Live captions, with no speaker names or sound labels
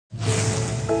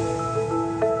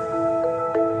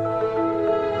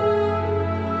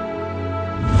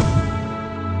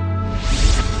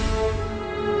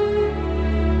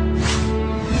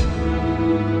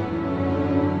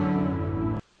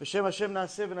B'Shem Hashem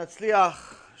Naaseh v'Natzliach,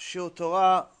 Shiur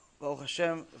Torah, Baruch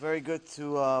Hashem, very good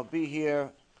to be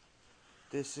here.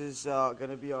 This is going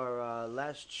to be our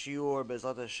last Shiur,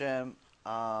 Bezrat Hashem,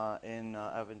 in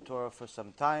Aventura for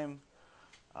some time.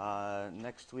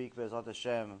 Next week, Bezrat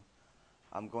Hashem,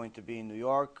 I'm going to be in New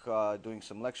York doing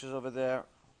some lectures over there.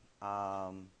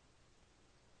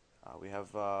 We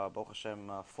have, Baruch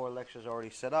Hashem, 4 lectures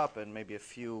already set up and maybe a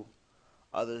few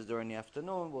others during the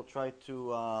afternoon. We'll try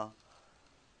to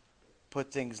put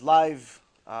things live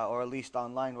or at least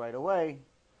online right away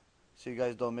so you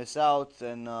guys don't miss out.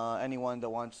 And anyone that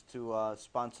wants to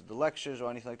sponsor the lectures or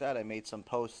anything like that, I made some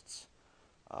posts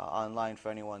online for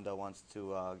anyone that wants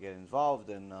to get involved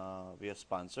and be a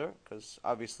sponsor, because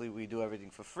obviously we do everything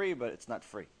for free, but it's not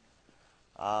free.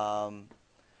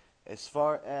 As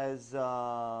far as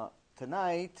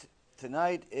tonight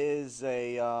is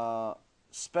a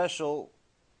special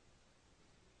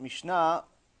Mishnah,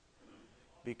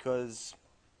 because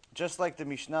just like the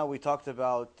Mishnah we talked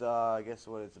about, I guess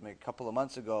a couple of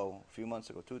months ago, a few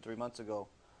months ago, 2-3 months ago,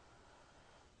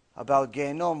 about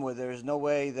Gehenom, where there is no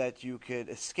way that you could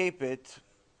escape it,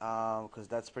 because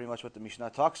that's pretty much what the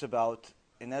Mishnah talks about.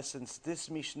 In essence, this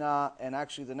Mishnah and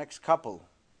actually the next couple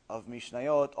of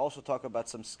Mishnayot also talk about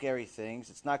some scary things.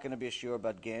 It's not going to be a shiur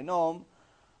about Gehenom,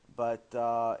 but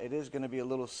it is going to be a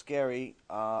little scary,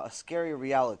 a scary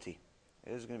reality.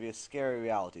 It is going to be a scary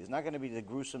reality. It's not going to be the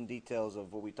gruesome details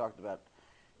of what we talked about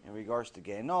in regards to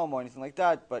Gehenom or anything like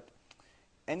that, but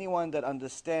anyone that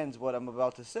understands what I'm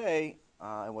about to say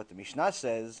and what the Mishnah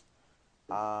says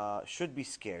should be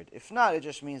scared. If not, it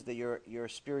just means that you're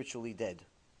spiritually dead.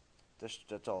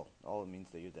 That's all. All it means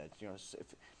that you're dead. You know,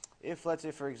 if let's say,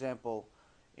 for example,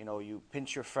 you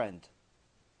pinch your friend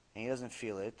and he doesn't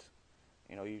feel it,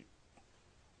 you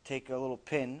take a little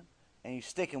pin and you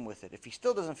stick him with it. If he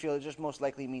still doesn't feel it, just most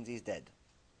likely means he's dead.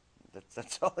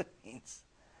 That's all it means.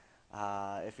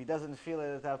 If he doesn't feel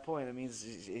it at that point, it means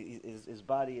his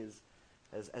body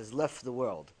has left the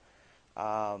world.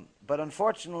 But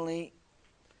unfortunately,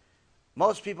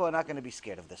 most people are not going to be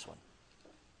scared of this one.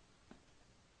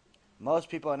 Most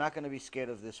people are not going to be scared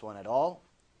of this one at all.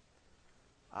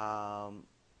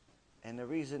 And the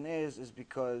reason is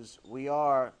because we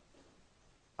are,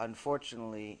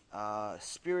 unfortunately,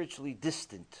 spiritually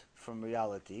distant from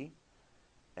reality,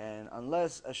 and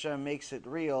unless Hashem makes it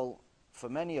real for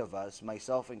many of us,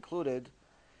 myself included,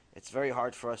 it's very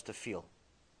hard for us to feel.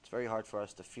 It's very hard for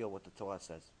us to feel what the Torah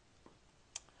says.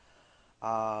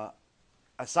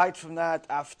 Aside from that,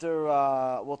 after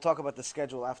we'll talk about the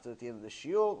schedule at the end of the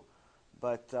shiur,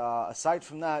 but aside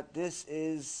from that, this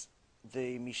is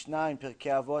the Mishnah in Pirkei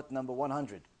Avot number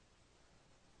 100.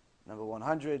 Number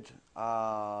 100,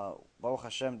 Baruch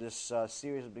Hashem, this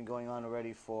series has been going on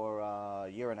already for a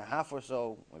year and a half or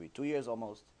so, maybe 2 years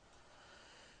almost.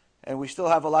 And we still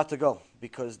have a lot to go,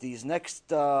 because these next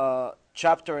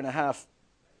chapter and a half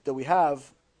that we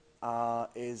have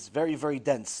is very, very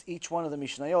dense. Each one of the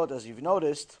Mishnayot, as you've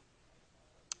noticed,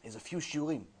 is a few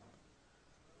shiurim.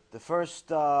 The first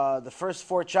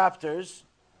 4 chapters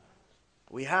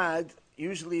we had,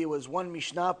 usually it was 1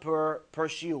 Mishnah per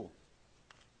shiur.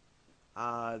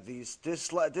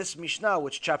 This Mishnah,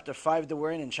 which chapter 5 that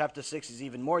we're in, and chapter 6 is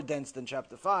even more dense than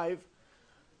chapter 5.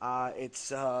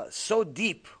 It's so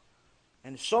deep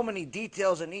and so many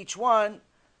details in each one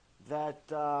that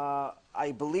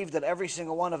I believe that every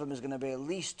single one of them is going to be at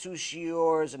least 2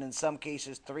 shiurs, and in some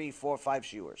cases 3, 4, 5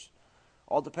 shiurs.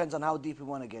 All depends on how deep we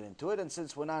want to get into it. And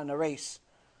since we're not in a race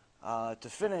to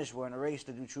finish, we're in a race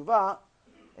to do tshuva.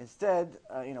 Instead,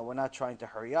 we're not trying to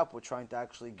hurry up. We're trying to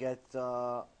actually get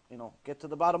to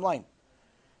the bottom line.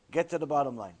 Get to the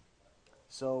bottom line.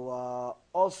 So,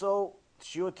 also,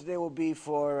 shiur today will be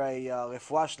for a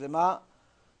refuah shlema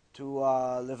to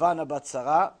Levana bat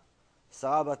Sarah,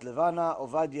 Sarah bat Levana,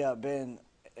 Ovadia ben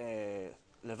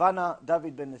Levana,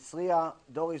 David ben Nesriya,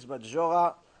 Doris bat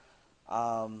Jora,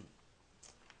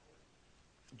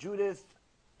 Judith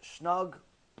Schnug,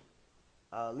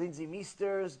 Lindsay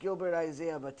Meesters, Gilbert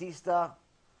Isaiah Batista,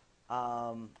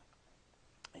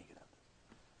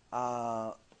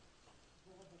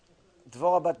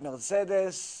 Dvorah bat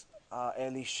Mercedes,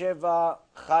 Elisheva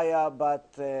Chaya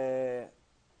bat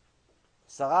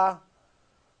Sarah,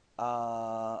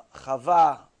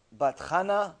 Chava bat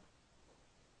Chana,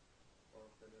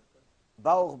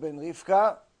 Baruch ben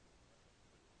Rivka,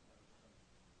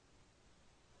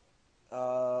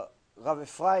 Rav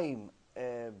Ephraim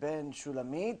ben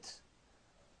Shulamit,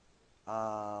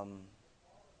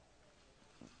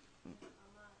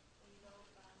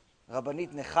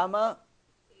 Rabbanit Nechama,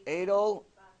 Edel,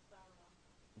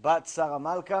 Bat Sarah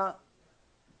Malka,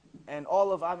 and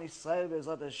all of Am Yisrael,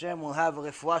 Be'ezrat Hashem, will have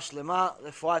refuah shlema,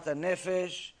 refuat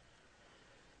hanefesh,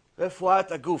 refuat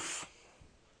aguf.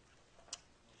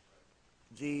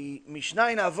 The Mishnah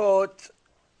in Avot,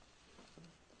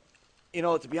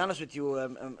 to be honest with you,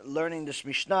 learning this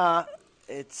Mishnah,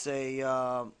 it's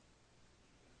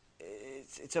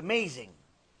amazing.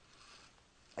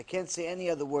 I can't say any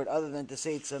other word other than to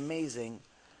say it's amazing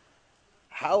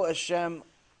how Hashem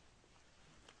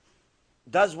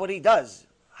does what He does.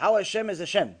 How Hashem is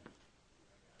Hashem.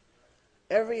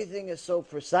 Everything is so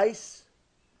precise,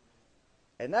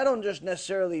 and I don't just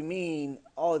necessarily mean,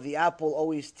 the apple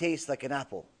always tastes like an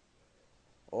apple,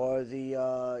 or the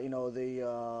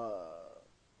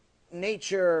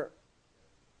nature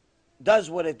does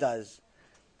what it does.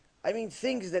 I mean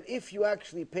things that if you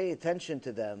actually pay attention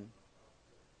to them,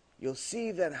 you'll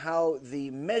see that how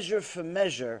the measure for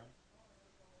measure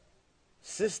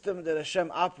system that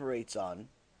Hashem operates on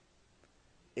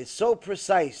is so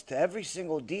precise to every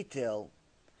single detail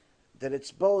that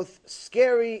it's both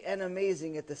scary and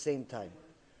amazing at the same time.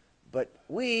 But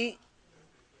we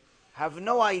have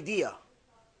no idea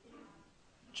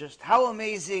just how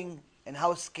amazing and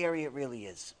how scary it really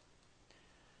is.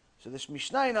 So this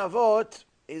Mishnah in Avot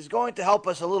is going to help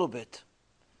us a little bit.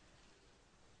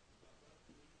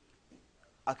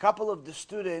 A couple of the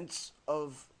students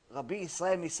of Rabbi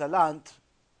Yisrael Misalant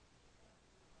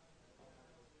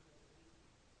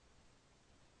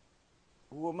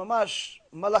who were mamash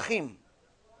malachim,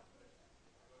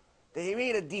 they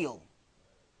made a deal.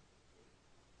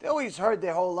 They always heard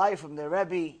their whole life from their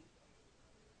Rebbe,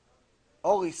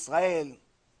 Or Israel,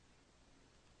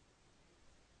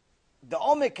 the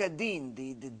Omek Adin,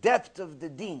 the depth of the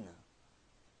din,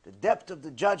 the depth of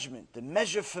the judgment, the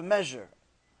measure for measure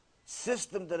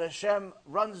system that Hashem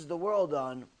runs the world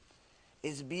on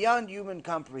is beyond human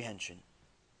comprehension.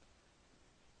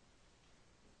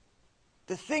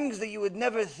 The things that you would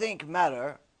never think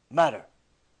matter. The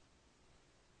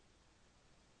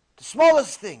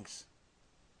smallest things.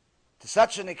 To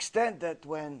such an extent that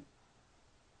when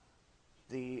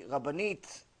the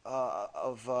Rabbanit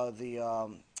of the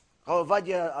Rav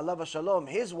Ovadia Alav Shalom,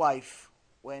 his wife,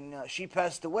 when she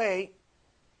passed away,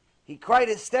 he cried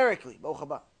hysterically. Baruch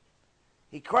haba.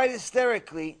 He cried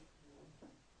hysterically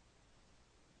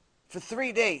for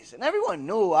 3 days. And everyone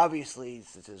knew, obviously,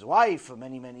 it's his wife for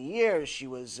many, many years. She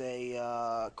was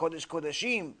a Kodesh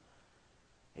Kodeshim,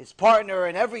 his partner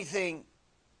and everything.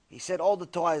 He said all the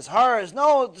Torah is hers.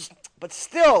 No, but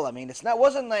still, I mean,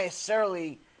 wasn't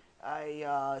necessarily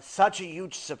such a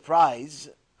huge surprise.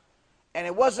 And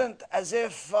it wasn't as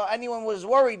if anyone was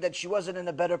worried that she wasn't in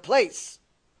a better place.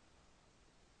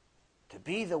 To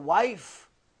be the wife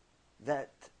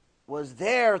that was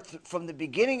there from the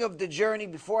beginning of the journey,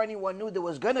 before anyone knew there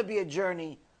was going to be a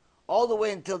journey, all the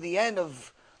way until the end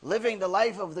of living the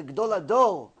life of the Gdol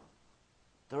Ador,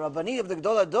 the Rabbanit of the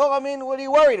Gdol Ador. I mean, what are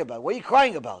you worried about? What are you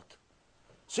crying about?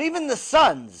 So even the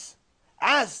sons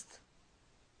asked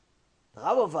the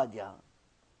Rav Ovadia,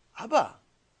 Abba,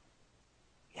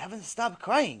 you haven't stopped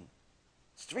crying.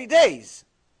 It's 3 days.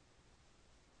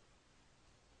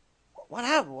 What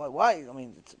happened? Why? I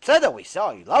mean, it's Pseder, we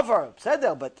saw you love her,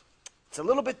 Pseder, but it's a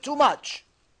little bit too much.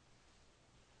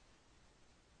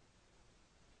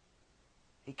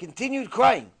 He continued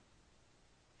crying.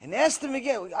 And asked him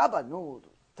again, Abba, no,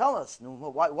 tell us, no,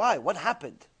 why? What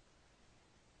happened?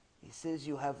 He says,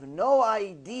 you have no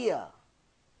idea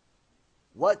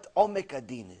what Omek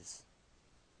Adin is.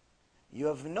 You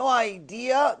have no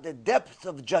idea the depth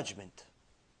of judgment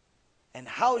and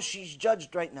how she's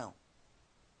judged right now.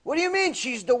 What do you mean?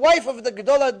 She's the wife of the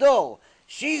Gdol Ador.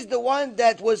 She's the one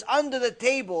that was under the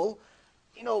table,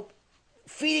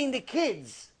 feeding the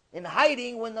kids in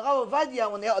hiding when the Rav Ovadia,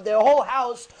 when their whole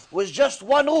house was just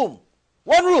one room.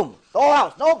 One room, the whole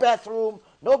house. No bathroom,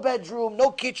 no bedroom, no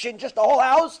kitchen, just the whole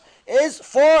house is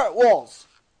 4 walls.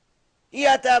 He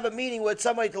had to have a meeting with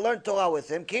somebody to learn Torah with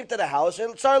him, came to the house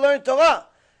and started learning Torah.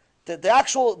 The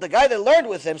guy that learned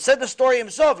with him said the story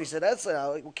himself. He said,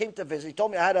 he came to visit. He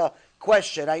told me I had a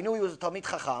question. I knew he was a Talmid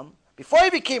Chacham. Before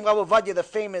he became Rav Ovadia, the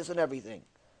famous and everything.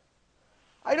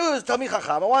 I knew he was a Talmid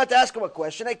Chacham. I wanted to ask him a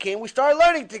question. I came. We started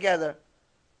learning together.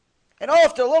 And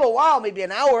after a little while, maybe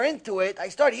an hour into it, I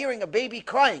started hearing a baby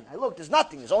crying. I looked, there's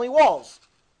nothing. There's only walls.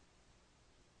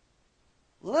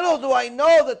 Little do I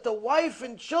know that the wife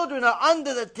and children are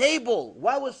under the table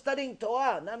while we're studying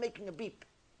Torah, not making a beep.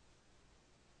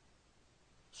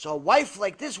 So a wife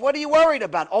like this, what are you worried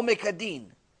about? Omek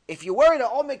Adin. If you're worried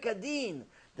about Omek Adin,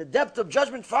 the depth of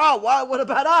judgment for her, what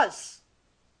about us?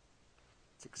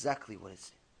 That's exactly what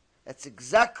it's. That's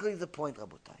exactly the point,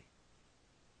 Rabotai.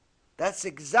 That's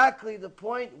exactly the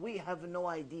point. We have no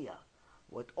idea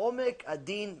what Omek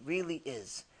Adin really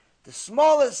is. The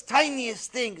smallest,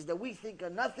 tiniest things that we think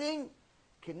are nothing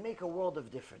can make a world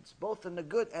of difference, both on the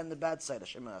good and the bad side.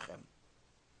 Hashem Erachem.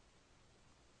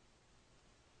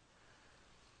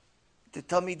 The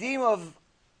Talmidim of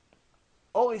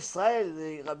Or Israel,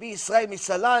 the Rabbi Israel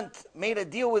Misalant, made a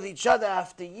deal with each other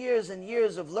after years and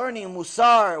years of learning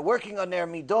MUSSAR, working on their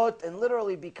midot, and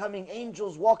literally becoming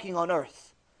angels walking on earth.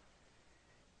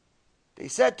 They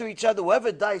said to each other,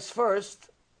 whoever dies first,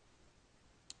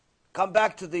 come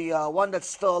back to the one that's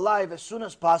still alive as soon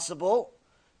as possible,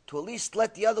 to at least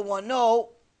let the other one know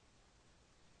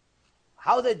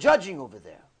how they're judging over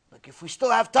there. Like, if we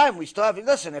still have time, we still have,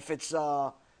 listen, if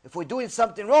we're doing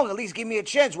something wrong, at least give me a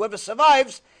chance. Whoever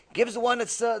survives, gives the one that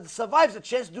survives a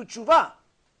chance to do tshuva.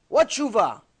 What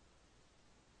tshuva?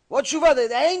 What tshuva? They're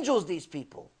the angels, these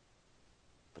people.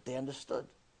 But they understood.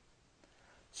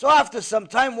 So after some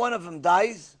time, one of them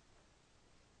dies,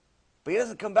 but he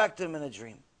doesn't come back to him in a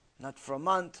dream. Not for a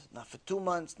month, not for 2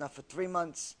 months, not for 3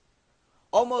 months.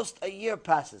 Almost a year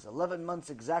passes. 11 months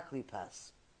exactly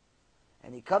pass.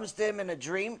 And he comes to him in a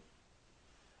dream.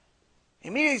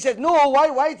 Immediately he said, no,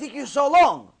 why it take you so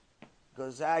long?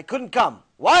 Because I couldn't come.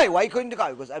 Why? Why couldn't you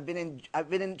come? Because I've been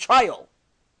in trial.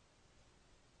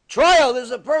 Trial,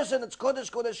 there's a person that's Kodesh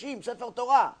Kodeshim, Sefer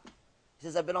Torah. He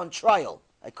says, I've been on trial.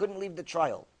 I couldn't leave the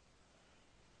trial.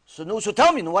 So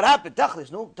tell me, what happened?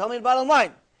 Tachlis, tell me the bottom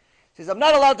line. He says, I'm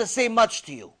not allowed to say much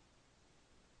to you.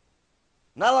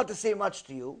 Not allowed to say much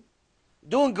to you.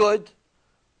 Doing good.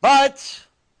 But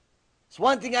it's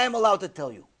one thing I am allowed to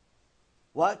tell you.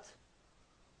 What?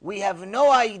 We have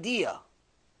no idea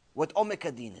what Omek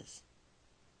Adin is.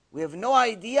 We have no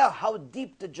idea how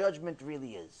deep the judgment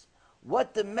really is.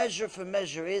 What the measure for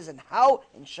measure is, and how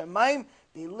in Shemaim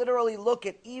they literally look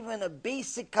at even a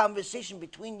basic conversation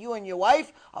between you and your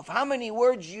wife of how many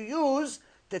words you use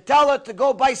to tell her to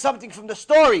go buy something from the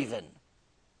store even.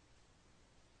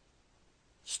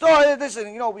 Store,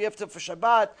 listen, we have to, for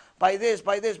Shabbat, buy this,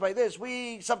 buy this, buy this.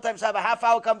 We sometimes have a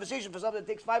half-hour conversation for something that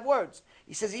takes 5 words.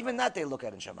 He says even that they look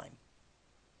at in Shemaim.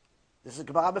 This is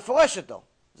Gemara Beforeshet though.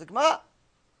 This is Gemara.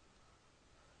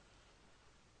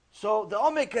 So the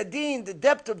Omek Adin, the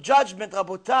depth of judgment,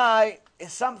 Rabotai,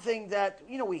 is something that,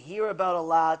 we hear about a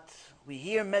lot. We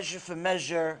hear measure for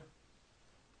measure.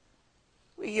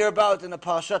 We hear about it in the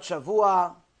Parashat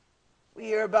Shavua. We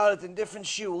hear about it in different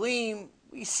shiurim.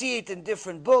 We see it in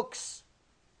different books.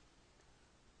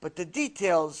 But the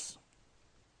details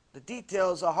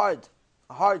are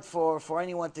hard for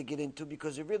anyone to get into,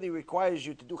 because it really requires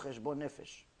you to do cheshbon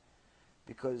nefesh.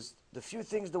 Because the few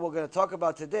things that we're going to talk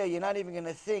about today, you're not even going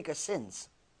to think are sins.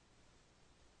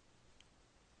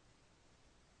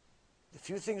 The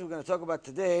few things we're going to talk about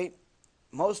today,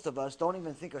 most of us don't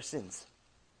even think are sins.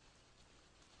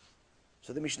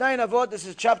 So the Mishnah in Avot, this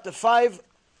is chapter 5,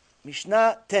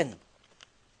 Mishnah 10.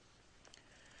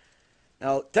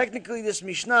 Now, technically, this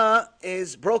Mishnah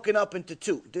is broken up into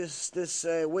 2. This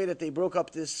way that they broke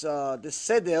up this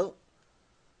seder,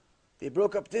 they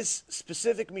broke up this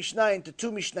specific Mishnah into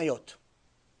 2 Mishnayot.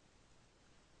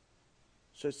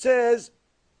 So it says,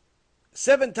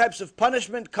 7 types of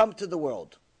punishment come to the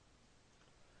world.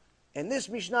 And this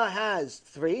Mishnah has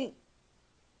 3,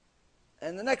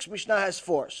 and the next Mishnah has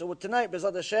 4. So tonight,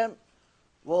 Bezat Hashem,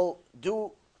 we'll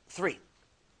do 3.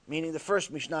 Meaning the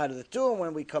first Mishnah out of the 2, and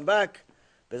when we come back,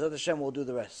 Bezat Hashem will do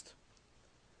the rest.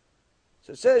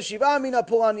 So it says, Shiva mina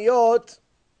Puraniyot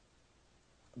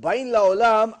ba'in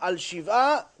la'olam al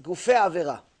Shiva gufei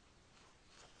avera.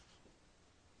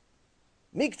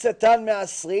 מקצתן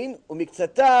מעשרין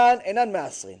ומקצתן אינן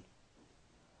מעשרין.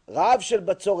 רעב של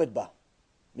בצורת בה.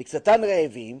 מקצתן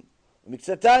רעבים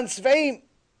ומקצתן שבעים.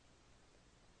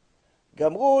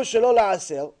 גמרו שלא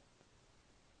לעשר.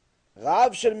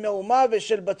 רעב של מהומה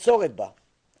ושל בצורת בה.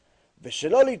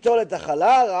 ושלא ליטול את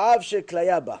החלה, רעב של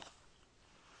כליה בה.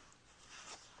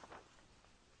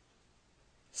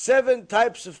 7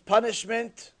 types of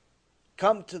punishment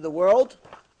come to the world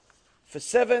for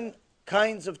 7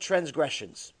 kinds of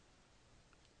transgressions.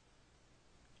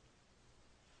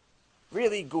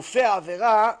 Really, gufei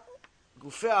avera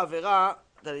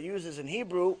that it uses in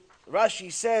Hebrew,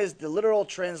 Rashi says the literal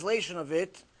translation of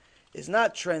it is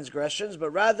not transgressions,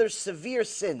 but rather severe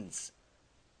sins.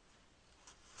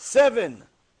 7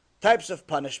 types of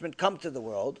punishment come to the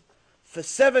world for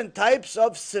 7 types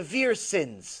of severe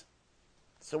sins.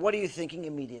 So what are you thinking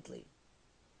immediately?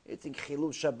 You think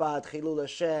Chilul Shabbat, Chilul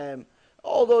Hashem,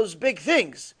 all those big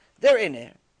things. They're in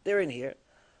here. They're in here.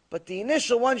 But the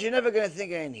initial ones you're never going to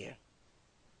think are in here.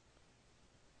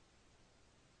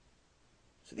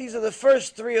 So these are the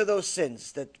first three of those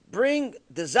sins that bring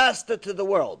disaster to the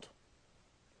world.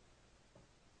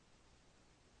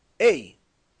 A,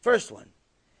 first one,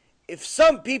 if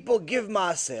some people give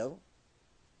ma'aseh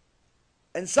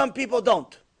and some people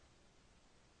don't.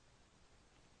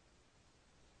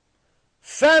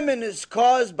 Famine is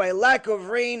caused by lack of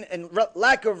rain, and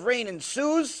lack of rain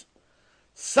ensues.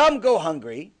 Some go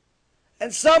hungry,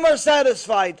 and some are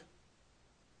satisfied.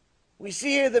 We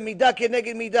see here the midah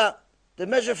keneged midah, the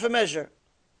measure for measure.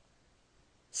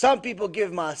 Some people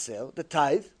give ma'aseh, the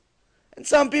tithe, and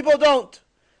some people don't.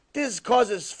 This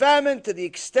causes famine to the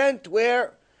extent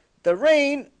where the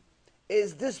rain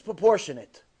is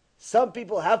disproportionate. Some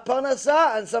people have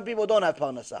parnasah and some people don't have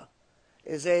parnasah.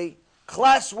 It's a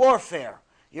class warfare.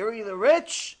 You're either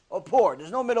rich or poor.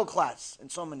 There's no middle class, in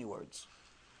so many words.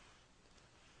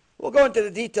 We'll go into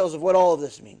the details of what all of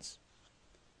this means.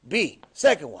 B,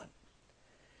 second one.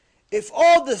 If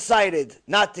all decided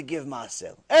not to give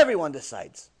ma'aseh, everyone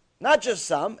decides, not just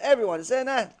some, everyone says,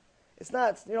 nah, it's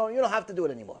not, you don't have to do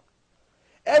it anymore.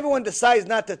 Everyone decides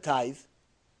not to tithe.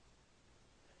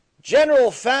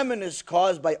 General famine is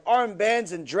caused by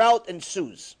armbands and drought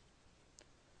ensues.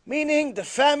 Meaning the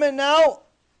famine now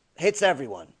hits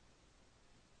everyone.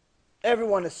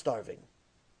 Everyone is starving.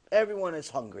 Everyone is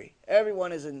hungry.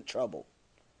 Everyone is in trouble.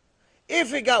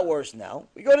 If it got worse now,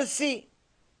 we go to C.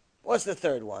 What's the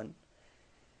third one?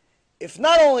 If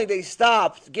not only they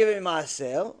stopped giving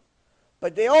ma'aseh,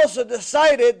 but they also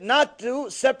decided not to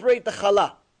separate the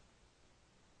challah.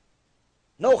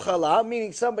 No challah,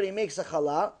 meaning somebody makes a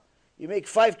challah, you make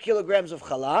 5 kilograms of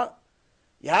challah,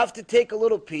 you have to take a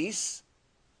little piece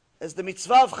as the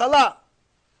mitzvah of challah.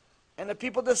 And the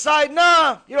people decide,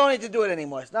 nah, you don't need to do it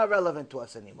anymore. It's not relevant to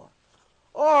us anymore.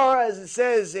 Or, as it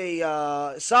says,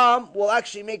 some will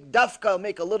actually make dafka,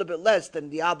 make a little bit less than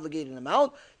the obligated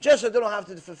amount, just so they don't have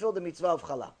to fulfill the mitzvah of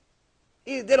challah.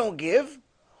 Either they don't give,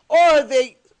 or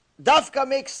they dafka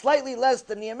make slightly less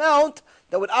than the amount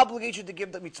that would obligate you to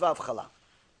give the mitzvah of challah.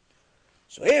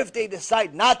 So if they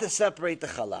decide not to separate the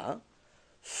challah,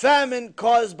 famine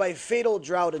caused by fatal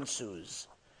drought ensues.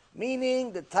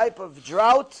 Meaning the type of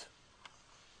drought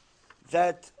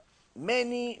that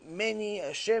many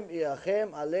Hashem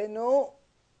Yirachem Aleinu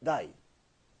die.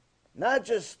 Not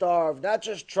just starve, not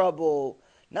just trouble,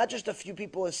 not just a few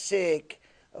people are sick,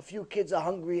 a few kids are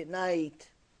hungry at night.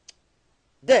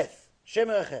 Death. Hashem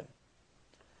Yirachem.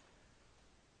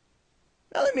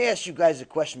 Now let me ask you guys a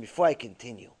question before I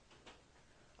continue.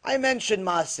 I mentioned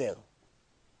Maaser,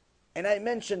 and I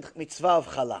mentioned mitzvah of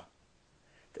challah.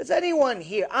 Does anyone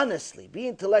here, honestly, be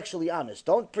intellectually honest,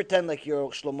 don't pretend like you're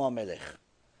Shlomo Melech.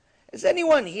 Does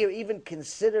anyone here even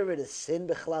consider it a sin,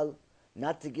 bichlal,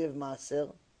 not to give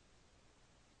maaser?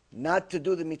 Not to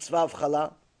do the mitzvah of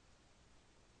challah?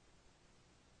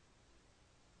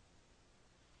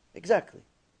 Exactly.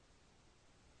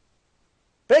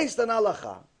 Based on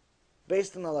halacha,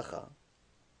 these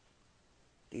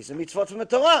are mitzvot from the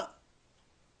Torah.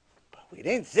 But we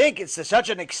didn't think it's to such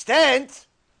an extent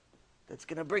that's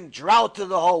going to bring drought to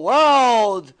the whole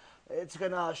world. It's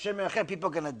going to, Hashem, people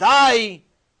are going to die.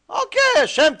 Okay,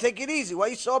 Hashem, take it easy. Why are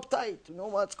you so uptight? You know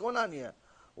what's going on here?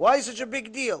 Why is such a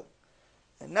big deal?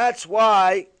 And that's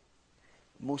why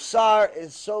MUSSAR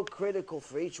is so critical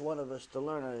for each one of us to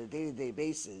learn on a day-to-day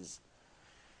basis,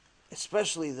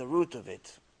 especially the root of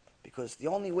it. Because the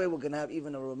only way we're going to have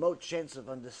even a remote chance of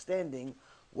understanding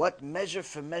what measure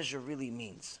for measure really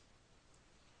means.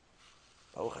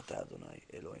 The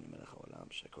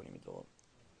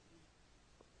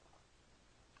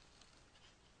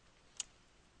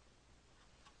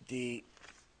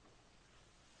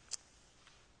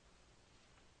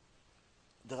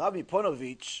Rabbi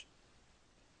Ponovich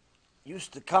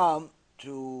used to come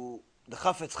to the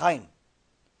Chafetz Chaim.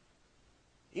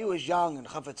 He was young, and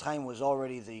Chafetz Chaim was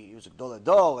already he was a Gdol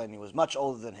Ador, and he was much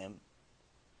older than him.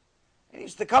 And he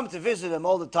used to come to visit him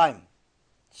all the time,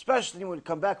 especially when he would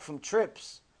come back from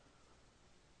trips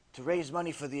to raise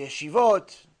money for the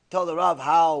yeshivot, tell the Rav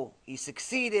how he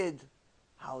succeeded,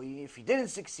 if he didn't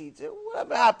succeed,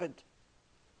 whatever happened.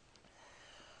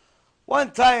 One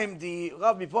time, the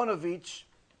Rabbi Ponovich,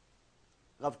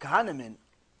 Rav Kahaneman,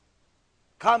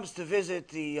 comes to visit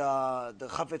the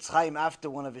Chafetz Chaim after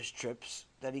one of his trips,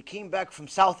 that he came back from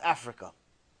South Africa.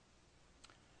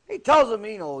 He tells him,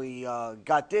 he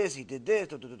got this, he did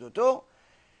this,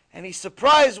 and he's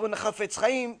surprised when the Chafetz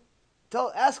Chaim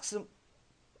asks him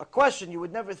a question you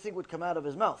would never think would come out of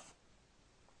his mouth.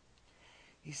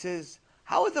 He says,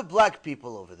 how are the black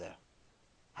people over there?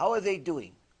 How are they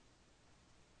doing?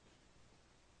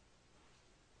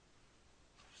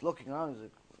 He's looking around, he's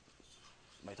like,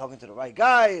 am I talking to the right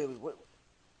guy?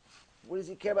 What does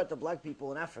he care about the black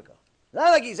people in Africa?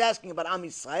 Not like he's asking about Am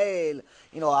Yisrael,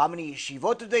 how many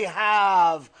yeshivot do they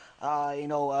have,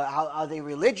 how are they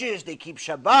religious, they keep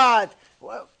Shabbat.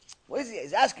 What is he?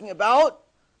 He's asking about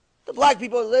the black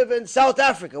people who live in South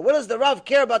Africa. What does the Rav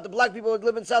care about the black people who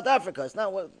live in South Africa? It's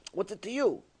not, what's it to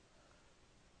you?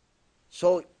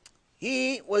 So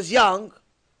he was young,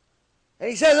 and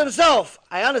he says himself,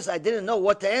 I didn't know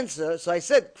what to answer, so I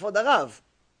said for the Rav,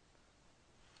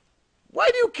 why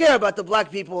do you care about the black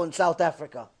people in South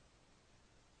Africa?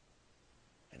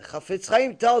 And Chafetz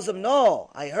Chaim tells him, no,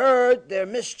 I heard they're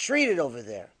mistreated over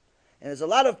there. And there's a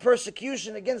lot of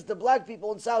persecution against the black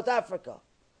people in South Africa.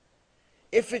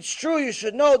 If it's true, you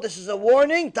should know this is a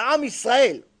warning to Am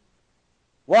Yisrael.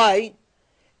 Why?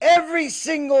 Every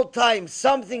single time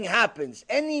something happens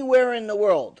anywhere in the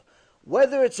world,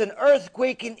 whether it's an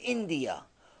earthquake in India,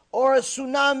 or a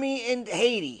tsunami in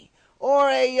Haiti,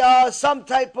 or some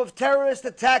type of terrorist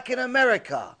attack in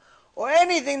America, or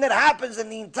anything that happens in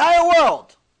the entire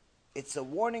world, it's a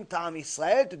warning to Am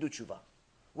Yisrael to do tshuva.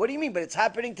 What do you mean? But it's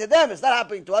happening to them. It's not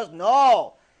happening to us.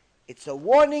 No. It's a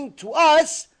warning to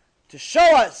us to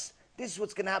show us this is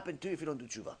what's going to happen to you if you don't do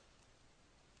tshuva.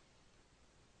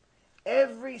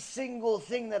 Every single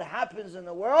thing that happens in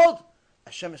the world,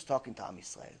 Hashem is talking to Am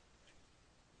Yisrael.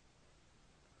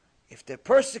 If they're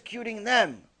persecuting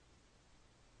them,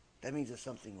 that means there's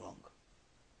something wrong.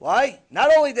 Why?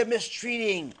 Not only they're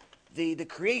mistreating the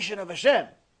creation of Hashem,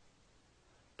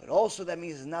 but also that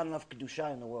means there's not enough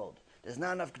Kedusha in the world. There's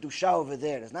not enough Kedusha over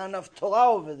there. There's not enough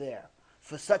Torah over there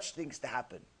for such things to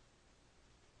happen.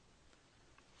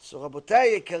 So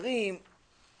Rabotai Yekarim,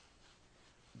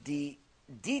 the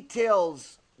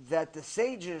details that the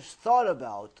sages thought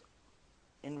about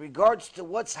in regards to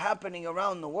what's happening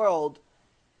around the world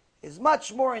is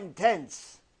much more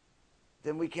intense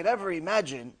than we could ever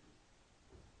imagine.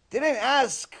 They didn't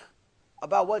ask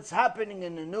about what's happening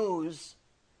in the news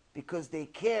because they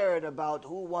cared about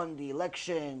who won the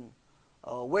election,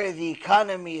 where the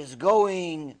economy is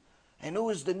going, and who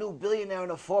is the new billionaire in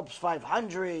the Forbes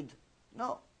 500.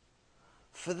 No.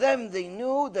 For them, they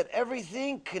knew that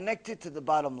everything connected to the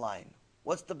bottom line.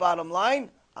 What's the bottom line?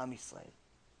 Am Yisrael.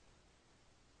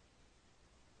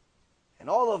 And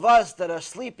all of us that are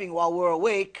sleeping while we're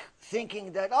awake,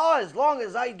 thinking that, as long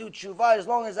as I do tshuva, as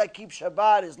long as I keep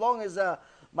Shabbat, as long as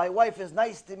my wife is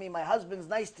nice to me, my husband's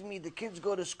nice to me, the kids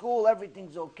go to school,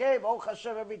 everything's okay, Baruch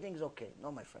Hashem, everything's okay.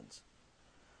 No, my friends.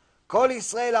 Kol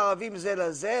Yisrael Aravim Zeh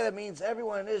Lazeh, that means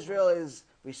everyone in Israel is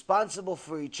responsible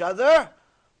for each other,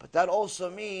 but that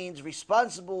also means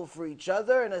responsible for each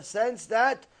other in a sense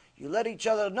that you let each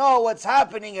other know what's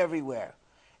happening everywhere.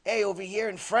 Hey, over here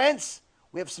in France,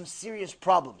 we have some serious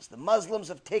problems. The Muslims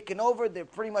have taken over. They've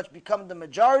pretty much become the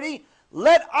majority.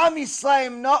 Let Am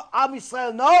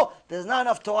Yisrael know there's not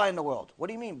enough Torah in the world. What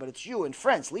do you mean? But it's you in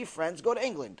France. Leave France. Go to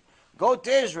England. Go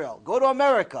to Israel. Go to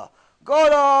America. Go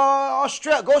to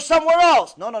Australia. Go somewhere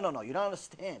else. No. You don't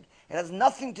understand. It has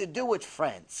nothing to do with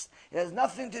France. It has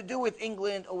nothing to do with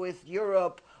England or with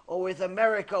Europe or with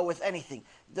America or with anything.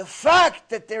 The fact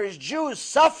that there is Jews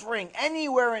suffering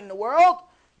anywhere in the world,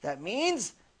 that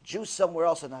means Jews somewhere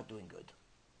else are not doing good.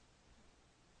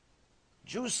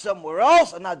 Jews somewhere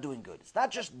else are not doing good. It's not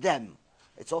just them.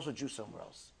 It's also Jews somewhere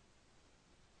else.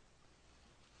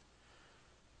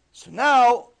 So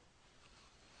now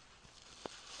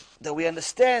that we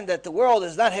understand that the world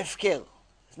is not hefker,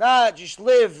 it's not just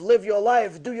live your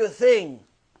life, do your thing,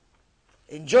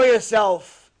 enjoy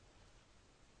yourself,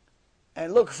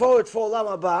 and look forward for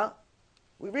Olam Haba,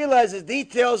 we realize the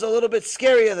details are a little bit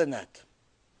scarier than that.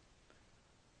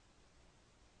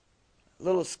 A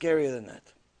little scarier than that.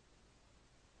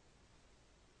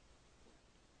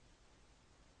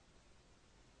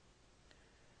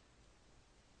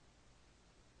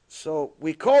 So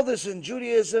we call this in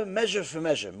Judaism measure for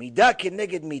measure. Midah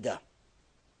keneged midah.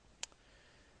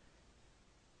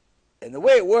 And the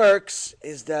way it works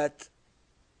is that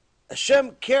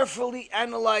Hashem carefully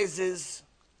analyzes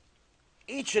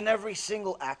each and every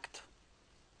single act,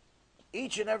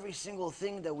 each and every single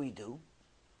thing that we do,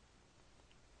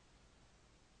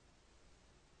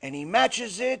 and He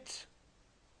matches it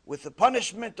with a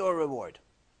punishment or reward.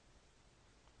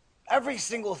 Every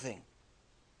single thing.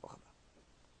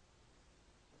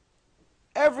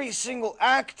 Every single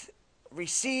act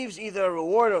receives either a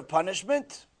reward or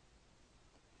punishment.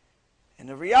 And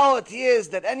the reality is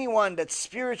that anyone that's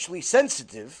spiritually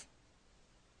sensitive,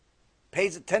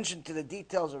 pays attention to the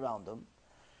details around them,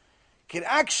 can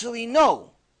actually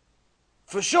know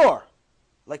for sure.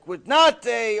 Like with not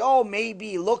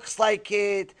maybe he looks like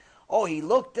it, he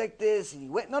looked like this, and he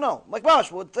went, no. Like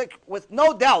Moshe, with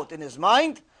no doubt in his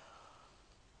mind,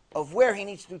 of where he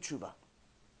needs to do tshuva.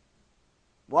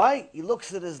 Why? He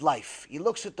looks at his life. He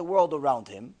looks at the world around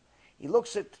him. He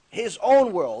looks at his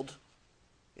own world,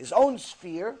 his own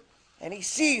sphere, and he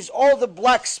sees all the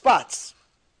black spots.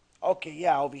 Okay,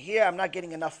 yeah, over here I'm not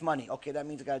getting enough money. Okay, that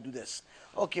means I got to do this.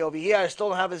 Okay, over here I still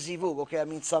don't have a zivug. Okay, that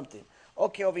means something.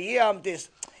 Okay, over here I'm this.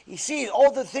 He sees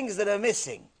all the things that are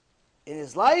missing in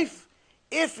his life.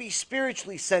 If he's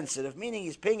spiritually sensitive, meaning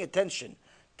he's paying attention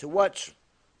to what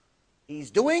he's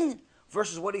doing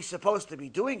versus what he's supposed to be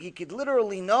doing, he could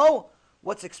literally know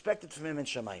what's expected from him in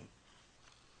Shamayim.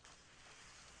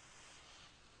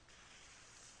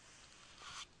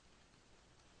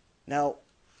 Now,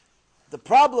 the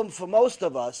problem for most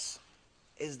of us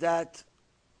is that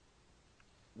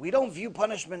we don't view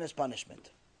punishment as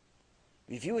punishment.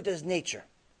 We view it as nature.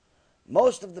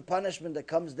 Most of the punishment that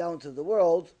comes down to the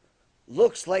world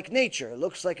looks like nature. It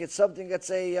looks like it's something that's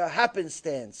a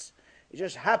happenstance. It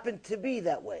just happened to be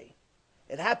that way.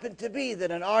 It happened to be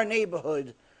that in our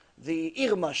neighborhood, the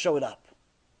Irma showed up,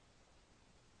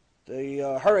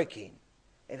 the hurricane.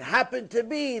 It happened to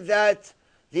be that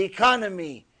the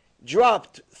economy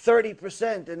dropped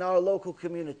 30% in our local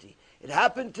community. It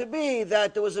happened to be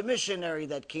that there was a missionary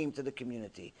that came to the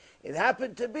community. It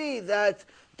happened to be that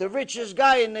the richest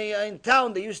guy in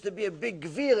town, there used to be a big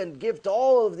gvir and give to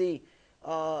all of the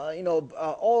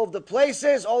all of the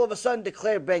places, all of a sudden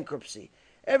declared bankruptcy.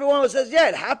 Everyone says, yeah,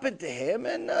 it happened to him,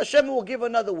 and Hashem will give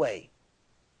another way.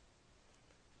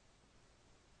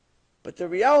 But the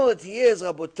reality is,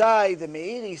 Rabotai, the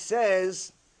Meiri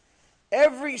says,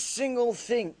 every single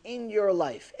thing in your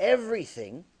life,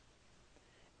 everything,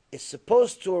 is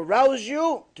supposed to arouse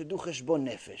you to do cheshbon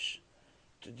nefesh,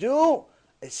 to do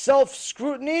a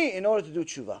self-scrutiny in order to do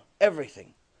tshuva.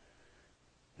 Everything.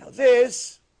 Now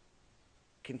this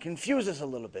can confuse us a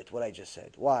little bit, what I just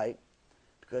said. Why?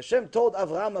 Because Hashem told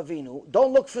Avraham Avinu,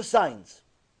 don't look for signs.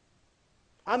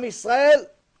 Am Yisrael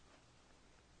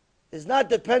is not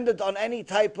dependent on any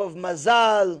type of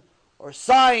mazal or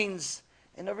signs.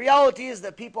 And the reality is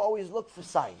that people always look for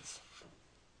signs.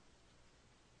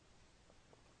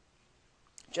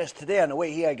 Just today on the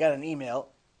way here, I got an email.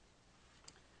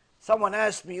 Someone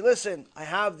asked me, listen, I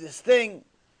have this thing.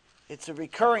 It's a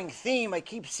recurring theme. I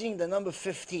keep seeing the number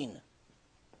 15.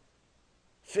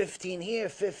 15 here,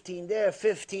 15 there,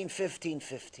 15, 15,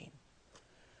 15.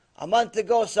 A month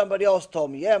ago, somebody else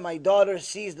told me, yeah, my daughter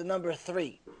sees the number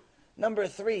 3. Number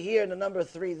 3 here and the number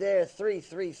 3 there, 3,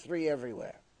 3, 3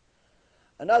 everywhere.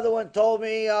 Another one told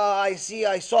me, I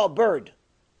saw a bird.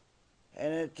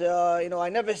 And I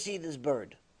never see this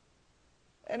bird.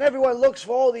 And everyone looks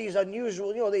for all these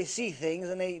unusual, they see things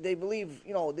and they believe,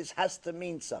 this has to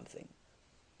mean something.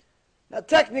 Now,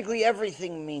 technically,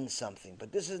 everything means something,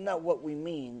 but this is not what we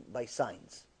mean by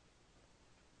signs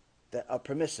that are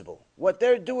permissible. What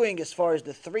they're doing as far as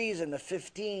the 3s and the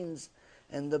 15s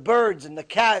and the birds and the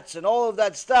cats and all of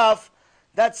that stuff,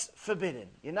 that's forbidden.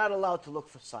 You're not allowed to look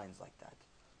for signs like that.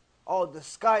 Oh, the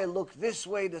sky looked this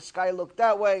way, the sky looked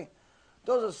that way.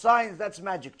 Those are signs, that's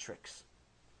magic tricks.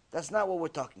 That's not what we're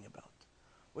talking about.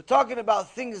 We're talking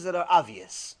about things that are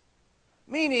obvious.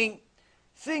 Meaning,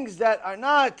 things that are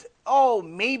not,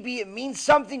 maybe it means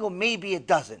something or maybe it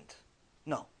doesn't.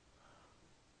 No.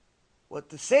 What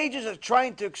the sages are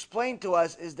trying to explain to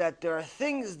us is that there are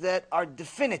things that are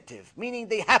definitive, meaning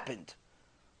they happened.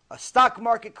 A stock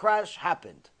market crash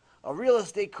happened. A real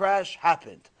estate crash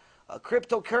happened. A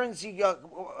cryptocurrency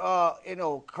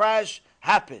crash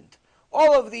happened.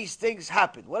 All of these things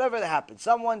happened. Whatever that happened.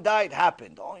 Someone died,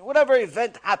 happened. Whatever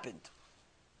event happened.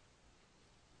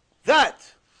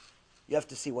 That, you have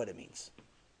to see what it means.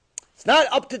 It's not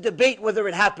up to debate whether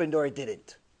it happened or it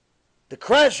didn't. The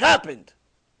crash happened.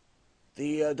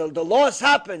 The loss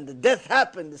happened. The death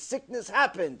happened. The sickness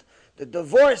happened. The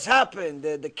divorce happened.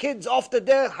 The kids off the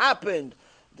there happened.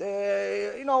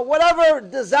 Whatever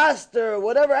disaster,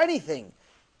 whatever, anything.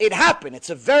 It happened. It's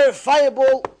a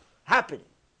verifiable happening.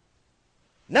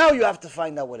 Now you have to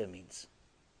find out what it means.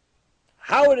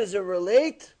 How does it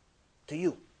relate to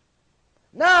you?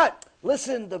 Not,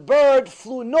 listen, the bird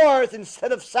flew north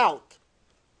instead of south.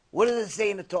 What does it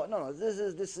say in the Torah? No, this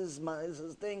is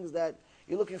things that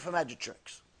you're looking for magic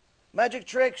tricks. Magic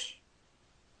tricks,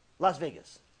 Las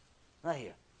Vegas, not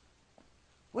here.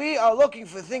 We are looking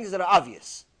for things that are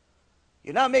obvious.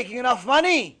 You're not making enough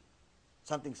money,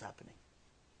 something's happening.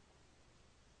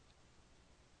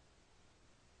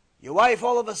 Your wife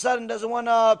all of a sudden doesn't want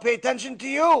to pay attention to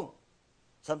you,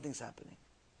 something's happening.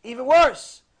 Even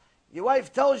worse, your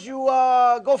wife tells you,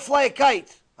 go fly a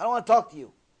kite. I don't want to talk to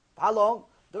you. How long?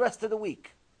 The rest of the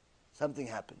week. Something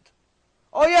happened.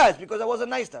 Oh yeah, it's because I wasn't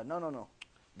nice to her. No.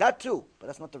 That too, but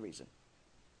that's not the reason.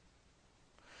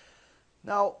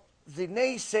 Now, the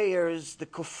naysayers, the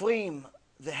kufrim,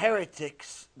 the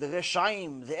heretics, the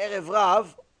reshaim, the Erev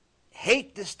Rav,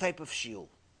 hate this type of shiur.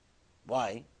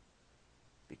 Why?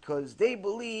 Because they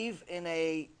believe in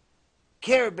a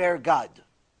Care Bear God.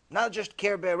 Not just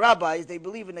Care Bear rabbis, they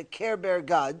believe in a Care Bear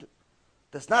God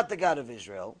that's not the God of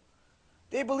Israel.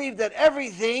 They believe that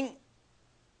everything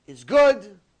is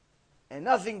good and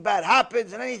nothing bad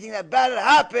happens, and anything that bad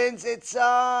happens, it's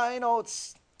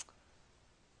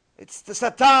the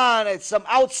Satan, it's some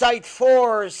outside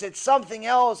force, it's something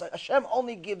else. Hashem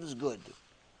only gives good.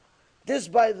 This,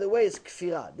 by the way, is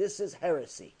kfirah. This is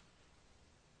heresy.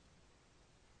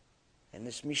 And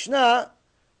this Mishnah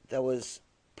that was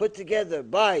put together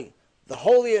by the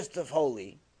holiest of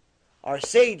holy, our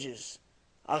sages,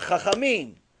 our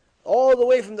chachamim, all the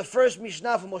way from the first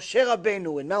Mishnah from Moshe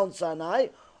Rabbeinu in Mount Sinai,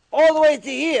 all the way to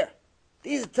here.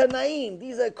 These are Tanaim,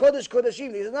 these are Kodesh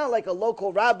Kodeshim. These are not like a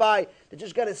local rabbi that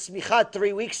just got a smicha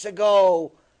 3 weeks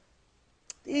ago.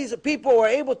 These are people who are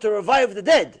able to revive the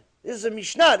dead. This is a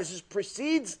Mishnah. This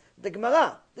precedes the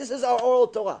Gemara. This is our oral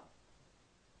Torah.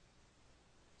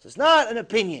 So it's not an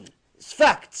opinion. It's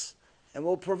facts. And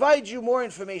we'll provide you more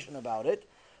information about it.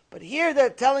 But here they're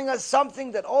telling us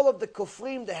something that all of the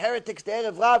kufrim, the heretics, the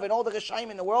Erev Rav, and all the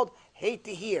Reshaim in the world hate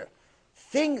to hear.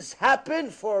 Things happen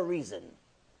for a reason.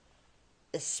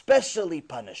 Especially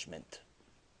punishment.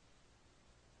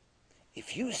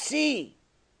 If you see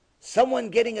someone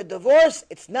getting a divorce,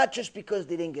 it's not just because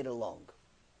they didn't get along.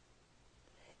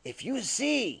 If you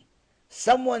see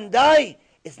someone die,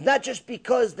 it's not just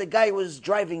because the guy was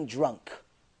driving drunk.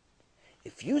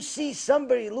 If you see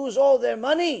somebody lose all their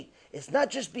money, it's not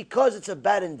just because it's a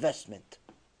bad investment.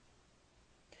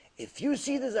 If you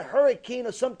see there's a hurricane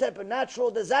or some type of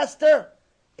natural disaster,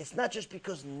 it's not just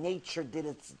because nature did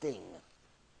its thing.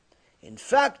 In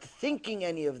fact, thinking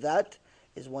any of that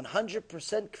is 100%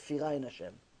 kfirah in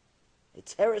Hashem.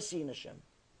 It's heresy in Hashem.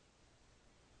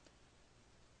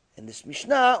 And this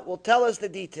Mishnah will tell us the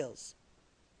details.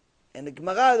 And the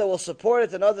Gemara that will support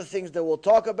it and other things that we'll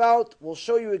talk about will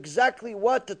show you exactly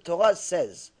what the Torah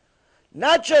says.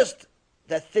 Not just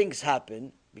that things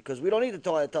happen, because we don't need the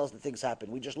Torah that tells us that things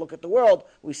happen. We just look at the world,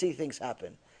 we see things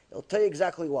happen. It'll tell you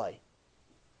exactly why.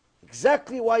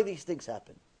 Exactly why these things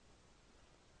happen.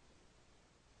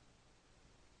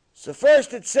 So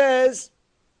first it says,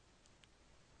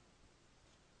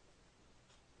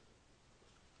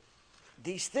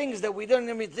 these things that we don't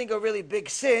even think are really big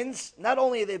sins, not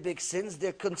only are they big sins,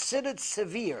 they're considered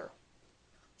severe.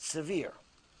 Severe.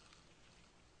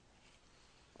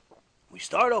 We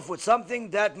start off with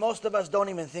something that most of us don't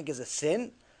even think is a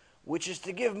sin, which is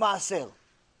to give ma'aser.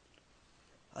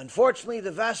 Unfortunately,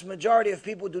 the vast majority of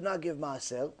people do not give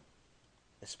ma'aser,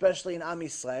 especially in Am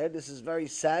Yisrael. This is very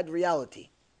sad reality.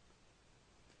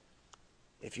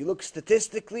 If you look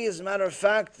statistically, as a matter of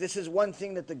fact, this is one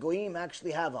thing that the Goyim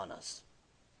actually have on us.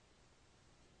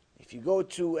 If you go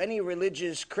to any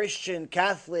religious, Christian,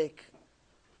 Catholic,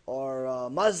 or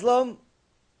Muslim,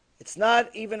 it's not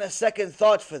even a second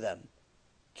thought for them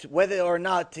whether or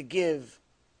not to give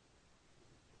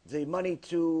the money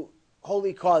to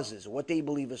holy causes, or what they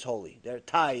believe is holy, their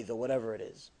tithe or whatever it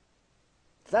is.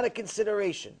 It's not a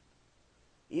consideration.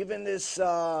 Even this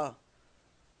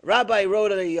rabbi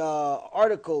wrote an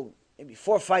article maybe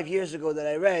 4 or 5 years ago that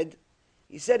I read.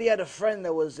 He said he had a friend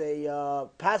that was a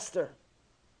pastor.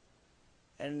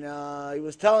 And he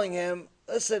was telling him,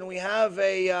 listen, we have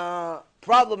a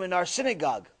problem in our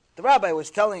synagogue. The rabbi was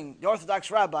telling, the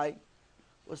Orthodox rabbi,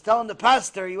 was telling the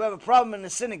pastor, you have a problem in the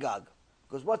synagogue.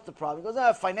 He goes, what's the problem? He goes, I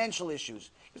have financial issues.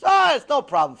 He goes, it's no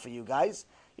problem for you guys.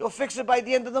 You'll fix it by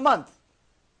the end of the month.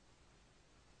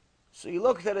 So he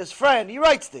looked at his friend, he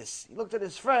writes this. He looked at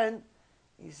his friend,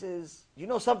 he says, you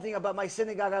know something about my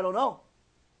synagogue I don't know?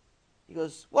 He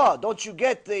goes, well, don't you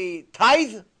get the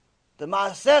tithe? The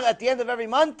maaser at the end of every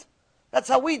month? That's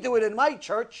how we do it in my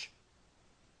church.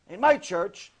 In my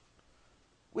church,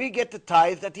 we get the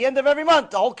tithe at the end of every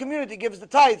month. The whole community gives the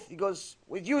tithe. He goes,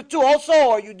 with you too also,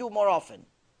 or you do more often?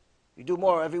 You do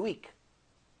more every week.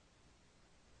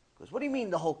 He goes, what do you mean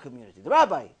the whole community? The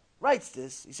rabbi writes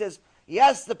this. He says, he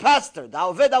asks the pastor, the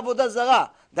Avot Avodah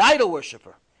Zarah, the idol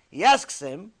worshiper. He asks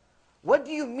him, what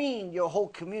do you mean your whole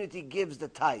community gives the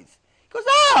tithe?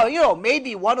 He goes,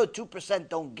 maybe 1 or 2%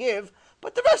 don't give,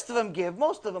 but the rest of them give.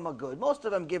 Most of them are good. Most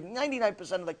of them give.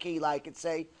 99% of the kehillah, I could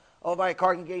say, of my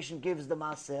congregation gives the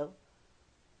maaser.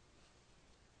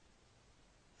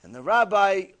 And the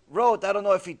rabbi wrote, I don't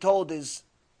know if he told his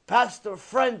pastor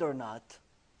friend or not,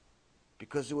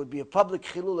 because it would be a public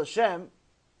chilul Hashem,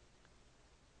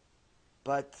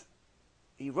 but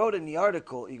he wrote in the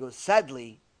article, he goes,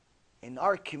 sadly, in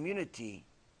our community,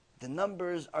 the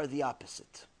numbers are the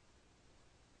opposite.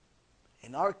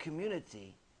 In our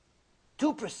community,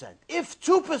 2%. If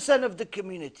 2% of the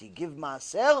community give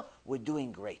maaser, we're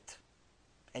doing great.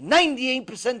 And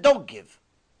 98% don't give.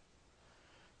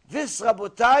 This,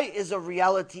 Rabotai, is a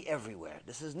reality everywhere.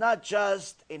 This is not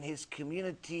just in his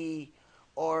community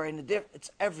or in the it's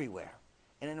everywhere.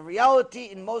 And in reality,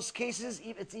 in most cases,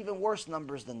 it's even worse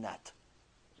numbers than that.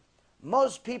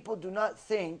 Most people do not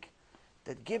think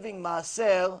that giving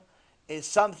maaser is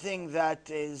something that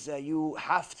is you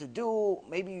have to do.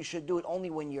 Maybe you should do it only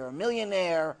when you're a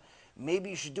millionaire.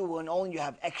 Maybe you should do it when only you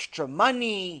have extra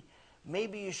money.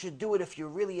 Maybe you should do it if you're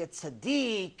really a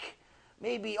tzaddik.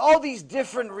 Maybe all these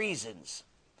different reasons.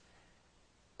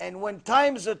 And when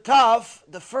times are tough,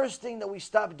 the first thing that we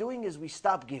stop doing is we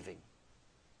stop giving.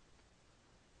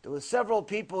 There were several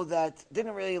people that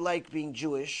didn't really like being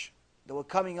Jewish that were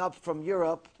coming up from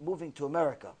Europe, moving to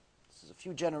America. This is a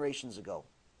few generations ago.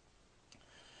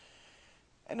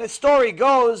 And the story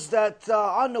goes that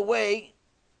on the way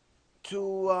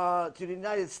to the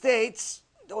United States,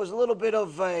 there was a little bit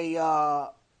of a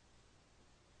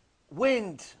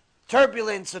wind,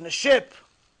 turbulence on the ship.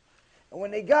 And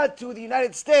when they got to the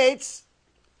United States,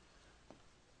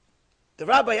 the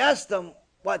rabbi asked them,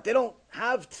 what, they don't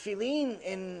have tefillin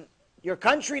in your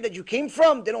country that you came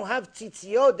from? They don't have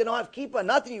tzitziot, they don't have kippah,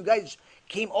 nothing? You guys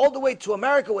came all the way to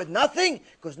America with nothing?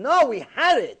 Because no, we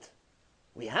had it.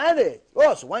 We had it.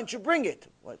 Oh, so why didn't you bring it?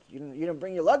 What, you didn't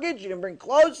bring your luggage? You didn't bring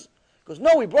clothes? Because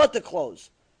no, we brought the clothes.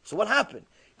 So what happened?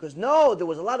 Because no, there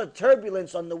was a lot of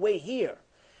turbulence on the way here.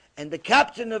 And the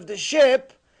captain of the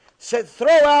ship said,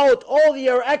 throw out all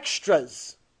your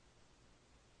extras.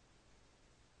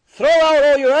 Throw out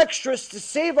all your extras to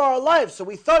save our lives. So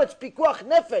we thought it's pikuach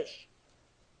nefesh.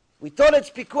 We thought it's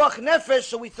pikuach nefesh,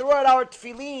 so we threw out our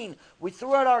tefillin. We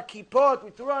threw out our kippot.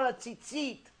 We threw out our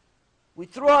tzitzit. We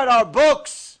threw out our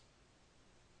books.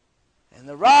 And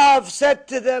the Rav said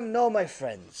to them, no, my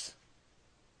friends.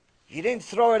 You didn't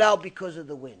throw it out because of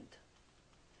the wind.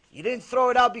 You didn't throw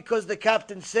it out because the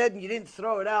captain said, and you didn't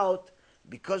throw it out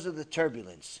because of the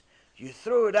turbulence. You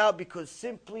threw it out because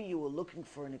simply you were looking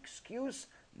for an excuse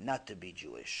not to be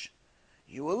Jewish.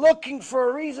 You were looking for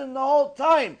a reason the whole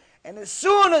time. And as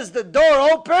soon as the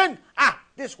door opened,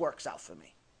 this works out for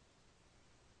me.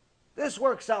 This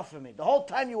works out for me. The whole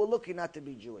time you were looking not to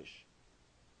be Jewish.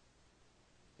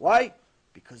 Why?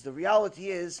 Because the reality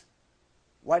is,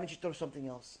 why didn't you throw something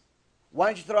else? Why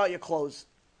didn't you throw out your clothes?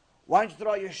 Why didn't you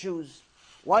throw out your shoes?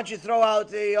 Why don't you throw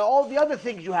out all the other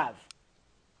things you have?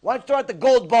 Why don't you throw out the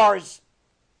gold bars?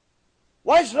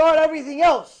 Why don't you throw out everything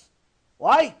else?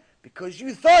 Why? Because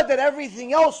you thought that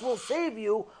everything else will save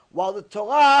you while the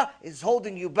Torah is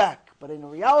holding you back. But in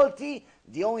reality,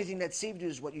 the only thing that saved you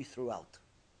is what you threw out.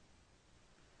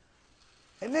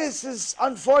 And this is,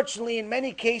 unfortunately, in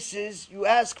many cases, you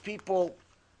ask people,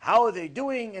 how are they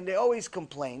doing? And they always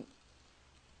complain,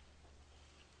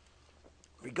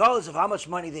 regardless of how much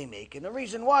money they make. And the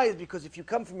reason why is because if you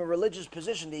come from a religious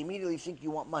position, they immediately think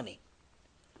you want money.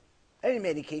 And in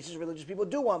many cases, religious people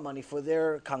do want money for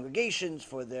their congregations,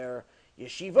 for their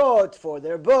yeshivot, for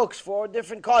their books, for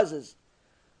different causes.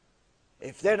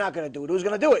 If they're not going to do it, who's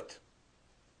going to do it?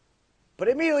 But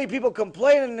immediately people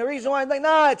complain, and the reason why,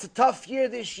 it's a tough year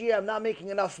this year, I'm not making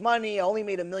enough money, I only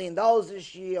made $1 million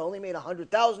this year, I only made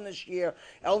 $100,000 this year,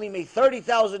 I only made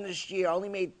 $30,000 this year, I only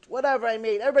made whatever I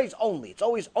made. Everybody's only. It's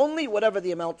always only whatever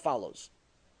the amount follows.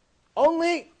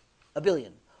 Only $1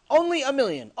 billion. Only $1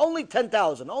 million. Only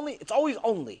 10,000. It's always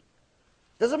only.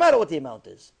 Doesn't matter what the amount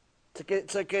is.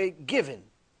 It's like a given.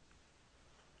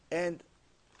 And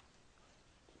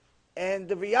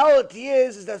the reality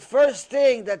is that first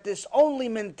thing that this only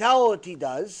mentality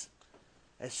does,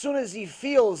 as soon as he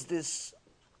feels this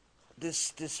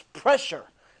pressure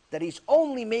that he's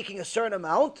only making a certain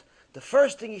amount, the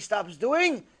first thing he stops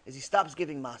doing is he stops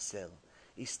giving maaser.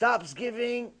 He stops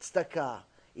giving tzedakah.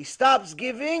 He stops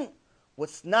giving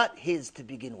what's not his to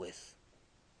begin with.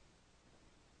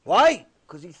 Why?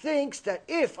 Because he thinks that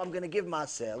if I'm going to give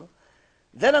maaser,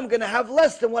 then I'm going to have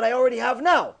less than what I already have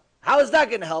now. How is that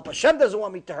going to help? Hashem doesn't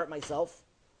want me to hurt myself.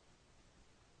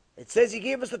 It says he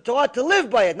gave us the Torah to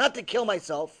live by it, not to kill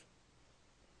myself.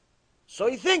 So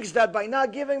he thinks that by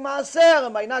not giving maaser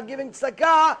and by not giving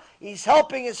tzedakah, he's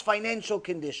helping his financial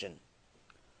condition.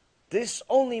 This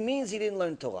only means he didn't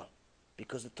learn Torah,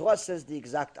 because the Torah says the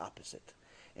exact opposite.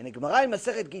 In the Gemara in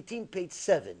Masechet Gittin, page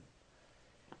 7,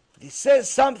 it says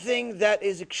something that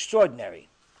is extraordinary.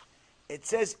 It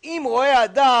says, Im roe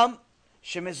adam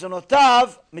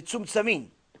שמזונותיו מצומצמים,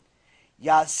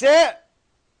 יעשה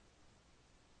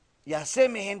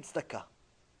מהן צדקה.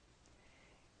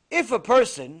 If a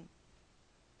person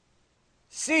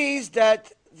sees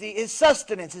that his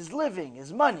sustenance, his living,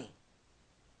 his money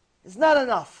is not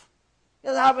enough. He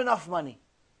doesn't have enough money.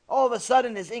 All of a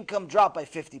sudden, his income dropped by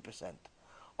 50%.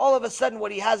 All of a sudden,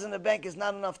 what he has in the bank is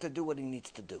not enough to do what he needs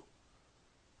to do.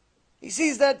 He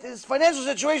sees that his financial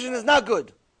situation is not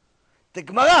good. The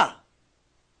Gemara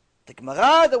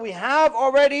that we have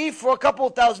already for a couple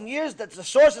of thousand years, that the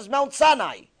source is Mount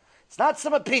Sinai. It's not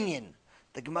some opinion.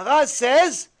 The Gemara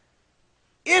says,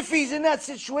 if he's in that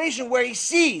situation where he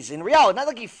sees, in reality, not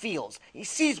like he feels, he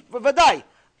sees, Vadai,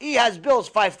 he has bills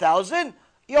 5,000,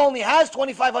 he only has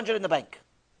 2,500 in the bank.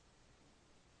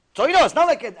 So it's not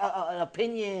like an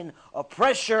opinion, a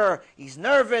pressure, he's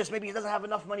nervous, maybe he doesn't have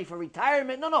enough money for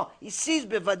retirement. No. He sees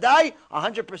bivadai,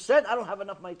 100%, I don't have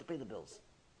enough money to pay the bills.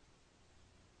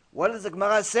 What does the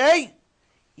Gemara say?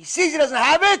 He sees he doesn't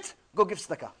have it, go give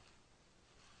tzedakah.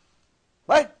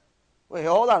 Right? Wait,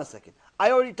 hold on a second.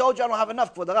 I already told you I don't have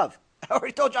enough for the Rav. I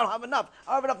already told you I don't have enough.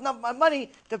 I don't have enough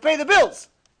money to pay the bills.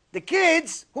 The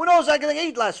kids, who knows I can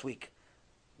eat last week?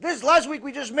 This last week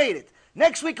we just made it.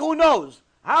 Next week, who knows?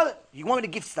 How you want me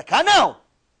to give tzedakah now?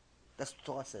 That's what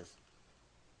the Torah says.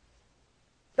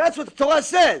 That's what the Torah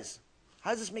says. How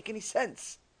does this make any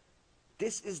sense?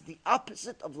 This is the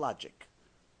opposite of logic.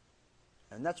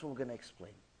 And that's what we're going to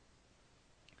explain.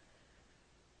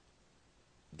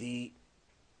 The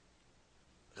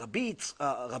Rabbi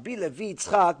Levi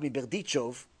Yitzchak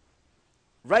Miberdichov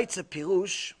writes a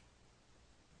pirush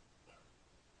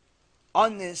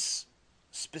on this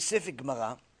specific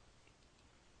Gemara,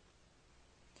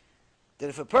 that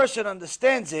if a person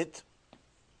understands it,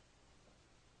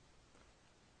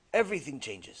 everything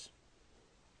changes.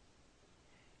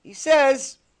 He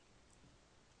says,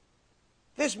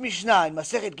 this Mishnah in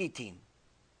Masechet Gitin,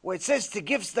 where it says to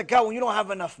give tzedakah when you don't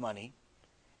have enough money,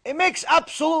 it makes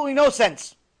absolutely no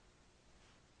sense.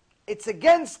 It's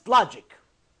against logic.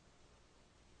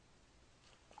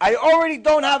 I already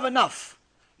don't have enough.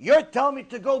 You're telling me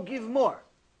to go give more.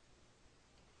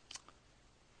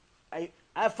 I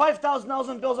have $5,000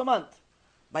 in bills a month.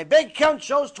 My bank account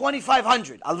shows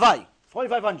 2,500. Alvai,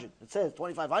 2,500. It says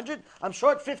 2,500. I'm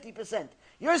short 50%.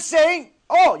 You're saying,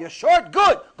 oh, you're short?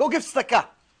 Good. Go give tzedakah.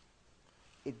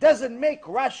 It doesn't make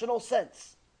rational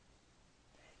sense.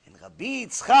 And Rabbi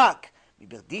Yitzchak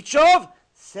Miberdichov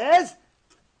says,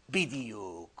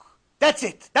 Bidiyuk. That's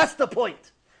it. That's the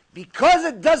point. Because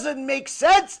it doesn't make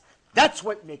sense, that's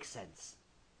what makes sense.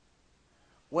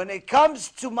 When it comes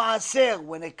to maaser,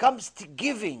 when it comes to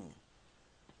giving,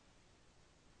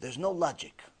 there's no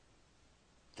logic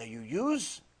that you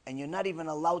use, and you're not even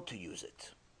allowed to use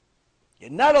it. You're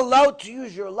not allowed to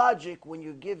use your logic when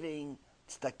you're giving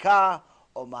tzedakah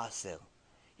or maaser.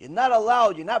 You're not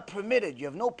allowed, you're not permitted, you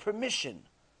have no permission,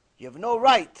 you have no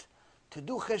right to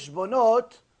do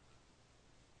cheshbonot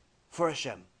for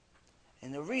Hashem.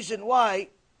 And the reason why,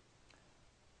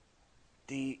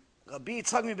 the Rabbi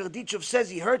Yitzchak Miberdichov says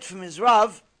he heard from his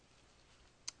Rav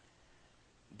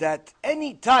that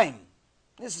any time,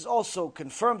 this is also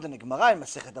confirmed in the Gemara, in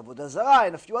Masechet Avodah Zarah,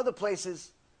 and a few other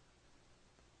places,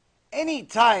 any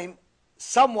time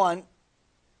someone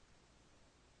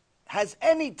has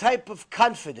any type of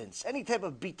confidence, any type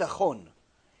of bitachon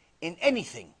in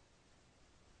anything,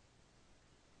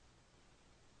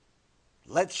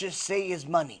 let's just say his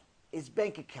money, his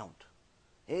bank account,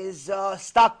 his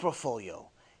stock portfolio,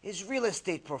 his real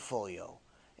estate portfolio,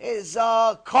 his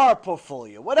car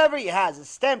portfolio, whatever he has, his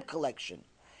stamp collection.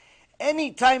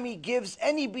 Anytime he gives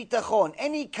any bitachon,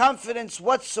 any confidence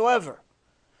whatsoever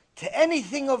to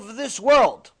anything of this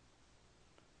world,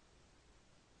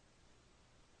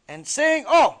 and saying,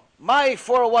 oh, my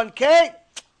 401k,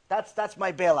 that's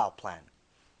my bailout plan.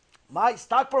 My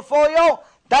stock portfolio,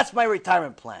 that's my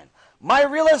retirement plan. My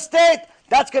real estate,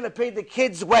 that's going to pay the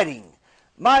kid's wedding.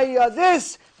 My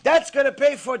that's going to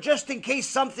pay for just in case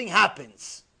something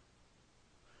happens.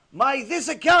 My this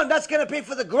account, that's going to pay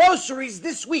for the groceries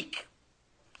this week.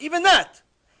 Even that.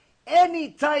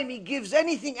 Anytime he gives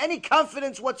anything, any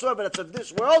confidence whatsoever that's of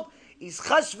this world, is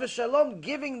chas v'shalom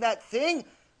giving that thing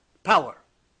power.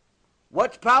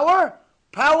 What power?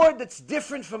 Power that's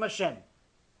different from Hashem.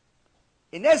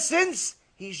 In essence,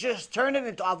 he's just turned it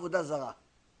into avodah zarah.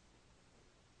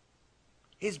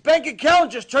 His bank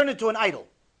account just turned into an idol.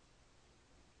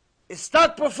 His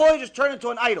stock portfolio just turned into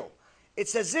an idol.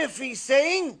 It's as if he's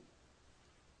saying,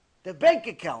 the bank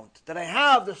account that I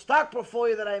have, the stock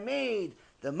portfolio that I made,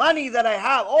 the money that I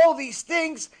have, all these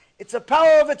things, it's a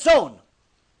power of its own.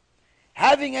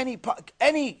 Having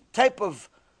any type of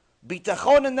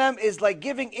bitachon in them is like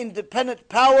giving independent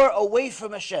power away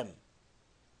from Hashem.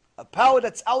 A power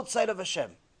that's outside of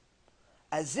Hashem.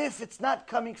 As if it's not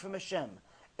coming from Hashem.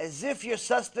 as if your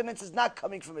sustenance is not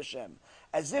coming from Hashem,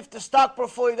 as if the stock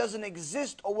portfolio doesn't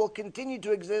exist or will continue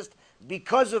to exist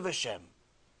because of Hashem.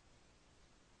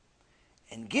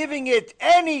 And giving it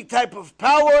any type of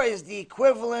power is the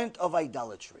equivalent of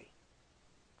idolatry.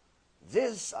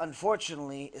 This,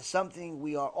 unfortunately, is something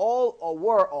we are all, or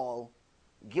were all,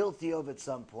 guilty of at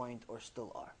some point, or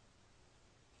still are.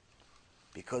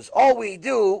 Because all we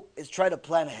do is try to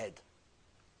plan ahead.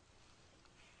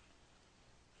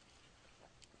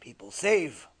 People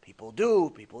save, people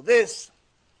do, people this.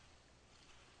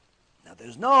 Now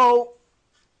there's no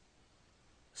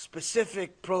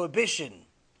specific prohibition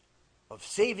of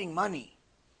saving money,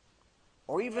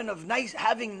 or even of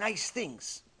having nice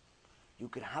things. You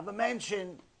can have a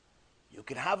mansion, you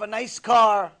can have a nice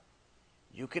car,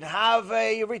 you can have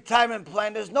a retirement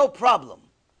plan, there's no problem.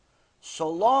 So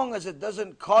long as it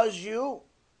doesn't cause you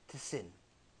to sin.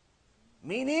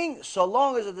 Meaning, so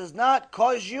long as it does not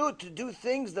cause you to do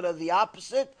things that are the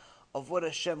opposite of what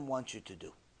Hashem wants you to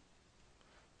do.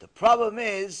 The problem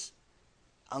is,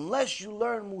 unless you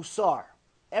learn MUSSAR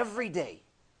every day,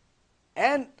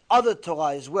 and other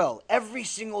Torah as well, every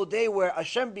single day where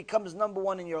Hashem becomes number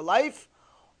one in your life,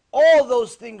 all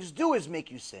those things do is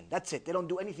make you sin. That's it. They don't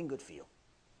do anything good for you.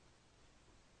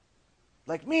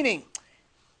 Like meaning,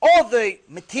 all the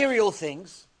material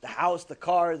things, the house, the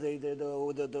car, the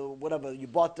whatever, you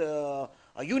bought a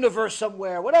universe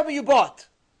somewhere, whatever you bought.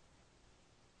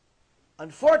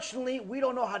 Unfortunately, we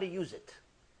don't know how to use it.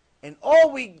 And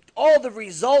all the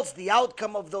results, the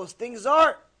outcome of those things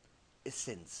is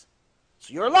sins.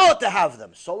 So you're allowed to have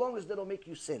them, so long as they don't make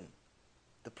you sin.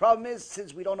 The problem is,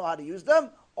 since we don't know how to use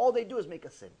them, all they do is make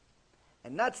us sin.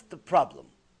 And that's the problem.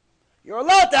 You're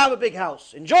allowed to have a big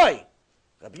house. Enjoy.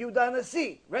 Rabbi Yehuda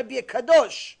Nasi, Rabbi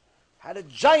Kadosh, had a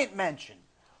giant mansion.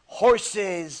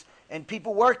 Horses, and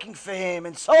people working for him,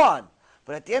 and so on.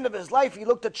 But at the end of his life, he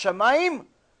looked at Shamayim,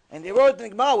 and they wrote in the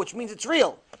Gemara, which means it's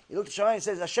real. He looked at Shamayim and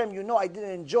says, Hashem, you know I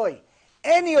didn't enjoy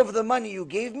any of the money you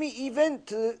gave me, even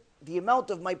to the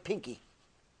amount of my pinky.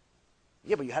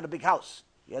 Yeah, but you had a big house.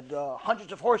 You had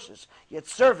hundreds of horses. You had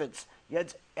servants.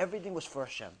 Everything was for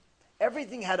Hashem.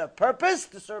 Everything had a purpose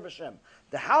to serve Hashem.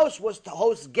 The house was to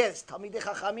host guests, Talmidei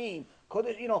Chachamim,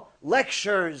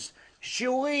 lectures,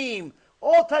 shiurim,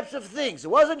 all types of things.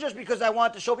 It wasn't just because I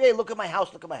wanted to show, hey, look at my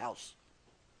house, look at my house.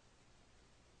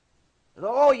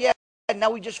 Oh yeah,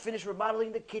 now we just finished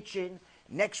remodeling the kitchen.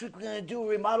 Next week we're going to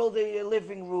remodel the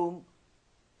living room.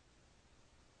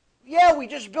 Yeah, we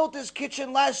just built this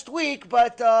kitchen last week,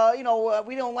 but,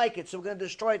 we don't like it, so we're going to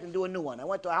destroy it and do a new one. I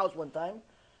went to a house one time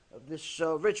of this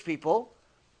rich people,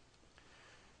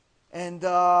 and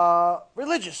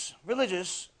religious,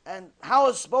 and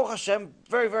house, Baruch Hashem,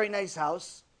 very, very nice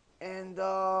house, and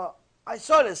I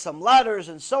saw there's some ladders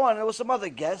and so on, and there were some other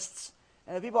guests,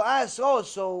 and the people asked, oh,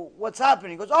 so what's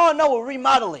happening? He goes, oh, no, we're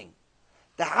remodeling.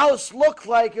 The house looked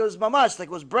like it was mamash, like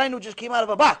it was brand new, just came out of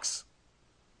a box.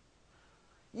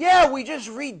 Yeah, we just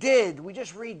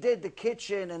redid the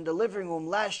kitchen and the living room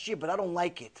last year, but I don't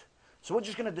like it. So we're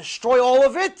just going to destroy all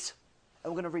of it,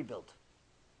 and we're going to rebuild.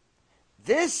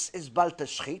 This is Bal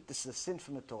Tashchit, this is a sin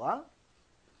from the Torah,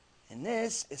 and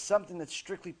this is something that's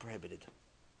strictly prohibited.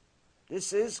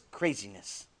 This is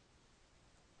craziness.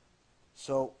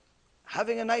 So,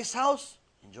 having a nice house,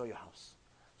 enjoy your house,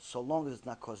 so long as it's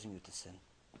not causing you to sin.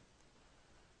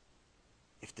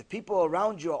 If the people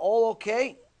around you are all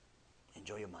okay,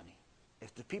 enjoy your money.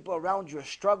 If the people around you are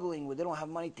struggling where they don't have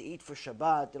money to eat for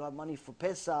Shabbat, they don't have money for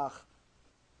Pesach,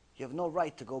 you have no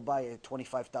right to go buy a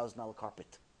 $25,000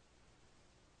 carpet.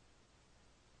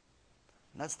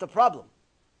 And that's the problem.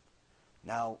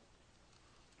 Now,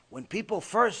 when people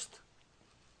first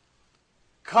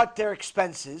cut their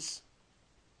expenses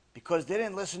because they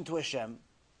didn't listen to Hashem,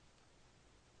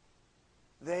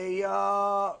 they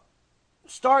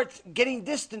start getting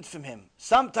distant from Him.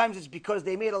 Sometimes it's because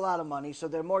they made a lot of money, so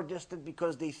they're more distant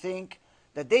because they think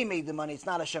that they made the money, it's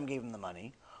not Hashem gave them the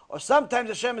money. Or sometimes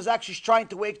Hashem is actually trying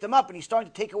to wake them up and He's starting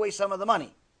to take away some of the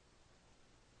money.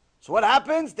 So what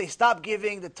happens? They stop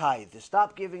giving the tithe. They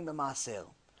stop giving the maaser.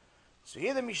 So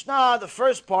here the Mishnah, the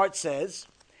first part says,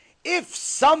 if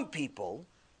some people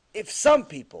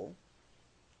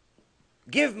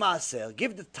give maaser,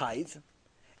 give the tithe,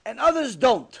 and others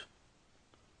don't,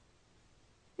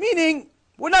 meaning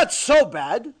we're not so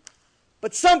bad,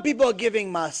 but some people are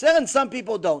giving maaser and some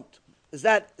people don't. Is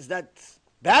that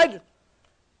bad?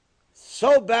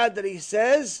 So bad that he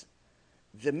says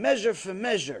the measure for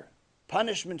measure,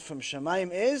 punishment from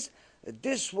Shamayim is that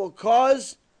this will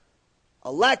cause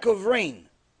a lack of rain,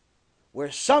 where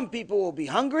some people will be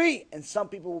hungry and some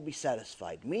people will be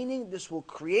satisfied. Meaning this will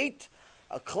create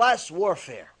a class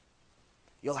warfare.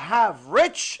 You'll have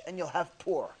rich and you'll have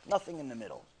poor. Nothing in the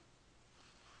middle.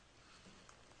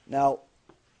 Now,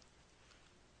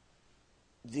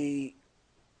 the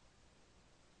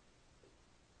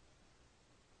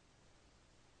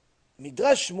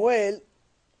Midrash Shmuel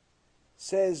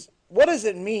says, what does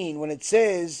it mean when it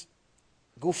says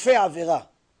Gufei Avera?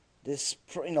 This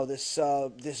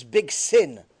big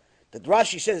sin that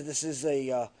Rashi says this is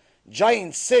a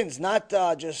giant sin. It's not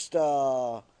just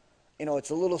it's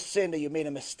a little sin that you made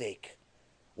a mistake.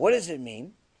 What does it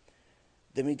mean?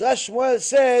 The Midrash Shmuel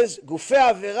says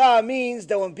Gufei Avera means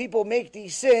that when people make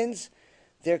these sins,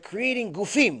 they're creating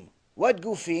gufim. What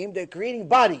gufim? They're creating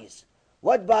bodies.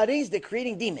 What bodies? They're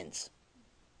creating demons.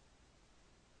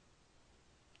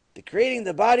 They're creating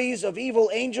the bodies of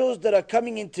evil angels that are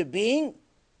coming into being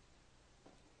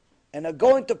and are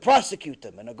going to prosecute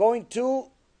them and are going to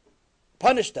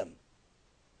punish them.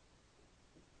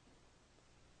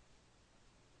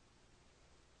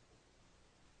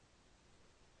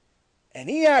 And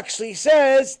he actually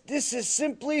says this is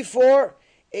simply for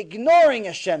ignoring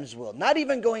Hashem's will, not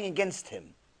even going against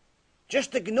him.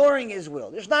 Just ignoring his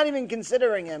will. Just not even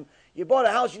considering him. You bought a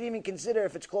house, you didn't even consider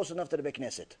if it's close enough to the Beit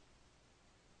Knesset.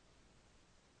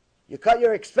 You cut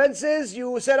your expenses,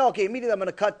 you said, okay, immediately I'm going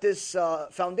to cut this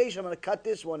foundation, I'm going to cut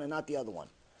this one and not the other one.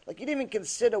 Like you didn't even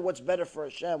consider what's better for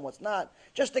Hashem, what's not.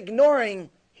 Just ignoring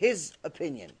his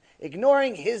opinion,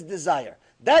 ignoring his desire.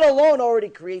 That alone already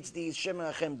creates these Shem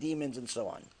Hachem demons and so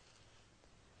on.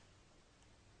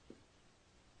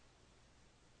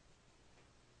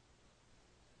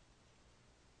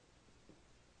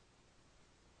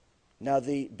 Now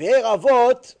the Be'er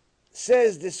Avot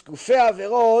says this Gufei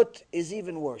Averot is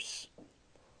even worse.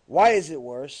 Why is it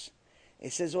worse?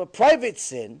 It says a private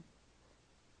sin,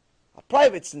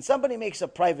 somebody makes a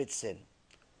private sin.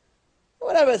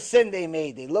 Whatever sin they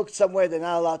made, they looked somewhere they're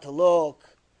not allowed to look,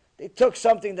 they took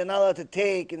something they're not allowed to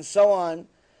take, and so on.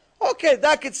 Okay,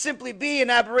 that could simply be an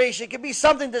aberration. It could be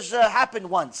something that happened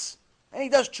once. And he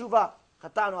does tshuva.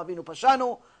 Chatanu avinu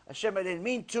pashanu. Hashem, I didn't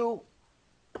mean to.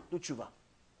 Do tshuva.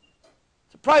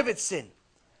 It's a private sin.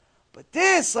 But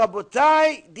this,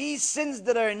 Rabotai, these sins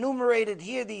that are enumerated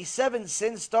here, these 7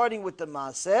 sins, starting with the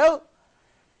Maaser,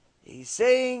 he's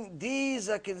saying these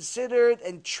are considered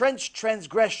entrenched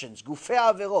transgressions, Gufei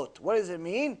Averot. What does it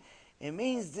mean? It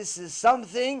means this is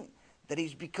something that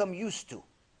he's become used to.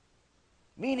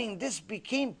 Meaning this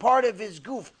became part of his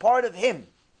goof, part of him.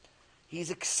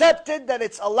 He's accepted that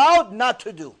it's allowed not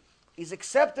to do. He's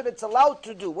accepted it's allowed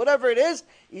to do. Whatever it is,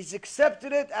 he's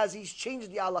accepted it as he's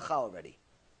changed the halacha already.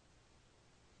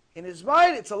 In his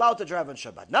mind, it's allowed to drive on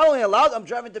Shabbat. Not only allowed, I'm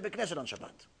driving to Beit Knesset on Shabbat.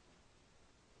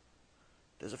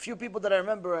 There's a few people that I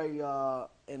remember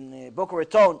in Boca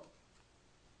Raton.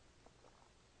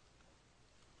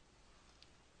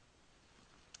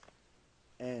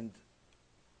 And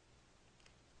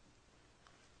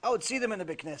I would see them in the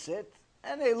Beit Knesset,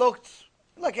 and they looked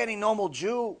like any normal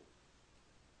Jew.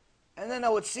 And then I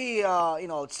would see, I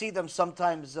would see them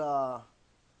sometimes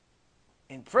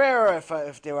in prayer,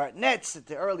 if they were at Netz, at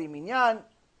the early minyan,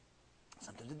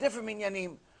 sometimes a different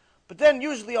minyanim. But then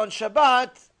usually on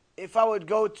Shabbat, if I would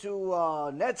go to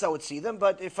Netz, I would see them.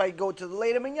 But if I go to the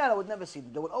later minyan, I would never see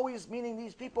them. They would always, meaning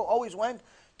these people always went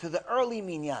to the early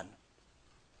minyan.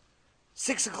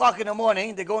 6 o'clock in the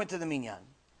morning, they go into the minyan.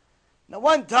 Now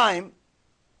one time,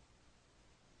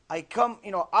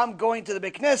 I'm going to the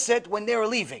Beit Knesset when they were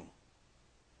leaving.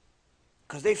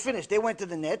 Because they finished, they went to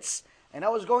the Netz, and I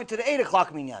was going to the 8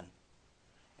 o'clock minyan.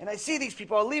 And I see these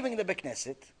people are leaving the Beit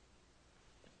Knesset,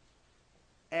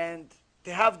 and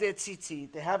they have their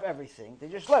tzitzit, they have everything. They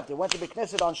just left. They went to Beit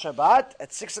Knesset on Shabbat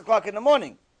at 6 o'clock in the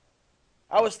morning.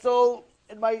 I was still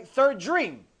in my third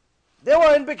dream. They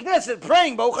were in Beit Knesset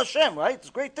praying, Baruch Hashem, right? It's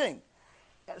a great thing.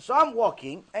 And so I'm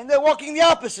walking, and they're walking the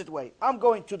opposite way. I'm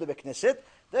going to the Beit Knesset,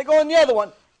 they're going the other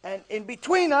one. And in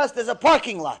between us, there's a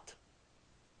parking lot.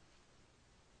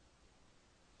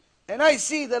 And I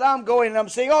see that I'm going and I'm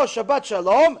saying, oh, Shabbat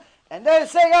Shalom. And they're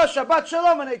saying, oh, Shabbat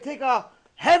Shalom. And they take a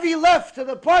heavy left to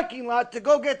the parking lot to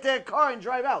go get their car and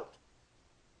drive out.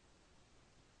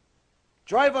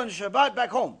 Drive on Shabbat back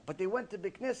home. But they went to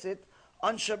Beit Knesset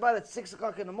on Shabbat at 6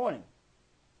 o'clock in the morning.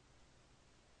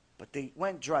 But they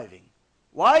went driving.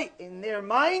 Why? In their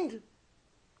mind,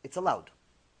 it's allowed.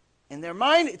 In their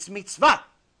mind, it's mitzvah.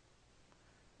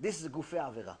 This is Gufei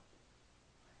Avera.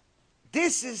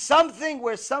 This is something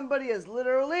where somebody has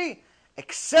literally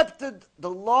accepted the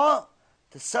law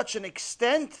to such an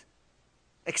extent,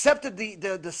 accepted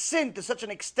the sin to such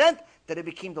an extent that it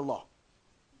became the law.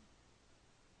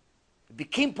 It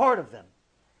became part of them.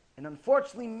 And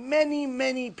unfortunately, many,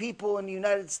 many people in the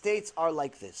United States are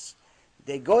like this.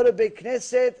 They go to Beit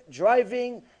Knesset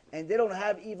driving, and they don't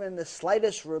have even the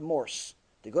slightest remorse.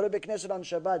 They go to Beit Knesset on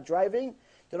Shabbat driving,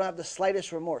 they don't have the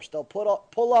slightest remorse. They'll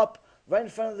pull up right in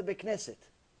front of the Beit Knesset.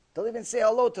 They'll even say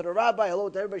hello to the rabbi, hello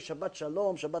to everybody, Shabbat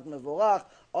Shalom, Shabbat Mevorach,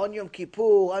 on Yom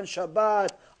Kippur, on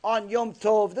Shabbat, on Yom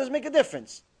Tov. It doesn't make a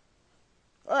difference.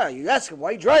 You ask them,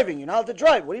 why are you driving? You're not allowed to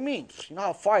drive. What do you mean? You know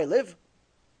how far I live?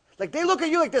 Like, they look at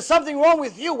you like there's something wrong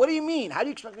with you. What do you mean? How do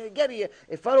you expect me to get here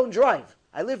if I don't drive?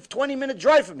 I live 20-minute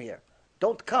drive from here.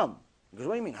 Don't come. Because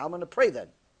what do you mean? How am I going to pray then?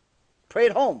 Pray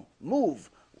at home. Move.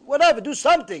 Whatever. Do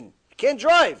something. You can't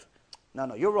drive.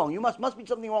 No, you're wrong. You must be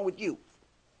something wrong with you.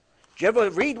 Did you ever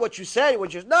read what you said?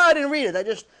 No, I didn't read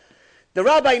it. The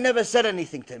rabbi never said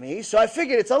anything to me, so I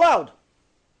figured it's allowed.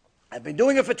 I've been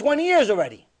doing it for 20 years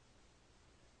already.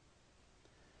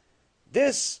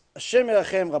 This, Hashem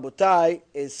Yerachem Rabotai,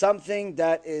 is something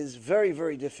that is very,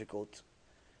 very difficult.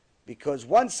 Because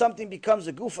once something becomes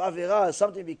a guf avera,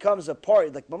 something becomes a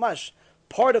part, like mamash,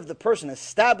 part of the person,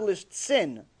 established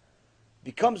sin,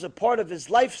 becomes a part of his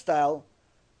lifestyle,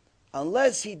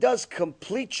 unless he does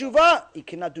complete tshuva, he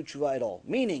cannot do tshuva at all.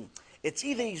 Meaning, it's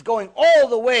either he's going all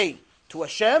the way to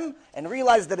Hashem and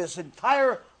realize that his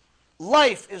entire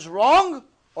life is wrong,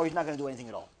 or he's not going to do anything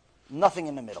at all. Nothing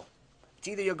in the middle. It's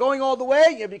either you're going all the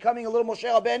way, you're becoming a little Moshe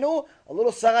Rabbeinu, a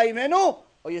little Sarah Imenu,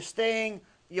 or you're staying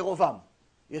Yerovam.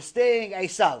 You're staying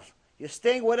Esav. You're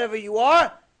staying whatever you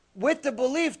are, with the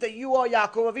belief that you are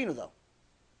Yaakov Avinu, though.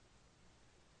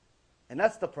 And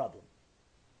that's the problem.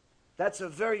 That's a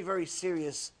very, very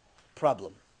serious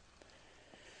problem.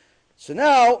 So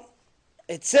now,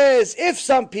 it says, if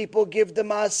some people give the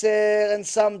maaser and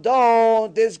some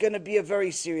don't, there's going to be a very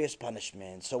serious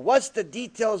punishment. So what's the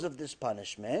details of this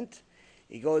punishment?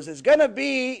 He goes, there's going to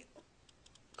be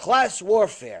class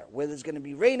warfare, where there's going to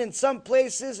be rain in some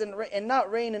places and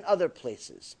not rain in other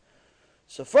places.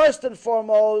 So first and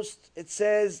foremost, it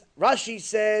says, Rashi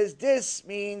says, this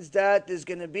means that there's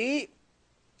going to be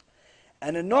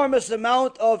an enormous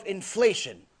amount of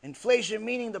inflation. Inflation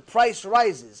meaning the price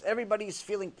rises. Everybody's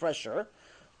feeling pressure.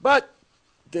 But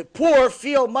the poor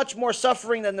feel much more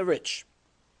suffering than the rich.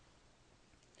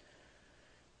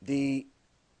 The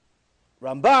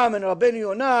Rambam and Rabbeinu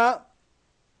Yonah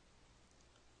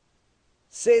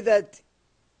say that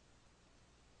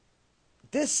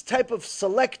this type of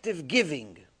selective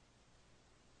giving,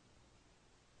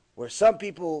 where some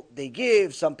people they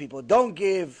give, some people don't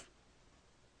give,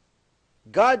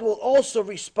 God will also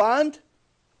respond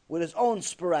with his own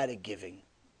sporadic giving.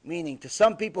 Meaning, to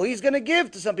some people he's going to give,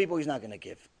 to some people he's not going to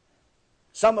give.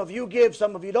 Some of you give,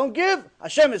 some of you don't give.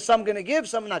 Hashem is some going to give,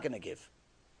 some not going to give.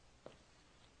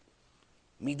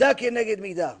 Midah keneged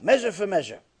midah, measure for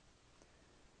measure.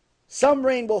 Some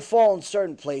rain will fall in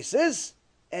certain places,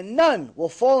 and none will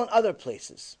fall in other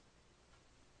places.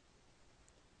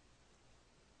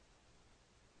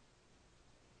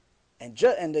 And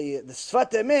the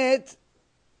Sfat Emet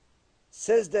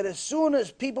says that as soon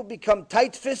as people become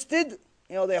tight-fisted,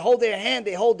 they hold their hand,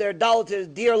 they hold their dollar to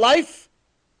dear life,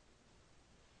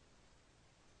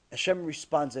 Hashem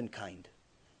responds in kind.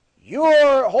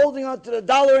 You're holding on to the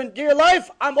dollar in dear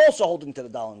life, I'm also holding to the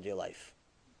dollar in dear life.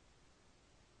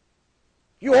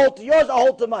 You hold to yours, I'll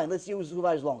hold to mine. Let's see who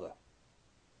survives longer.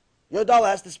 Your dollar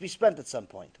has to be spent at some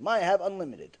point. Mine I have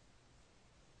unlimited.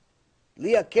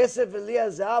 Liya kesef v'liya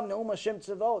zahav ne'um Hashem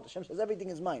tzavot. Hashem says everything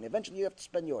is mine. Eventually you have to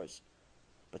spend yours.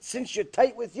 But since you're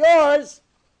tight with yours,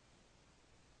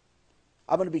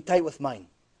 I'm going to be tight with mine.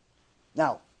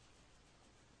 Now,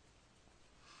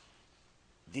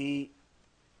 the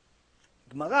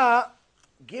Gemara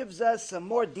gives us some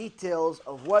more details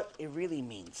of what it really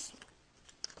means.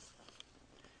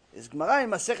 This Gemara in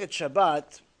Masechet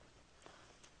Shabbat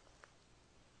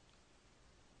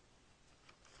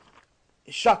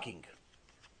is shocking,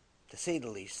 to say the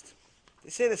least. They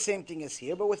say the same thing as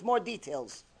here, but with more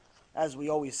details. As we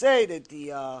always say, that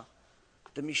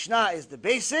the Mishnah is the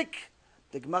basic,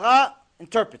 the Gemara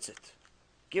interprets it,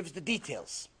 gives the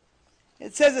details.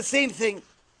 It says the same thing.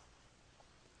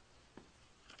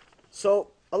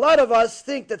 So, a lot of us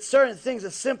think that certain things are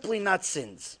simply not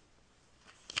sins.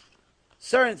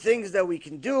 Certain things that we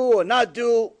can do or not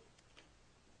do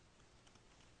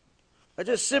are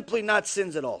just simply not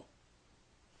sins at all.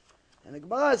 And the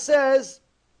Gemara says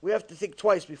we have to think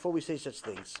twice before we say such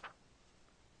things.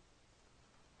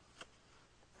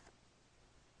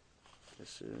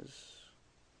 This is...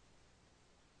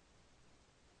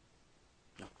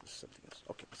 No, this is something else.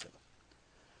 Okay,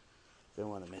 don't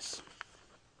want to miss.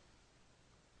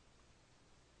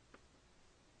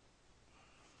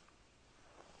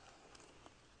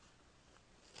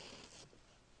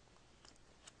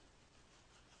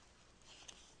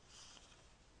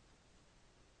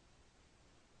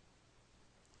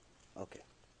 Okay.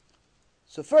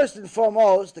 So first and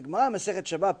foremost, the Gemara Masechet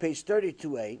Shabbat, page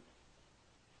 32a,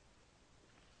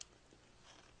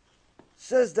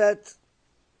 says that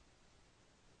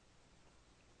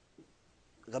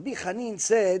Rabbi Chanin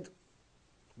said,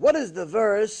 what is the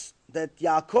verse that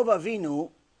Yaakov Avinu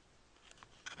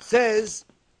says,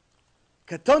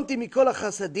 Katonti mikol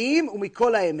hachasadim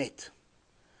umikol haemet.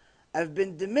 I've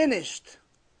been diminished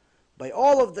by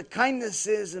all of the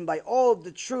kindnesses and by all of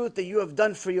the truth that you have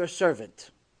done for your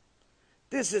servant.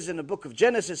 This is in the book of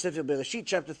Genesis, Sefer Bereshit,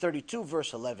 chapter 32,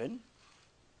 verse 11.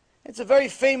 It's a very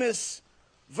famous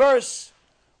verse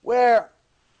where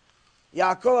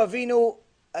Yaakov Avinu,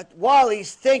 while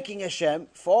he's thanking Hashem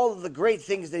for all of the great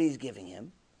things that he's giving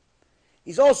him,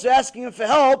 he's also asking him for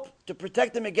help to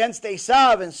protect him against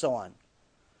Esav and so on.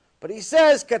 But he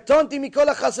says, Katonti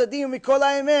mikol hachasadim mikol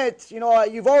haemet.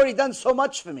 You've already done so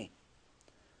much for me.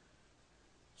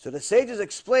 So the sages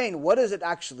explain, what does it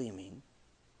actually mean?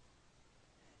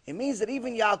 It means that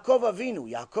even Yaakov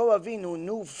Avinu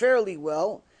knew fairly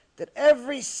well that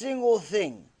every single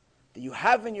thing that you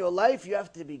have in your life, you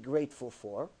have to be grateful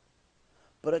for.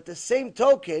 But at the same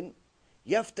token,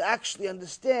 you have to actually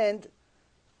understand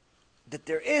that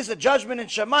there is a judgment in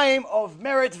Shamayim of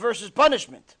merit versus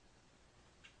punishment.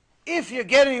 If you're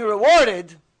getting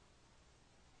rewarded,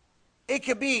 it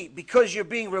could be because you're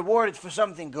being rewarded for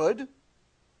something good.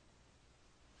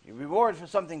 You're rewarded for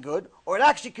something good, or it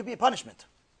actually could be a punishment.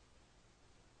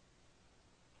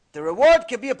 The reward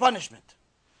could be a punishment.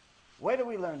 Where do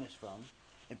we learn this from?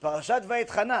 In Parashat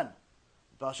Vayetchanan.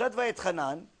 Parashat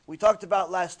Vayetchanan, we talked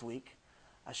about last week,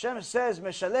 Hashem says,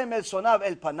 Meshalem el sonav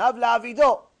el panav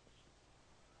la'avido.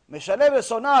 Meshalem el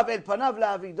sonav el panav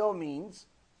la'avido means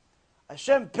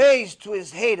Hashem pays to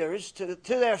his haters, to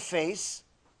their face,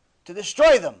 to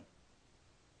destroy them.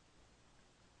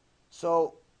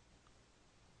 So,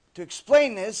 to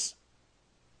explain this,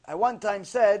 I one time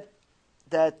said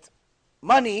that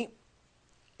money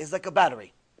is like a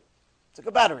battery. It's like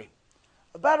a battery.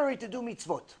 A battery to do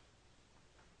mitzvot.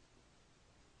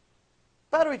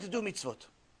 Battery to do mitzvot.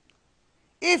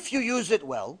 If you use it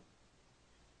well,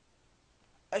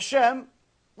 Hashem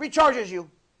recharges you,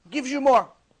 gives you more.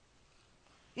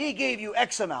 He gave you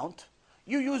X amount.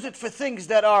 You use it for things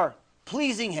that are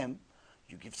pleasing Him.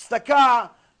 You give tzedakah,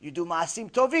 you do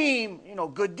ma'asim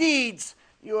tovim, good deeds.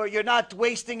 You're not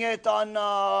wasting it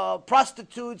on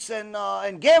prostitutes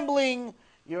and gambling.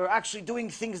 You're actually doing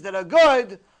things that are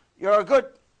good. You're good.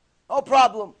 No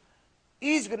problem.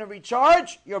 He's going to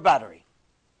recharge your battery.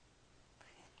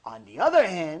 On the other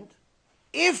hand,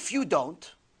 if you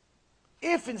don't,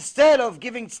 if instead of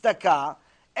giving tzedakah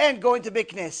and going to Beit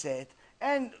Knesset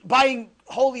and buying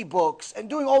holy books and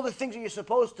doing all the things that you're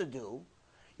supposed to do,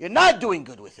 you're not doing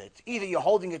good with it. Either you're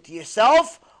holding it to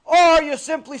yourself or you're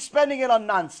simply spending it on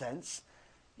nonsense.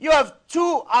 You have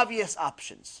two obvious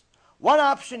options. One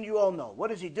option you all know. What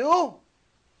does he do?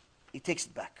 He takes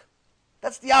it back.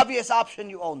 That's the obvious option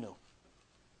you all knew.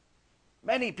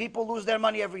 Many people lose their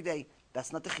money every day.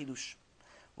 That's not the chidush.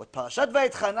 What Parashat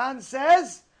Vayetchanan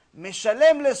says,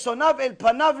 Meshalem lesonav el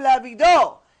panav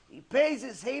la'avido. He pays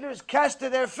his haters cash to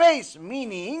their face,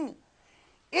 meaning,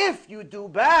 if you do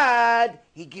bad,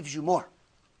 he gives you more.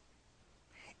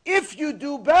 If you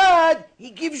do bad, he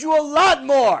gives you a lot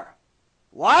more.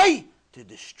 Why? To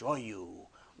destroy you.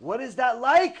 What is that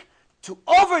like? To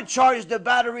overcharge the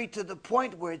battery to the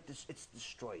point where it's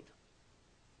destroyed.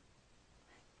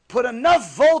 Put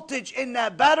enough voltage in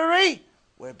that battery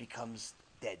where it becomes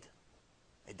dead.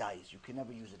 It dies. You can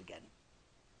never use it again.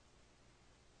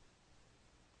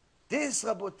 This,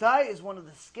 Rabotai, is one of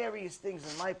the scariest things,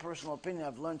 in my personal opinion,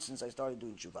 I've learned since I started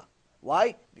doing tshuva.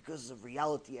 Why? Because of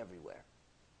reality everywhere.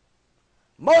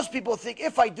 Most people think,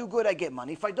 if I do good, I get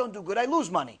money. If I don't do good, I lose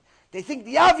money. They think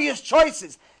the obvious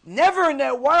choices. Never in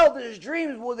their wildest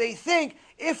dreams will they think,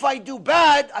 if I do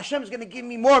bad, Hashem is going to give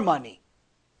me more money.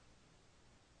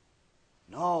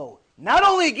 No. Not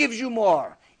only gives you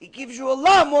more, it gives you a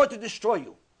lot more to destroy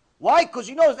you. Why? Because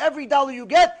he knows every dollar you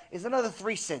get is another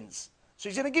 3 sins. So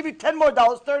he's going to give you $10 more,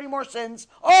 30 more sins.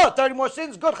 Oh, 30 more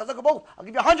sins, good. I'll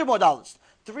give you $100 more,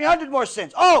 300 more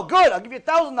sins. Oh, good. I'll give you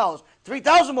 $1,000,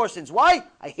 3,000 more sins. Why?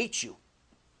 I hate you.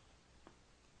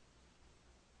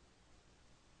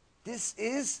 This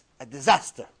is a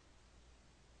disaster.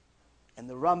 And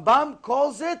the Rambam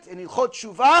calls it in Ilchot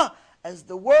Shuvah as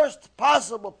the worst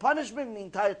possible punishment in the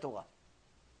entire Torah.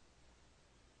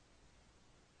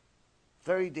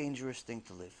 Very dangerous thing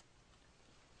to live.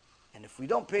 And if we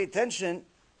don't pay attention,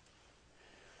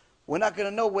 we're not going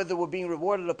to know whether we're being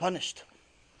rewarded or punished.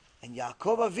 And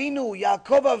Yaakov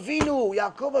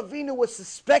Avinu was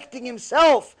suspecting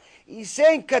himself. He's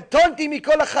saying, Katonti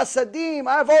mikol chasadim.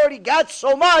 I've already got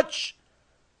so much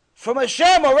from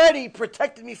Hashem already. He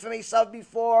protected me from Esav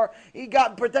before. He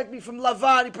protected me from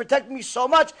Lavan. He protected me so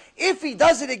much. If he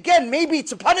does it again, maybe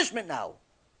it's a punishment now.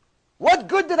 What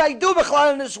good did I do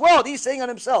b'chlal in this world? He's saying on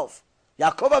himself.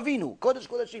 Yaakov Avinu, Kodesh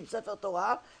Kodeshim, Sefer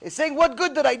Torah, is saying, what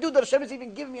good did I do that Hashem is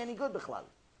even giving me any good b'chlal?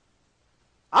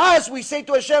 As we say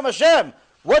to Hashem, Hashem,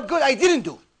 what good I didn't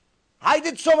do? I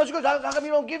did so much good. How come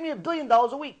you don't give me $1 billion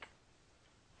a week?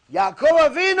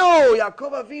 Yaakov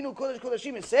Avinu, Kodesh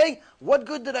Kodeshim is saying, what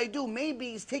good did I do?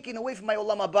 Maybe he's taking away from my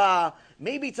Olam Haba.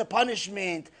 Maybe it's a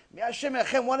punishment. Hashem,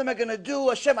 what am I going to do?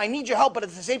 Hashem, I need your help, but at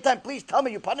the same time, please tell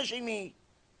me you're punishing me.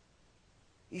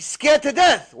 He's scared to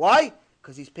death. Why?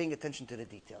 Because he's paying attention to the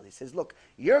detail. He says, look,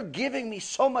 you're giving me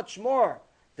so much more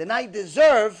than I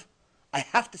deserve. I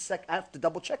have to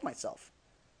double check myself.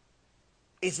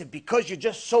 Is it because you're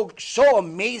just so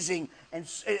amazing and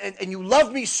you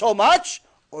love me so much?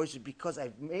 Or is it because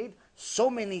I've made so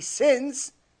many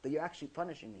sins that you're actually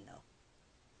punishing me now?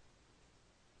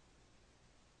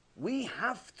 We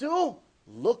have to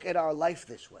look at our life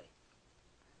this way.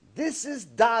 This is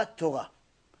Da'at Torah.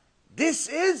 This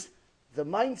is the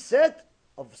mindset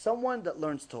of someone that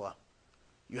learns Torah.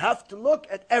 You have to look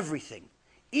at everything.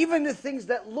 Even the things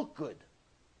that look good.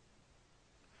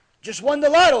 Just won the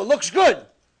lotto, looks good.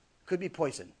 Could be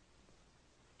poison.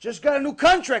 Just got a new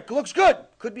contract, looks good.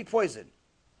 Could be poison.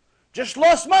 Just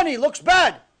lost money, looks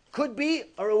bad. Could be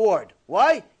a reward.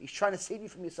 Why? He's trying to save you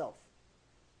from yourself.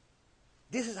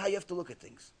 This is how you have to look at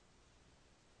things.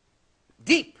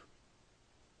 Deep.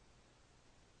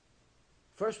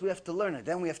 First we have to learn it,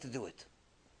 then we have to do it.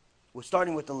 We're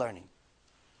starting with the learning.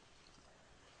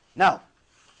 Now,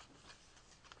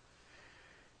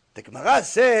 the Gemara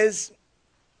says,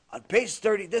 on page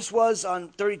 30, this was on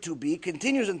 32b,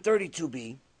 continues on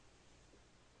 32b.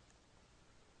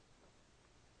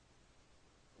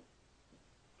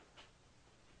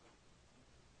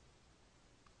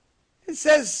 It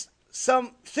says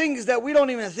some things that we don't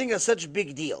even think are such a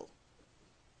big deal.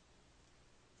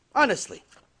 Honestly.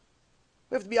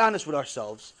 We have to be honest with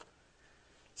ourselves.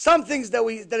 Some things that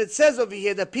it says over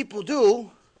here that people do,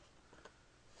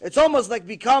 it's almost like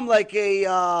become like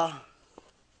a,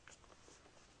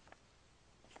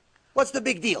 what's the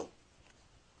big deal?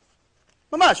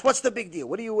 Mamash, what's the big deal?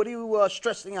 What are you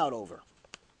stressing out over?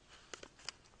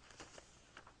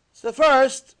 So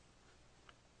first,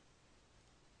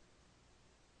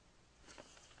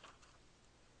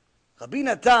 Rabbi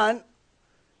Natan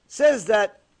says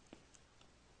that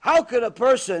how could a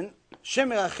person, Shem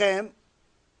Yerachem,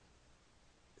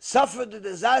 suffer the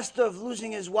disaster of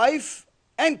losing his wife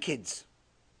and kids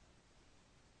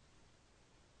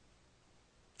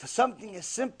for something as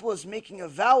simple as making a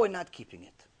vow and not keeping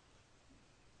it?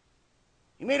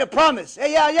 He made a promise.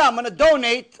 Hey, I'm going to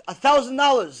donate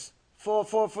 $1,000 for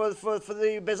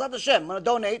the Bezat Hashem. I'm going to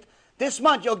donate. This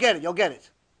month you'll get it.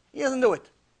 He doesn't do it.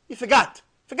 He forgot.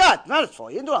 Not his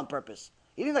fault. He didn't do it on purpose.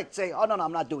 He didn't say, oh, no,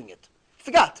 I'm not doing it. He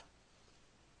forgot.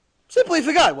 Simply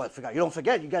forgot. What, forgot? You don't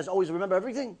forget? You guys always remember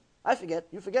everything? I forget.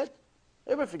 You forget?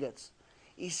 Everybody forgets.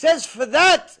 He says for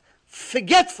that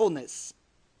forgetfulness,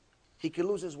 he could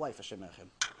lose his wife, Hashem Echem.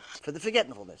 For the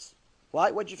forgetfulness.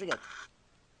 Why? What did you forget?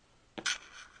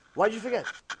 Why did you forget?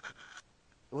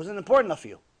 It wasn't important enough for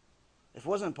you. If it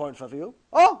wasn't important for you,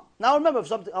 now remember of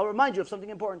something. I'll remind you of something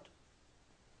important.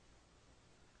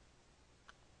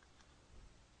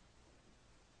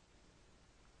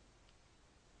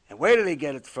 And where did they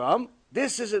get it from?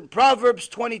 This is in Proverbs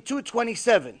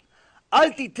 22:27.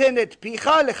 Al titen et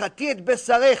picha lechati et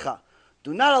besarecha.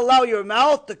 Do not allow your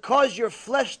mouth to cause your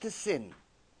flesh to sin.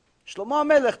 Shlomo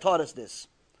HaMelech taught us this.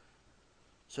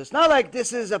 So it's not like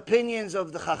this is opinions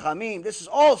of the Chachamim. This is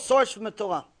all sourced from the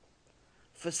Torah.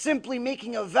 For simply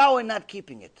making a vow and not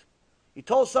keeping it. You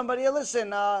told somebody,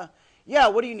 listen, what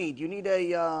do you need? You need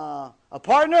a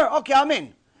partner? Okay, I'm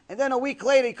in. And then a week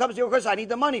later, he comes to your person, I need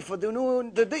the money for the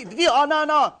deal. Oh,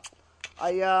 no.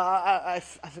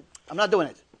 I'm not doing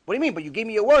it. What do you mean? But you gave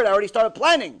me your word. I already started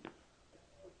planning.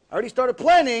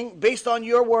 Based on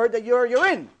your word that you're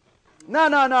in.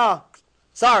 No.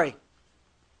 Sorry.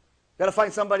 Got to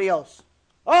find somebody else.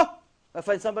 Oh, I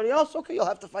find somebody else? Okay, you'll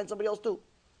have to find somebody else too.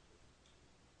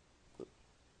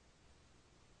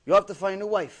 You'll have to find a new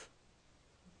wife.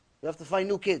 You'll have to find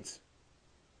new kids.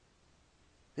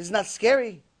 This is not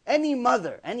scary. Any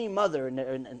mother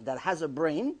that has a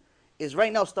brain is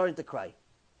right now starting to cry.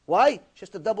 Why?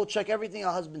 Just to double check everything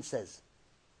her husband says.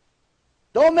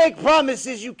 Don't make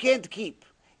promises you can't keep.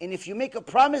 And if you make a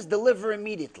promise, deliver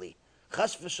immediately.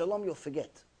 Chas v'shalom, you'll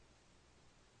forget.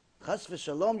 Chas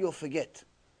v'shalom, you'll forget.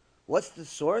 What's the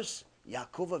source?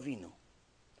 Yaakov Avinu.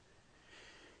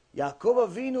 Yaakov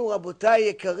Avinu,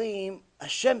 Rabotai Yekarim,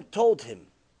 Hashem told him,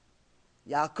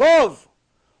 Yaakov,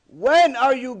 when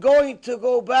are you going to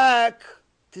go back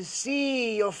to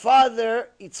see your father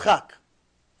Yitzchak?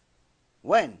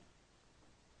 When?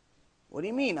 What do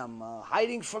you mean? I'm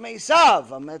hiding from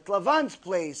Esav. I'm at Lavan's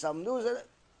place. I'm losing it.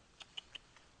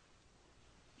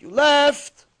 You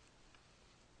left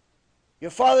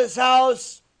your father's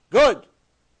house. Good.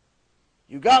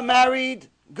 You got married.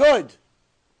 Good.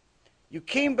 You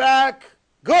came back.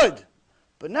 Good.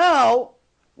 But now,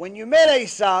 when you met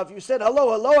Esav, you said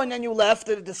hello, hello, and then you left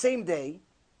it the same day.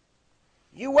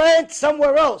 You went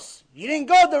somewhere else. You didn't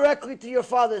go directly to your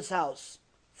father's house.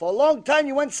 For a long time,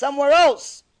 you went somewhere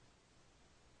else.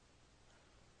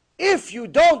 If you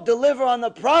don't deliver on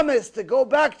the promise to go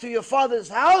back to your father's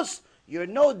house, you're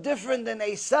no different than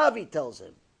Esav, he tells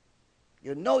him.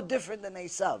 You're no different than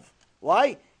Esav.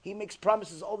 Why? He makes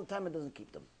promises all the time and doesn't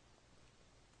keep them.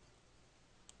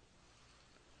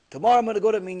 Tomorrow I'm going to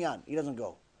go to Minyan. He doesn't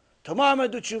go. Tomorrow I'm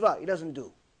going to do tshuva. He doesn't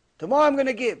do. Tomorrow I'm going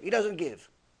to give. He doesn't give.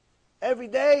 Every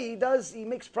day he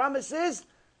makes promises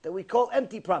that we call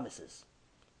empty promises.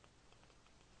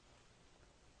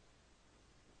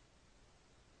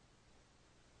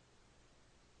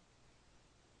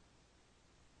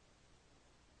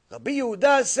 Rabbi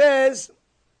Yehuda says,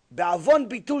 Be'avon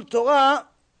bitul Torah,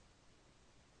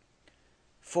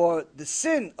 for the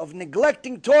sin of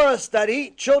neglecting Torah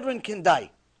study, children can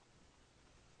die.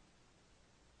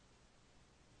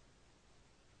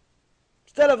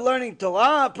 Instead of learning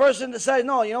Torah, a person decides,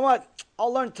 no, you know what?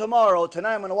 I'll learn tomorrow.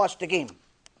 Tonight I'm going to watch the game.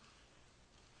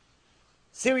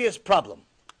 Serious problem.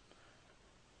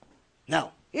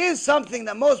 Now, here's something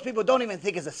that most people don't even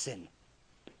think is a sin.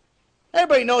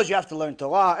 Everybody knows you have to learn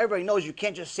Torah. Everybody knows you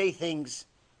can't just say things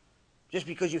just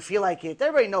because you feel like it.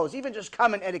 Everybody knows, even just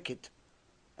common etiquette.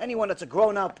 Anyone that's a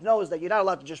grown-up knows that you're not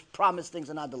allowed to just promise things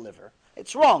and not deliver.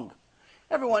 It's wrong.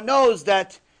 Everyone knows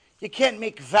that you can't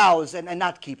make vows and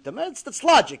not keep them. That's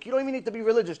logic. You don't even need to be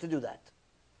religious to do that.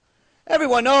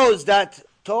 Everyone knows that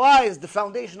Torah is the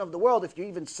foundation of the world. If you're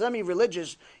even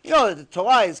semi-religious, you know that the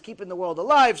Torah is keeping the world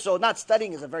alive, so not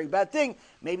studying is a very bad thing.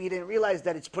 Maybe you didn't realize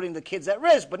that it's putting the kids at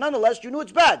risk, but nonetheless, you knew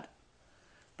it's bad.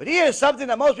 But here's something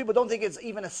that most people don't think is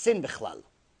even a sin bichlal.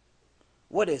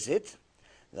 What is it?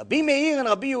 Rabbi Meir and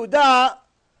Rabbi Yehuda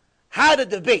had a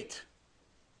debate.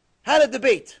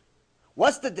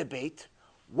 What's the debate?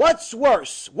 What's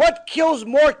worse? What kills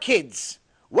more kids?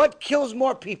 What kills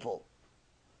more people?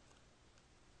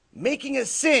 Making a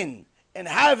sin and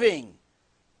not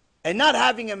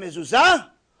having a mezuzah,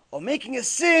 or making a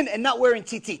sin and not wearing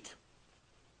tzitzit?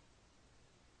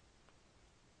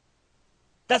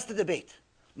 That's the debate.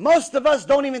 Most of us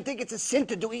don't even think it's a sin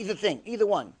to do either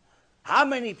one. How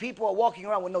many people are walking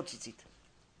around with no tzitzit?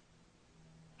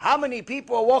 How many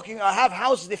people are walking or have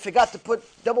houses they forgot to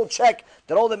double check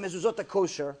that all the mezuzot are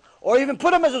kosher, or even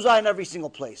put a mezuzah in every single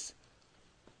place?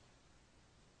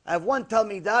 I have one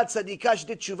Talmidat, Tzadikah, she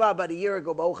did tshuva about a year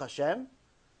ago, Baruch Hashem,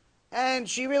 and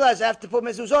she realized I have to put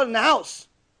mezuzot in the house.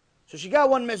 So she got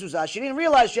one mezuzah. She didn't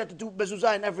realize she had to do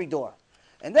mezuzah in every door.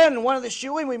 And then in one of the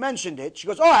shiurim we mentioned it. She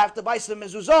goes, oh, I have to buy some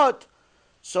mezuzot.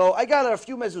 So I got her a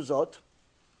few mezuzot.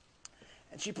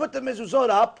 And she put the mezuzot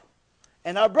up.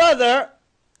 And our brother,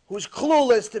 who's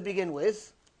clueless to begin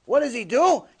with, what does he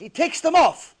do? He takes them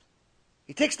off.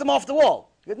 He takes them off the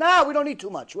wall. He goes, nah, we don't need too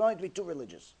much. We don't need to be too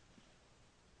religious.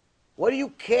 What do you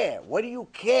care? What do you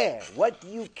care? What do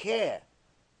you care?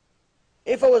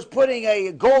 If I was putting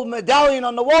a gold medallion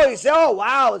on the wall, you say, oh,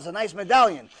 wow, it's a nice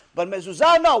medallion. But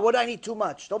mezuzah, no, what do I need too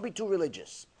much? Don't be too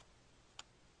religious.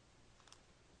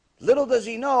 Little does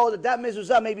he know that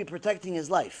mezuzah may be protecting his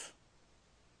life.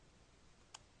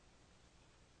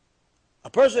 A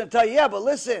person will tell you, yeah, but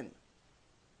listen,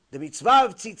 the mitzvah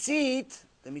of tzitzit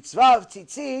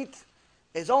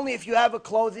is only if you have a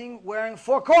clothing wearing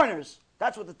four corners.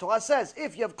 That's what the Torah says.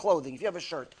 If you have clothing, if you have a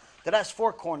shirt that has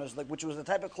four corners, which was the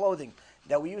type of clothing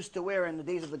that we used to wear in the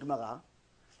days of the Gemara,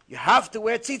 you have to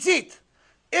wear tzitzit.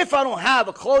 If I don't have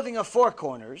a clothing of four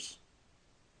corners,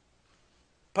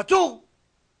 patur,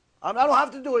 I don't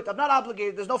have to do it. I'm not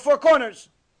obligated. There's no four corners.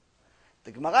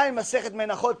 The Gemara in Masechet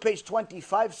Menachot, page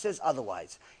 25, says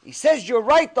otherwise. He says you're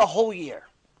right the whole year.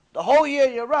 The whole year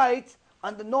you're right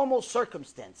under normal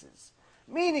circumstances.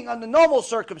 Meaning, under normal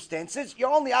circumstances,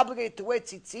 you're only obligated to wear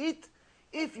tzitzit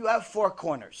if you have four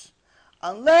corners.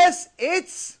 Unless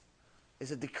it's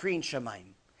a decree in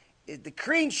Shemaim. A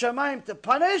decree in Shemaim to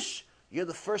punish, you're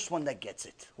the first one that gets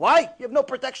it. Why? You have no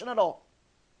protection at all.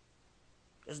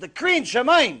 It's a decree in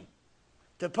Shemaim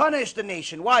to punish the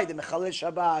nation. Why? They're mechalel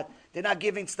Shabbat. They're not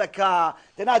giving tzedakah.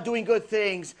 They're not doing good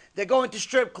things. They're going to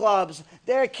strip clubs.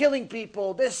 They're killing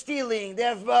people. They're stealing. They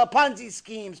have Ponzi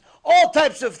schemes. All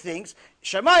types of things.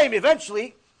 Shemayim,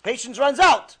 eventually, patience runs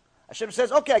out. Hashem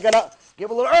says, okay, I got to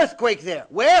give a little earthquake there.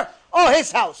 Where? Oh,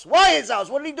 his house. Why his house?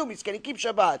 What did he do? Can he keep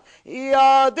Shabbat? He's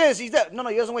that. No,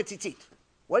 he doesn't wear tzitzit.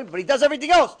 But he does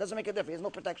everything else. Doesn't make a difference. He has no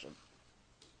protection.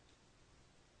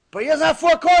 But he doesn't have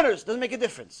four corners. Doesn't make a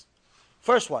difference.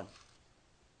 First one.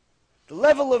 The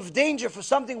level of danger for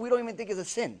something we don't even think is a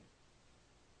sin.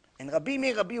 And Rabbi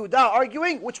Meir, Rabbi Yehuda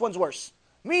arguing, which one's worse?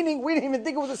 Meaning, we didn't even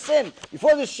think it was a sin.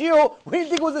 Before the shiur, we didn't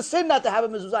think it was a sin not to have a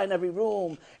mezuzah in every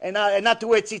room and not to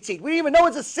wear tzitzit. We didn't even know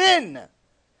it's a sin.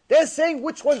 They're saying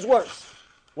which one's worse.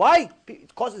 Why?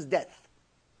 It causes death.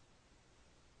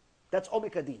 That's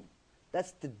omik hadin.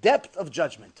 That's the depth of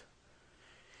judgment.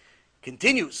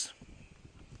 Continues.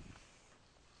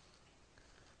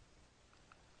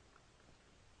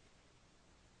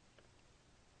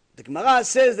 The Gemara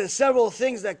says there's several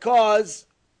things that cause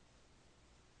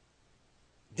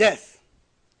death.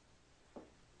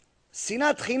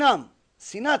 Sinat chinam.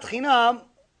 Sinat chinam,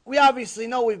 we obviously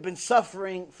know we've been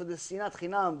suffering for this sinat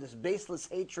chinam, this baseless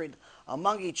hatred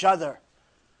among each other.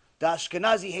 The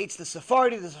Ashkenazi hates the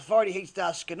Sephardi hates the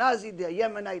Ashkenazi, the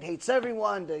Yemenite hates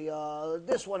everyone,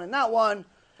 this one and that one,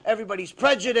 everybody's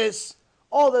prejudice,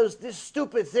 all these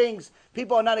stupid things.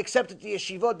 People are not accepted to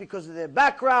yeshivot because of their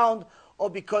background, or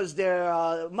because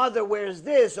their mother wears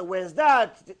this or wears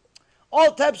that.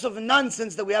 All types of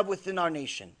nonsense that we have within our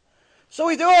nation. So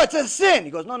we think, oh, it's a sin. He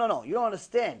goes, no, you don't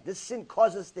understand. This sin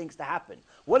causes things to happen.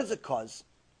 What does it cause?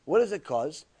 What does it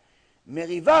cause?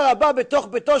 Meriva rabba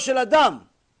betoch beto shel adam.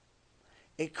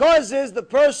 It causes the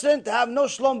person to have no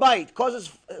shlom bayit. It causes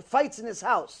fights in his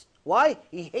house. Why?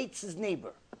 He hates his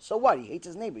neighbor. So what? He hates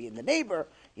his neighbor. And the neighbor,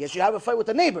 he should have a fight with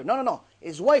the neighbor. No.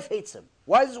 His wife hates him.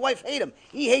 Why does his wife hate him?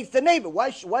 He hates the neighbor. Why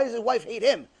does his wife hate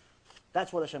him?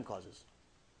 That's what Hashem causes.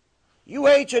 You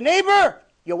hate your neighbor,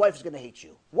 your wife is going to hate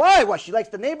you. Why? Why? She likes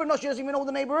the neighbor? No, she doesn't even know who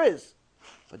the neighbor is.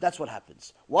 But that's what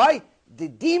happens. Why? The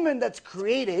demon that's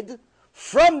created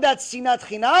from that sinat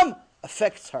chinam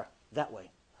affects her that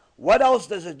way. What else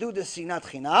does it do, the sinat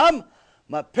chinam?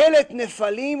 Mapelet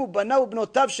nefalim ubanav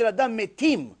ubnotav shel adam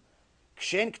metim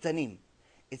kshen ktanim.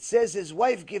 It says his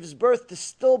wife gives birth to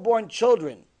stillborn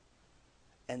children,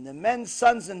 and the men's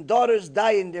sons and daughters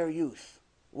die in their youth.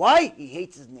 Why? He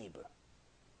hates his neighbor.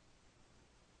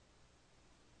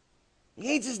 He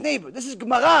hates his neighbor. This is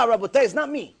Gemara, Rabotai. It's not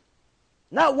me.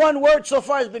 Not one word so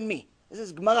far has been me. This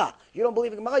is Gemara. You don't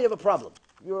believe in Gemara, you have a problem.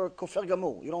 You're a kofer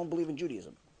gamur. You don't believe in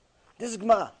Judaism. This is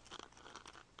Gemara.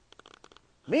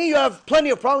 Me, you have plenty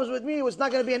of problems with me. It's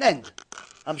not going to be an end.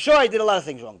 I'm sure I did a lot of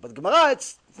things wrong. But Gemara,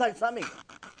 it's not me.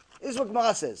 This is what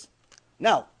Gemara says.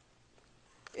 Now,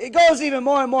 it goes even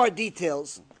more and more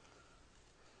details.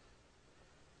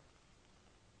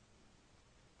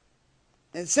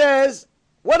 It says,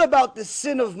 what about the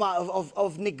sin of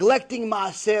neglecting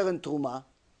maaser and truma?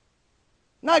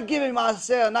 Not giving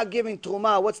maaser, not giving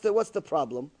truma. What's the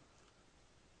problem?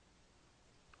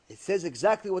 It says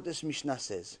exactly what this Mishnah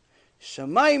says.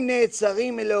 Shamayim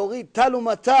ne'etzarim eleorid talu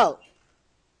matar.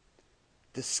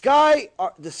 The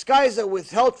skies are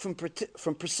withheld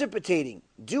from precipitating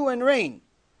dew and rain.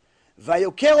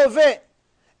 Vayoker oveh,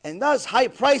 and thus high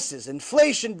prices,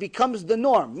 inflation becomes the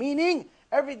norm. Meaning,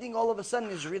 everything all of a sudden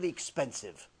is really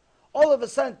expensive. All of a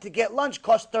sudden, to get lunch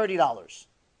costs $30.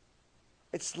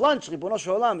 It's lunch, Ribono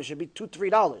Shel Olam. It should be $2,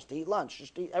 $3 to eat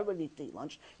lunch. Everybody needs to eat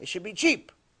lunch. It should be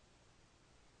cheap.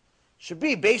 It should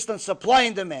be based on supply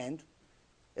and demand.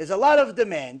 There's a lot of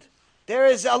demand. There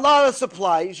is a lot of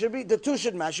supply. It should be, the two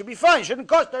should match. Should be fine. It shouldn't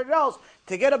cost $30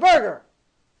 to get a burger.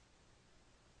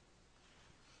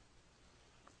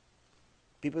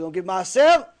 People don't give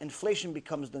maaser, inflation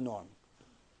becomes the norm.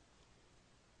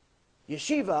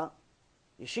 Yeshiva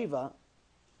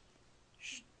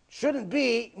shouldn't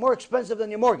be more expensive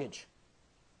than your mortgage.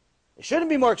 It shouldn't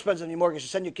be more expensive than your mortgage to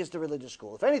send your kids to religious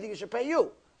school. If anything, it should pay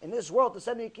you. In this world, to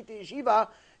send your kid to yeshiva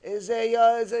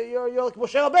you're like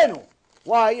Moshe Rabbeinu.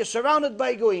 Why? You're surrounded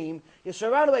by goyim. You're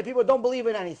surrounded by people who don't believe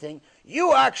in anything.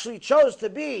 You actually chose to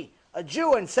be a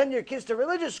Jew and send your kids to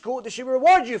religious school. They should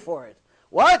reward you for it.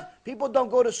 What? People don't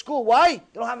go to school. Why? They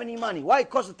don't have any money. Why? It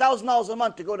costs $1,000 a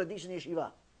month to go to a decent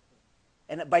yeshiva.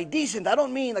 And by decent, I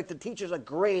don't mean like the teachers are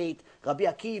great, Rabbi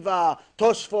Akiva,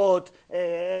 Tosfot.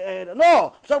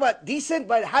 No, I'm talking about decent,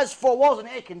 but it has 4 walls and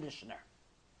air conditioner.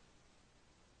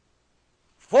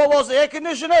 4 walls and air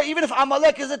conditioner, even if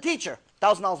Amalek is a teacher,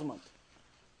 $1,000 a month.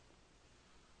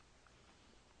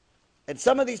 And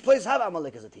some of these places have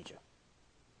Amalek as a teacher.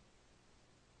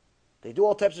 They do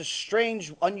all types of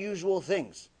strange, unusual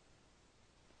things.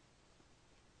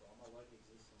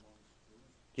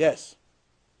 Yes.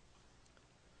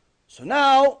 So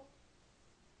now,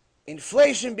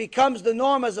 inflation becomes the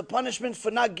norm as a punishment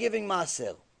for not giving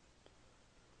maaser.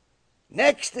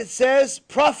 Next it says,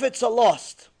 profits are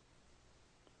lost.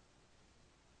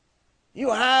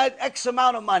 You had X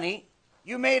amount of money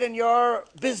you made in your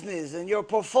business, in your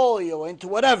portfolio, into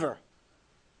whatever.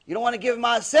 You don't want to give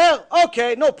maaser?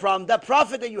 Okay, no problem. That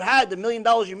profit that you had, the $1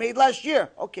 million you made last year,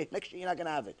 okay, next year you're not going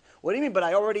to have it. What do you mean? But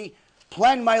I already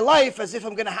planned my life as if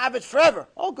I'm going to have it forever.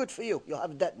 Oh, good for you. You'll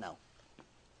have debt now.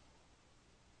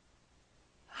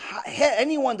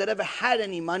 Anyone that ever had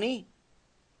any money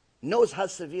knows how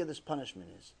severe this punishment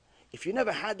is. If you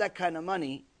never had that kind of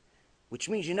money, which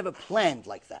means you never planned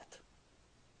like that.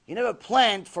 You never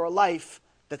planned for a life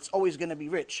that's always going to be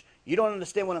rich. You don't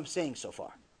understand what I'm saying so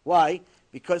far. Why?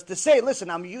 Because to say, listen,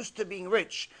 I'm used to being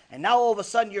rich, and now all of a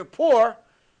sudden you're poor,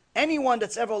 anyone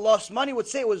that's ever lost money would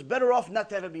say it was better off not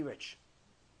to ever be rich.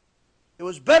 It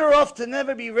was better off to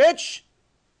never be rich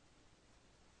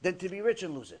than to be rich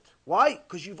and lose it. Why?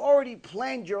 Because you've already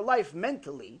planned your life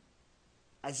mentally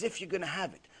as if you're going to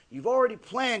have it. You've already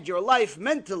planned your life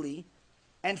mentally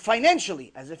and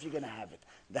financially as if you're going to have it.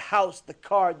 The house, the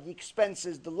car, the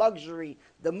expenses, the luxury,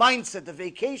 the mindset, the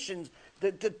vacations,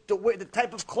 the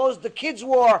type of clothes the kids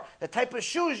wore, the type of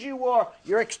shoes you wore,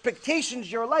 your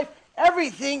expectations, your life,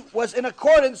 everything was in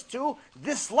accordance to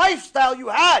this lifestyle you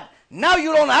had. Now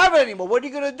you don't have it anymore. What are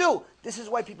you going to do? This is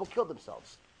why people kill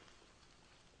themselves.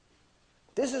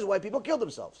 This is why people kill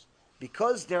themselves.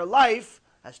 Because their life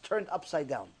has turned upside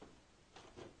down.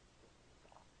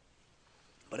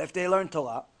 But if they learn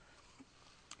Torah,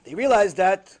 they realize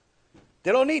that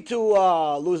they don't need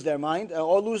to lose their mind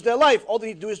or lose their life. All they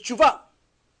need to do is tshuva.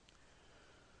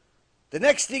 The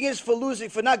next thing is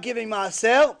for not giving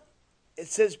maaser. It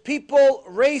says people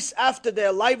race after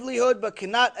their livelihood but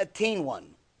cannot attain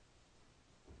one.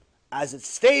 As it's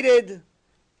stated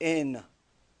in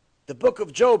the book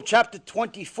of Job, chapter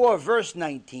 24, verse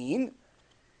 19,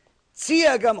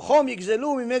 Tzia gam chom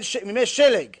yigzelu mimei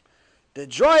sheleg. The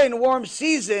dry and warm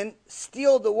season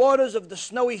steal the waters of the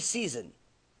snowy season.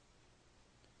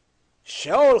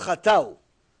 Sheol chatau.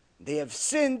 They have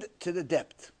sinned to the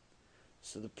depth.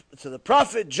 So the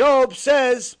prophet Job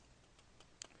says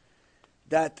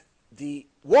that the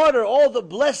water, all the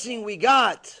blessing we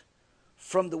got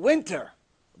from the winter,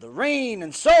 the rain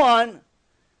and so on,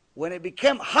 when it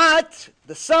became hot,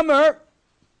 the summer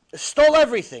stole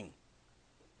everything.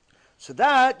 So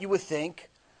that, you would think,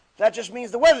 that just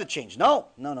means the weather changed. No.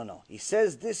 He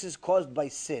says this is caused by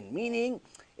sin, meaning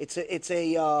it's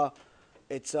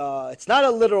not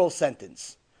a literal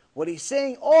sentence. What he's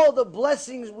saying, all the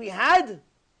blessings we had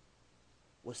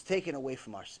was taken away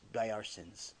from by our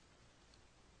sins.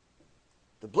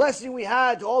 The blessing we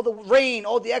had, all the rain,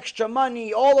 all the extra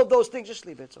money, all of those things, just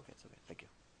leave it. It's okay. Thank you.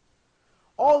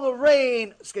 All the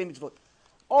rain,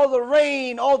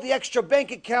 all the extra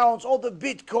bank accounts, all the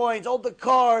bitcoins, all the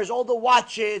cars, all the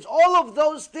watches, all of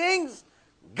those things,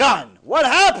 gone. What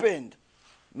happened?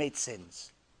 Made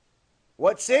sins.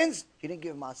 What sins? He didn't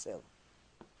give maaser.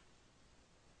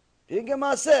 He didn't give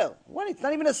maaser. What? It's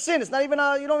not even a sin. It's not even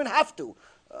you don't even have to.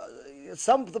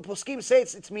 Some of the poskim say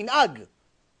it's minag.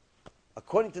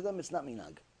 According to them, it's not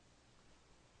minag.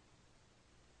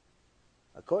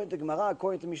 According to Gemara,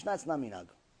 according to Mishnah, it's not minag.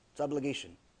 It's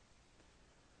obligation.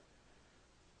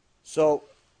 So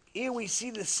here we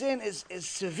see the sin is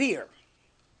severe.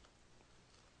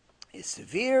 It's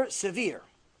severe.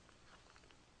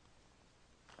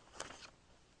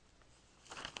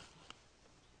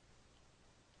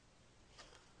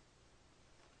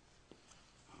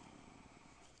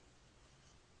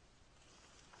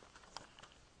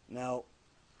 Now,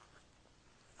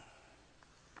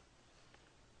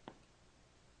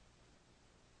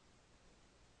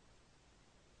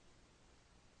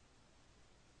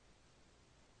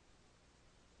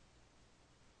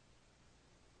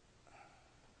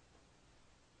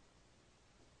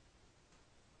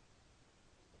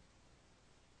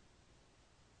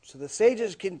 so the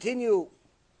sages continue.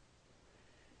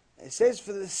 It says,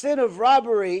 for the sin of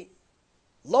robbery,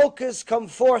 locusts come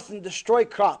forth and destroy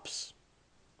crops.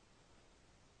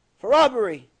 For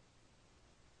robbery.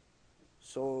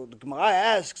 So the Gemara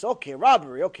asks, okay,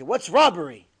 robbery. Okay, what's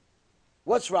robbery?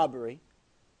 What's robbery?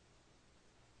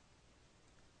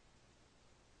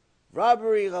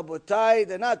 Robbery, Rabotai,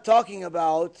 they're not talking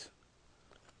about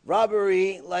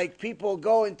robbery like people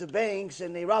go into banks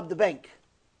and they rob the bank.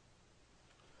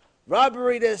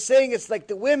 Robbery, they're saying it's like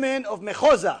the women of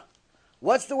Mechoza.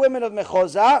 What's the women of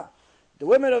Mechoza? The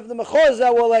women of the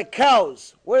Mechoza were like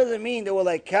cows. What does it mean they were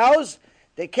like cows?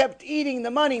 They kept eating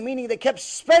the money, meaning they kept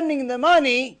spending the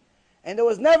money, and there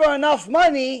was never enough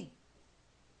money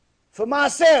for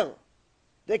Maaser.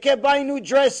 They kept buying new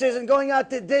dresses and going out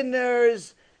to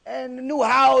dinners, and a new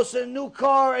house, and a new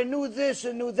car, and new this,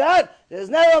 and new that.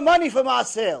 There's never money for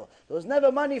Maaser. There was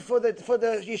never money for the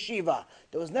yeshiva.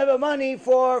 There was never money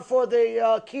for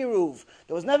the kiruv.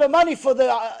 There was never money for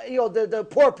the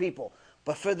poor people.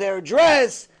 But for their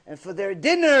dress, and for their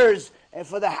dinners, and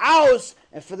for the house,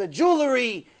 and for the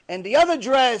jewelry, and the other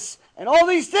dress, and all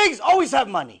these things, always have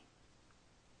money.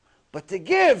 But to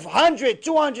give $100,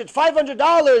 $200,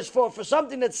 $500 for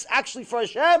something that's actually for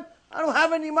Hashem, I don't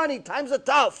have any money. Times are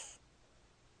tough.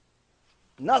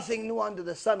 Nothing new under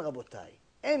the sun, Rabotai.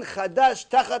 En chadash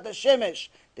tachat hashemesh.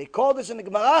 They call this in the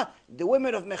Gemara the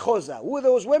women of Mechoza. Who are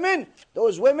those women?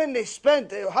 Those women, they spent,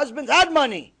 their husbands had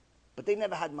money, but they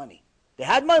never had money. They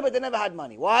had money, but they never had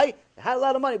money. Why? They had a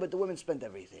lot of money, but the women spent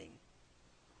everything.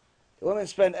 The women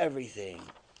spent everything.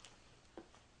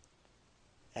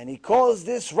 And he calls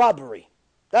this robbery.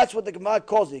 That's what the Gemara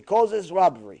calls it. He calls this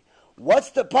robbery.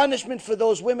 What's the punishment for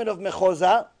those women of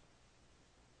Mechoza?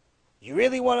 You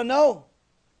really want to know?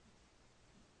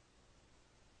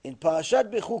 In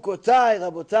Parashat Bechukotai,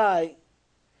 Rabotai,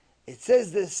 it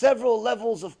says there's several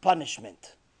levels of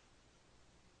punishment.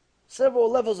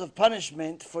 Several levels of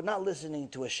punishment for not listening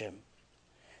to Hashem.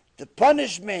 The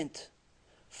punishment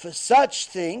for such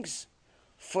things,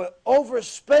 for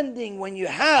overspending when you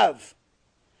have,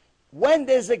 when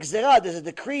there's a gzerah, there's a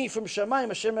decree from Shamayim,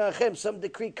 Hashem Erachem, some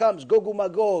decree comes, Gog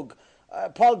Magog,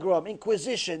 pogrom,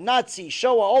 Inquisition, Nazi,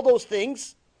 Shoah, all those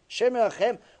things, Hashem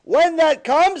Erachem, when that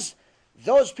comes,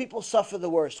 those people suffer the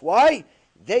worst. Why?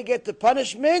 They get the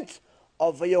punishment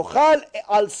of Vayochal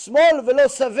al smol velo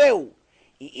saveu.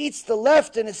 He eats the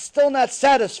left and is still not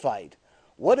satisfied.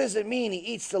 What does it mean he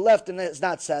eats the left and is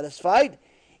not satisfied?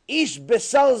 Ish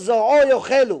besal zo'o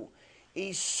yochelu.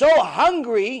 He's so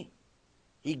hungry,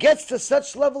 he gets to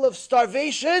such level of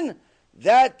starvation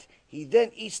that he then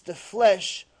eats the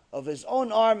flesh of his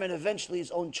own arm and eventually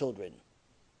his own children.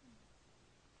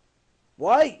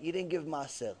 Why? You didn't give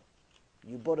maaser.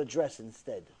 You bought a dress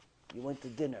instead. You went to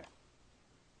dinner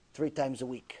 3 times a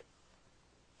week.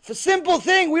 For simple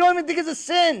thing, we don't even think it's a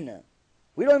sin.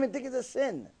 We don't even think it's a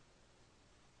sin.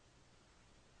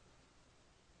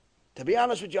 To be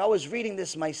honest with you, I was reading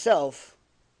this myself.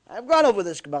 I've gone over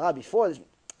this Gemara before.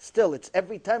 Still, it's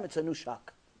every time it's a new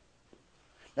shock.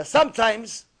 Now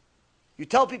sometimes you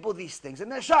tell people these things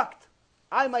and they're shocked.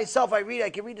 I myself, I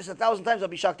can read this 1,000 times, I'll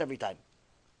be shocked every time.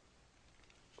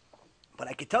 But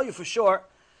I can tell you for sure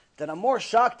that I'm more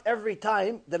shocked every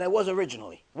time than I was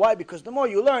originally. Why? Because the more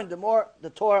you learn, the more the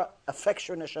Torah affects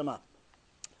your neshama.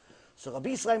 So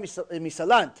Rabbi Israel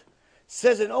Misalant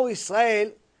says in O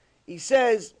Israel, he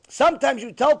says, sometimes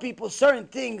you tell people certain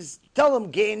things, you tell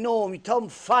them Gehinom, you tell them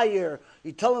fire,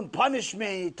 you tell them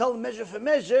punishment, you tell them measure for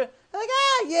measure. They're like,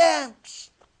 yeah,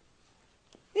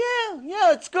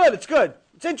 it's good,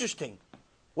 it's interesting.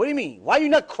 What do you mean? Why are you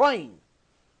not crying?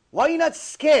 Why are you not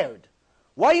scared?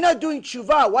 Why are you not doing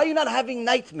tshuva? Why are you not having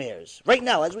nightmares? Right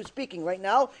now, as we're speaking, right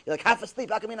now, you're like half asleep.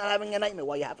 How come you're not having a nightmare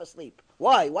while you're half asleep?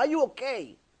 Why? Why are you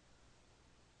okay?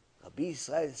 Rabbi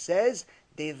Israel says,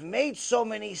 they've made so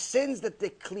many sins that the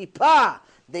klipa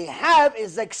they have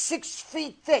is like 6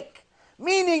 feet thick.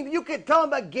 Meaning, you can tell them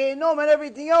about Gehinom and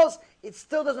everything else, it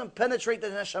still doesn't penetrate the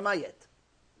neshama yet.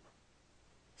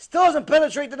 Still doesn't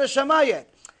penetrate the neshama yet.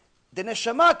 The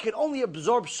neshama can only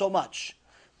absorb so much.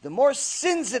 The more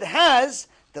sins it has,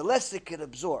 the less it can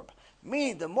absorb.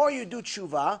 Meaning, the more you do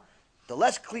tshuva, the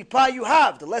less klipa you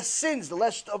have, the less sins, the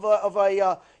less of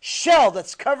a shell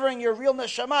that's covering your real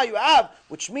neshama you have,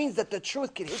 which means that the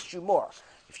truth can hit you more.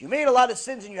 If you made a lot of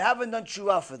sins and you haven't done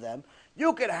tshuva for them,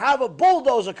 you can have a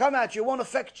bulldozer come at you, it won't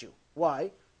affect you. Why?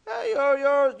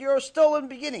 You're still in the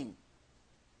beginning.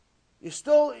 You're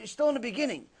still in the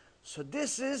beginning. So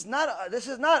this is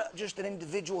not just an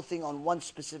individual thing on one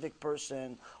specific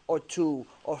person, or 2,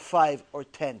 or 5, or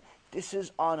 10. This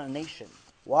is on a nation.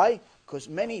 Why? Because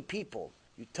many people,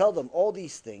 you tell them all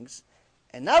these things,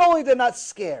 and not only they're not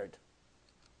scared,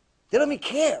 they don't even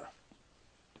care.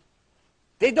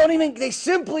 They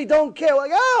simply don't care.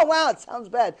 Like, oh, wow, it sounds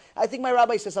bad. I think my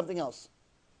rabbi says something else.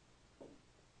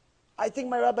 I think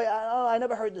my rabbi, I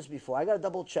never heard this before. I got to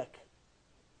double check.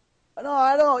 No,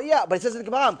 I don't know. Yeah, but it says in the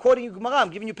Gemara. I'm quoting you Gemara.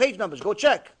 I'm giving you page numbers. Go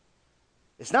check.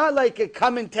 It's not like a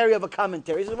commentary of a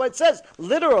commentary. This is what it says,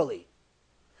 literally.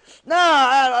 No,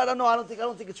 I don't know. I don't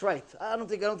think it's right. I don't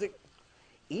think.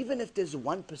 Even if there's a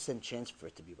 1% chance for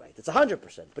it to be right, it's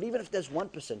 100%. But even if there's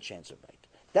 1% chance of right,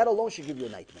 that alone should give you a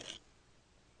nightmare.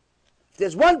 If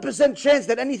there's 1% chance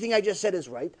that anything I just said is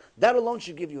right, that alone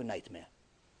should give you a nightmare.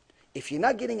 If you're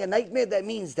not getting a nightmare, that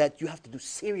means that you have to do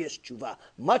serious tshuva,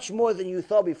 much more than you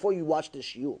thought before you watched the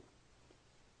shiur.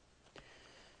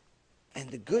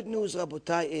 And the good news,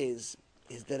 Rabotai, is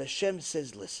that Hashem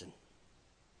says, listen,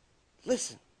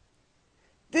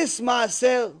 this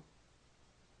maaser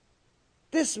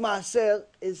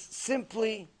is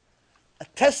simply a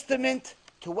testament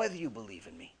to whether you believe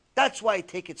in me. That's why I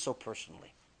take it so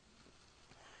personally.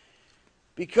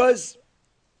 Because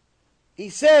he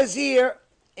says here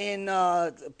in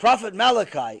Prophet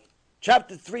Malachi,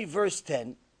 chapter 3, verse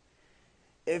 10,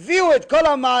 הביאו את כל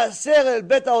המעשר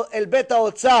אל בית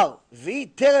האוצר, והיא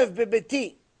טרף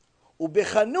בביתי,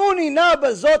 ובחנוני נא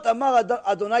בזאת אמר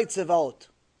אדוני צבאות.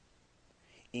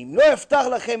 אם לא אפתח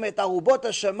לכם את ערובות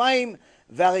השמיים,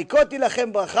 והריקותי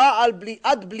לכם ברכה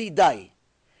עד בלי די.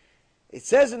 It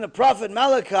says in the prophet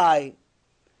Malachi,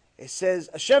 it says,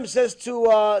 Hashem says to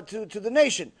the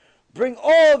nation, bring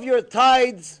all of your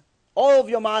tithes, all of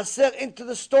your maaser into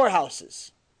the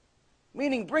storehouses.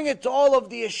 Meaning, bring it to all of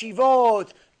the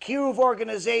yeshivot, kiruv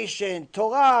organization,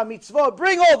 Torah, mitzvot,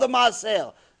 bring all the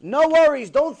maaser. No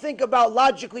worries, don't think about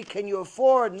logically, can you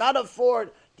afford, not afford,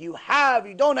 do you have,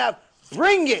 you don't have.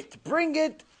 Bring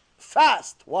it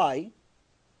fast. Why?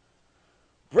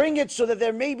 Bring it so that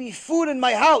there may be food in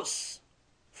my house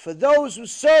for those who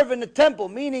serve in the temple,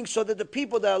 meaning so that the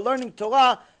people that are learning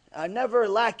Torah are never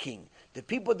lacking. The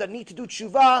people that need to do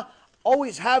tshuva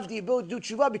always have the ability to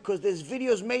do tshuva because there's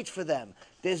videos made for them.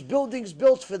 There's buildings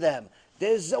built for them.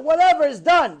 There's whatever is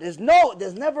done. There's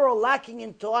never a lacking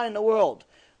in Torah in the world.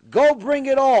 Go bring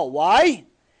it all. Why?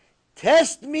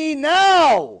 Test me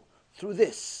now through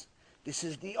this. This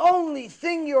is the only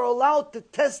thing you're allowed to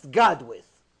test God with.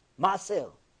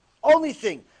 Maaser. Only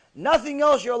thing. Nothing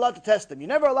else you're allowed to test him. You're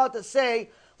never allowed to say,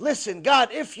 listen, God,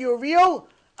 if you're real,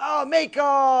 make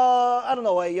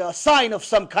a sign of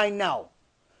some kind now.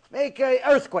 Make an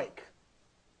earthquake.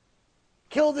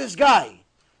 Kill this guy.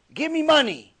 Give me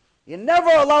money. You're never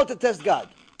allowed to test God.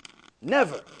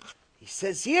 Never. He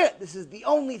says here, this is the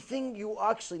only thing you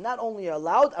actually not only are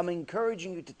allowed, I'm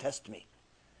encouraging you to test me.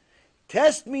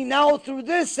 Test me now through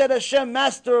this, said Hashem,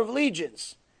 Master of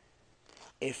Legions.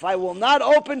 If I will not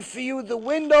open for you the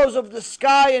windows of the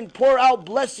sky and pour out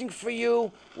blessing for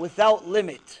you without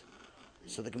limit.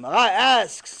 So the Gemara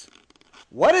asks,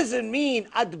 what does it mean,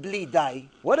 ad bli dai?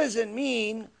 What does it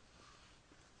mean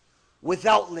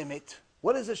without limit?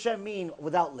 What does Hashem mean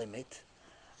without limit?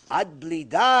 Ad bli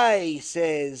dai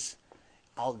says,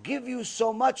 I'll give you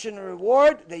so much in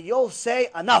reward that you'll say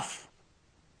enough.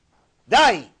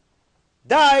 Dai.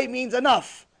 Dai means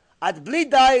enough. Ad bli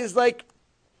dai is like,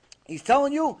 he's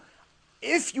telling you,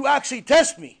 if you actually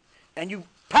test me, and you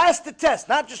pass the test,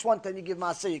 not just one time you give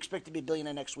Maaseh, you expect to be a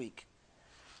billionaire next week.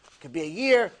 Could be a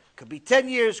year, could be 10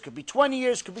 years, could be 20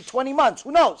 years, could be 20 months,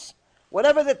 who knows?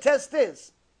 Whatever the test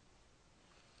is.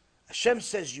 Hashem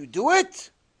says you do it,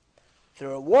 the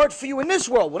reward for you in this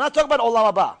world. We're not talking about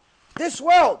Olam Haba. This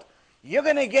world, you're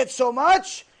going to get so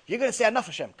much, you're going to say, enough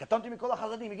Hashem.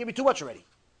 You gave me too much already.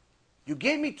 You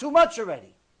gave me too much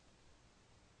already.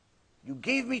 You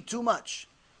gave me too much.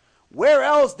 Where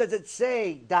else does it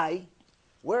say die?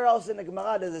 Where else in the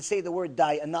Gemara does it say the word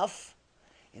die? Enough.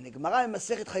 In the Gemara in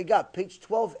Masechet Chagah, page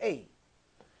 12a,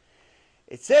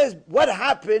 it says what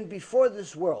happened before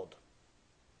this world.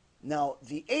 Now,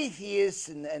 the atheists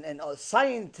and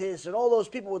scientists and all those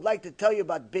people would like to tell you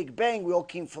about Big Bang. We all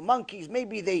came from monkeys.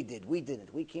 Maybe they did. We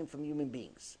didn't. We came from human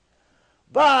beings.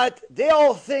 But they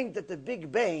all think that the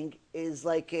Big Bang is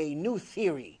like a new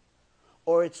theory,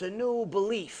 or it's a new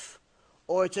belief,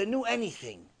 or it's a new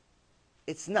anything.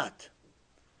 It's not.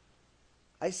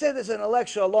 I said this in a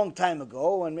lecture a long time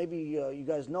ago, and maybe you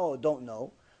guys know or don't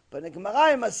know, but in the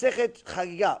Gemara in Masechet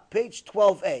Chagigah, page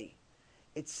 12a,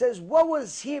 it says, what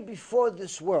was here before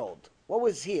this world? What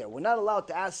was here? We're not allowed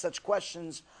to ask such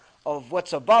questions of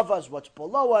what's above us, what's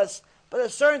below us, but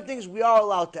there's certain things we are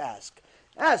allowed to ask.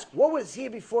 Ask, what was here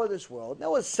before this world? There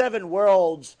was 7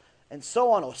 worlds, and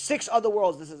so on, or 6 other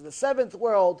worlds. This is the 7th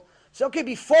world. So, okay,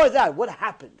 before that, what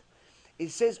happened?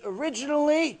 It says,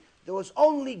 originally, there was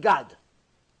only God.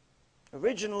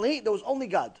 Originally, there was only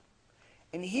God.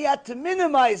 And he had to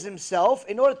minimize himself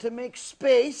in order to make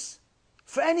space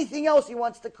for anything else he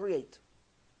wants to create.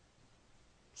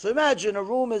 So imagine a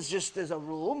room is just as a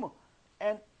room,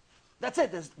 and that's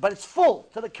it. But it's full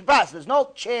to the capacity. There's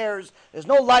no chairs, there's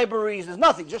no libraries, there's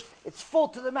nothing. Just it's full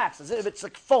to the max, as if it's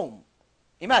like foam.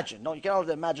 Imagine. No, you cannot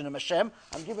imagine a Hashem.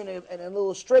 I'm giving an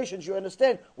illustration so you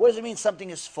understand. What does it mean something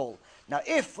is full? Now,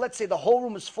 if, let's say, the whole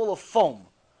room is full of foam,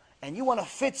 and you want to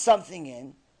fit something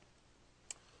in,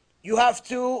 you have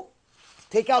to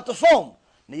take out the foam.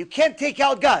 Now you can't take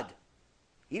out God.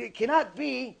 It cannot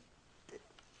be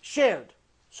shared.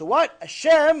 So what?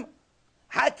 Hashem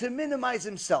had to minimize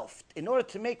himself in order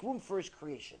to make room for his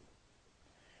creation.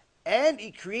 And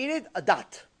he created a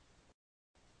dot.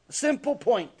 A simple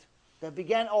point that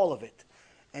began all of it.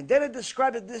 And then it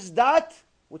described that this dot,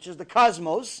 which is the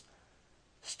cosmos,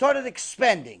 started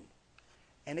expanding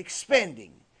and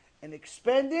expanding and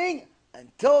expanding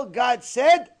until God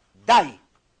said, "Die.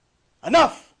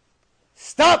 Enough.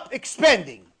 Stop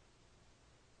expanding."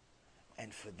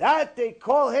 And for that they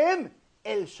call him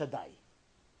El Shaddai.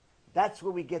 That's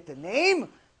where we get the name,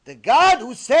 the God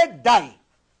who said die.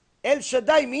 El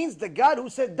Shaddai means the God who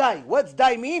said die. What's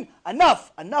die mean?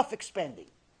 Enough. Enough expanding.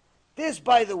 This,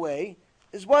 by the way,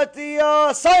 is what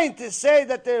the scientists say,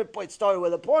 that it started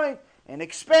with a point and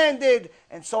expanded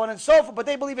and so on and so forth, but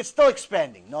they believe it's still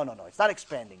expanding. No, it's not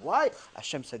expanding. Why?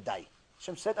 Hashem said die.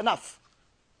 Hashem said enough.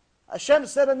 Hashem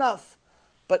said enough.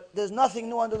 But there's nothing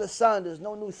new under the sun. There's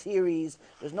no new theories.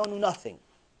 There's no new nothing.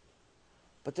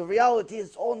 But the reality is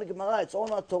it's all in the Gemara. It's all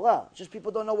in our Torah. It's just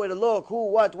people don't know where to look,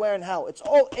 who, what, where, and how. It's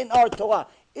all in our Torah.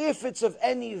 If it's of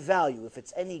any value, if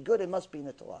it's any good, it must be in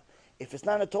the Torah. If it's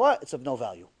not in the Torah, it's of no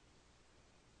value.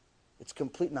 It's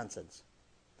complete nonsense.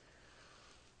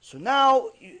 So now,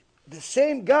 the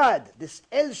same God, this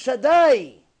El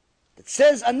Shaddai, that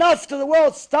says enough to the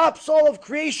world, stops all of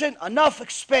creation, enough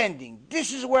expanding.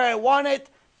 This is where I want it.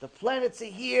 The planets are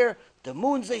here, the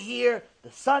moons are here,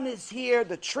 the sun is here,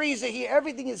 the trees are here,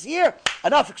 everything is here,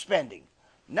 enough expanding.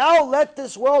 Now let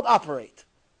this world operate.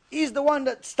 He's the one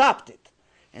that stopped it.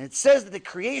 And it says that the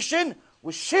creation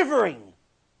was shivering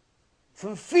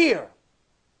from fear,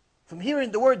 from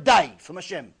hearing the word die from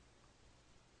Hashem.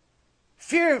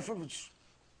 Fear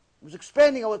was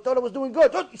expanding. I thought I was doing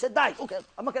good. He said die. Okay,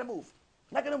 I'm not going to move.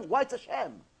 I'm not going to move. Why? It's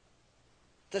Hashem.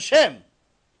 It's Hashem. I'm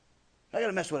not going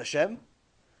to mess with Hashem.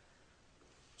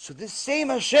 So this same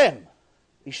Hashem,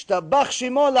 Ishtabach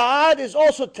Shemo La'ad, is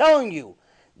also telling you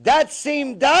that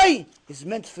same die is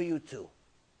meant for you too.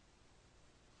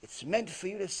 It's meant for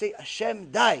you to say,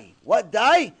 Hashem, die. What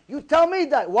die? You tell me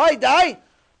die. Why die?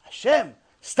 Hashem,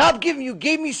 stop giving. You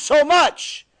gave me so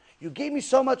much. You gave me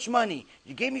so much money.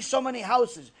 You gave me so many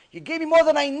houses. You gave me more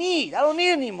than I need. I don't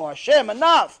need anymore. Hashem,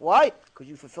 enough. Why? Because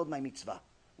you fulfilled my mitzvah.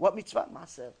 What mitzvah?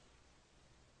 Maaser.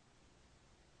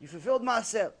 You fulfilled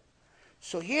Maaser.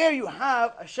 So here you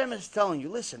have, Hashem is telling you,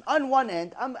 listen, on one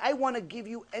end, I want to give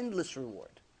you endless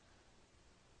reward.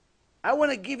 I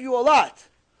want to give you a lot.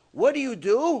 What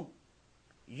do?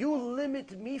 You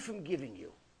limit me from giving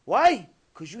you. Why?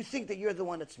 Because you think that you're the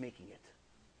one that's making it.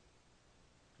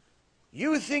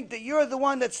 You think that you're the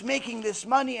one that's making this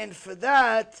money, and for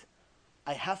that,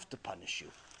 I have to punish you.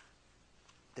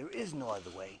 There is no other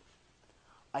way.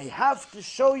 I have to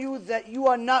show you that you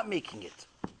are not making it.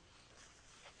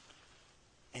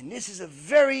 And this is a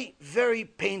very, very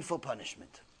painful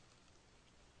punishment.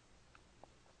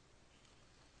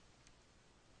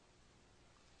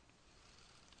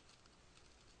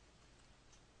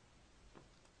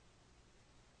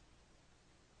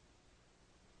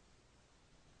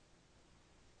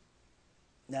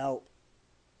 Now,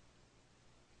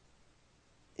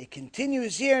 it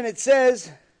continues here and it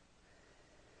says,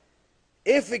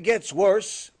 if it gets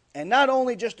worse, and not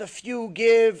only just a few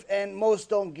give and most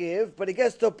don't give, but it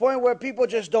gets to a point where people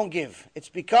just don't give. It's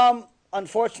become,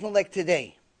 unfortunately, like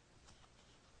today,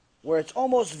 where it's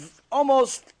almost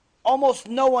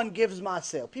no one gives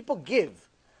Maaser. People give,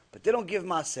 but they don't give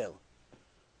Maaser.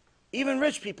 Even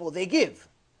rich people, they give,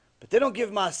 but they don't give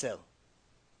Maaser.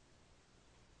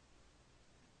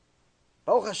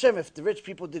 Baruch Hashem, if the rich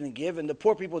people didn't give and the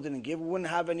poor people didn't give, we wouldn't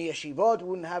have any yeshivot, we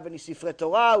wouldn't have any sifrei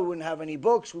Torah, we wouldn't have any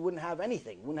books, we wouldn't have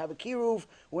anything. We wouldn't have a kiruv,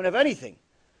 we wouldn't have anything.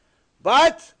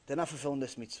 But they're not fulfilling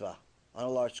this mitzvah on a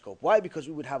large scope. Why? Because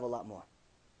we would have a lot more.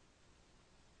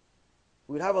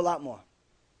 We would have a lot more.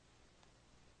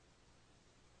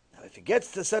 Now, if it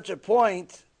gets to such a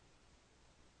point,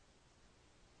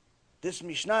 this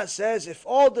Mishnah says, if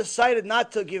all decided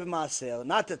not to give maaser,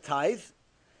 not to tithe,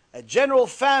 a general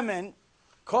famine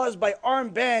caused by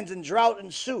armed bands and drought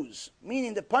ensues,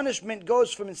 meaning the punishment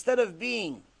goes from, instead of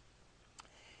being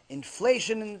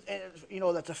inflation,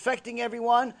 that's affecting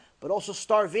everyone, but also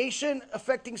starvation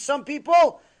affecting some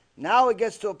people, now it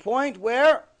gets to a point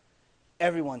where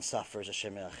everyone suffers.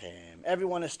 Hashem Yerachem.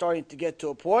 Everyone is starting to get to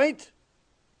a point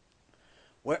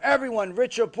where everyone,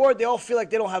 rich or poor, they all feel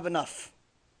like they don't have enough.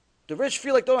 The rich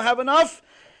feel like they don't have enough,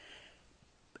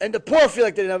 and the poor feel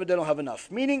like they don't have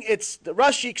enough. Meaning, the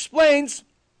Rashi explains,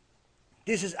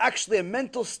 this is actually a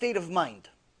mental state of mind.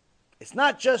 It's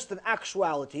not just an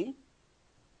actuality,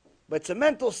 but it's a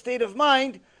mental state of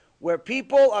mind where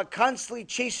people are constantly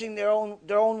chasing their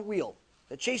own wheel.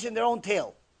 They're chasing their own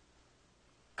tail.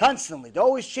 Constantly. They're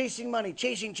always chasing money,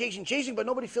 chasing, but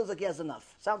nobody feels like he has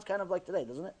enough. Sounds kind of like today,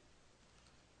 doesn't it?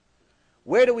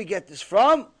 Where do we get this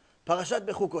from? Parashat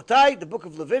Bechukotai, the book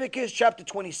of Leviticus, chapter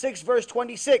 26, verse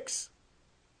 26.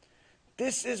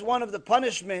 This is one of the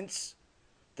punishments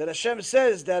that Hashem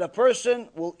says that a person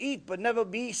will eat but never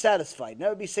be satisfied,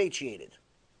 never be satiated.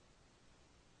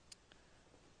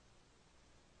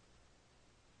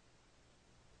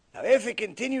 Now, if it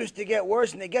continues to get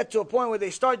worse and they get to a point where they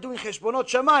start doing cheshbonot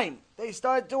shamayim, they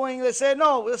say,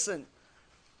 no, listen,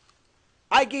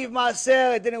 I gave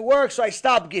maaser, it didn't work, so I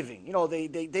stopped giving. They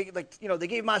gave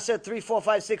maaser 3, 4,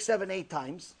 5, 6, 7, 8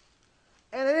 times,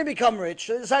 and they didn't become rich,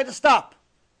 so they decided to stop.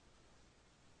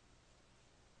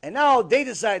 And now they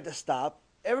decided to stop.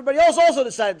 Everybody else also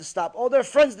decided to stop. All their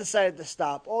friends decided to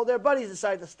stop. All their buddies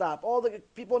decided to stop. All the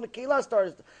people in the keilah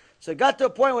started. So it got to a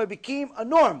point where it became a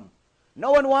norm.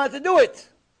 No one wanted to do it.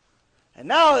 And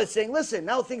now it's saying, listen,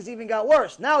 now things even got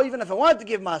worse. Now even if I wanted to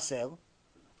give maaser,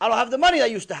 I don't have the money I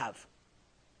used to have.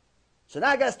 So now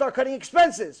I got to start cutting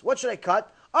expenses. What should I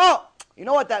cut? Oh, you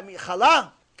know what that means? Challah.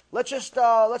 Let's just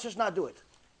not do it.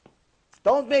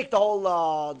 Don't make the whole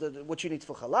what you need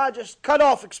for challah. Just cut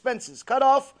off expenses. Cut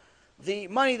off the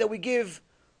money that we give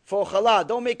for challah.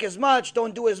 Don't make as much.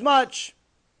 Don't do as much.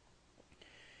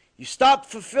 You stop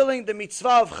fulfilling the mitzvah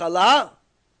of challah,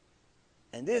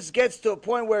 and this gets to a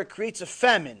point where it creates a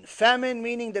famine. Famine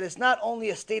meaning that it's not only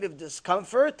a state of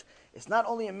discomfort, it's not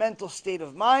only a mental state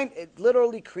of mind, it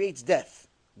literally creates death.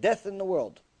 Death in the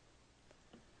world.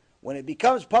 When it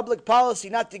becomes public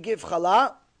policy not to give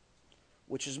challah,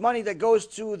 which is money that goes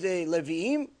to the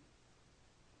Levi'im,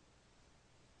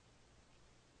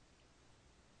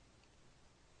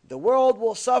 the world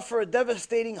will suffer a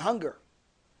devastating hunger,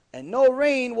 and no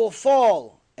rain will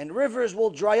fall, and rivers will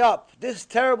dry up. This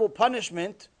terrible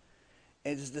punishment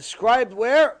is described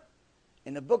where?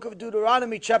 In the book of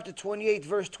Deuteronomy, chapter 28,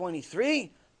 verse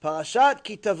 23, Parashat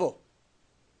Kitavo.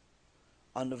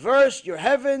 On the verse, your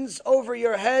heavens over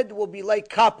your head will be like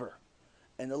copper,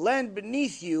 and the land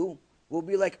beneath you will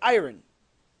be like iron.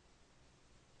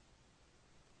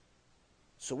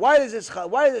 So why does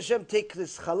Hashem take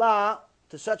this challah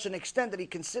to such an extent that he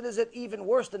considers it even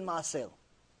worse than maaser?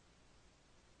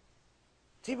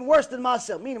 It's even worse than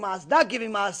maaser. Meaning, not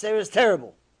giving maaser is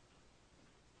terrible.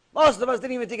 Most of us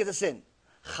didn't even think it's a sin.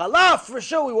 Challah, for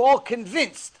sure, we were all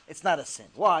convinced it's not a sin.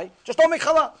 Why? Just don't make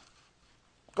challah.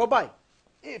 Go by.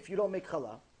 If you don't make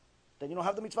challah, then you don't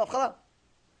have the mitzvah of challah.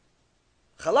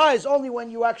 Challah is only when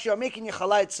you actually are making your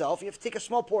challah itself. You have to take a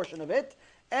small portion of it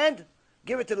and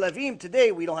give it to Levim.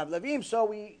 Today we don't have Levim, so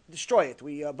we destroy it.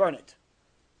 We burn it.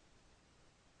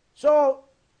 So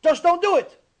just don't do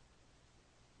it.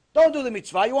 Don't do the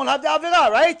mitzvah. You won't have the avirah,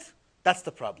 right? That's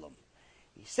the problem.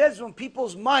 He says when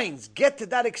people's minds get to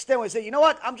that extent where they say, you know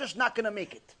what, I'm just not going to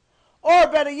make it. Or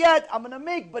better yet, I'm going to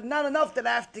make, but not enough that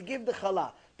I have to give the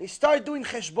challah. They start doing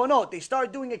cheshbonot. They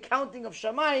start doing accounting of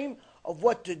shamayim, of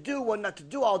what to do, what not to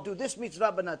do. I'll do this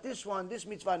mitzvah, but not this one. This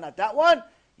mitzvah, not that one.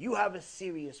 You have a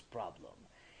serious problem.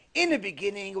 In the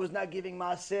beginning, it was not giving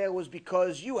maaser. It was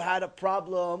because you had a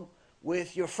problem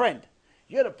with your friend.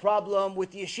 You had a problem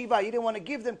with the yeshiva. You didn't want to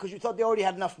give them because you thought they already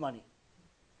had enough money.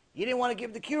 You didn't want to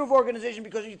give the kiruv organization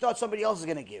because you thought somebody else was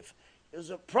going to give. It was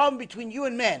a problem between you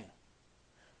and man.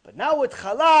 But now with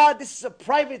challah, this is a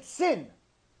private sin.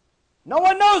 No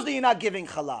one knows that you're not giving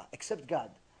challah except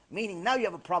God. Meaning now you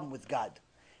have a problem with God.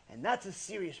 And that's a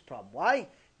serious problem. Why?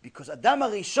 Because Adam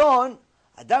HaRishon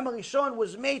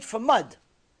was made from mud.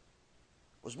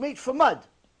 Was made from mud.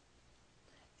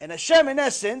 And Hashem, in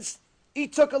essence, he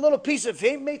took a little piece of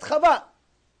him, made Chava.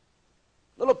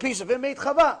 Little piece of him made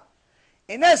Chava.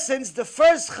 In essence, the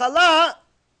first challah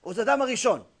was Adam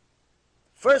HaRishon.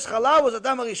 First challah was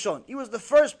Adam HaRishon. He was the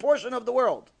first portion of the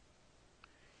world.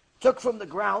 Took from the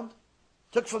ground,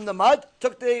 took from the mud,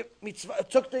 took the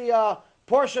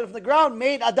portion of the ground,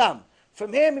 made Adam.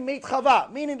 From him, he made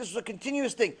Chava. Meaning this was a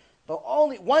continuous thing. But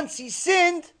only once he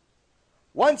sinned,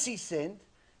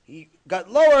 he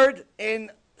got lowered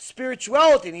in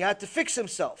spirituality and he had to fix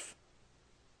himself.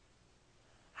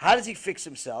 How does he fix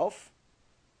himself?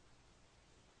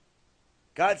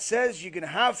 God says you're going to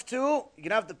have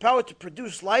the power to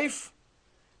produce life,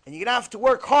 and you're going to have to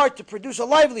work hard to produce a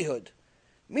livelihood.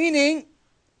 Meaning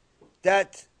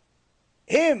that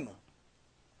him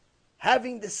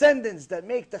having descendants that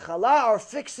make the challah are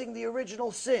fixing the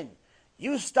original sin.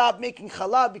 You stop making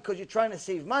challah because you're trying to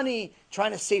save money,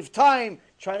 trying to save time,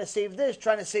 trying to save this,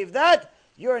 trying to save that.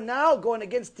 You're now going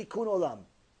against tikkun olam.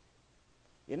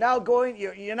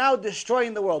 You're now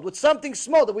destroying the world with something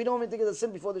small that we don't even think is a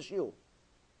sin before the shiur.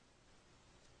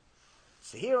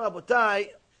 So here,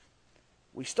 Rabotai,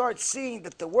 we start seeing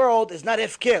that the world is not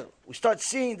hefker. We start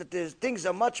seeing that things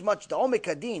are much, the omek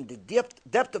hadin, the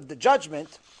depth of the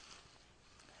judgment,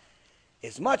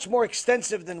 is much more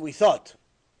extensive than we thought.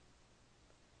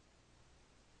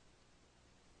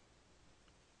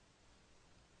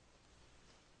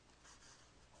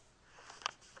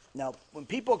 Now, when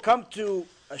people come to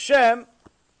Hashem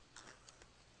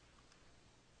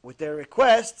with their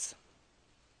requests,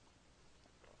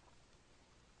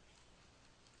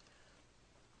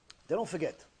 they don't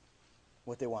forget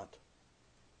what they want.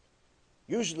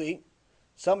 Usually,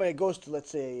 somebody goes to,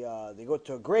 let's say, they go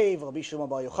to a grave, Rabbi Shimon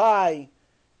Bar Yochai,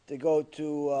 they go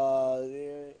to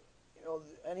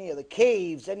any of the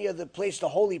caves, any other place, the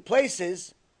holy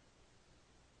places.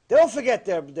 They don't forget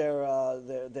their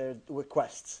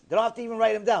requests. They don't have to even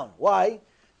write them down. Why?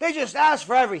 They just ask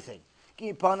for everything. Give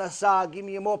me panasah, give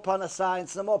me more panasah, and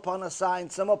some more panasah,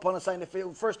 and some more panasah. And if the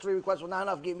first three requests were not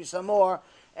enough, give me some more.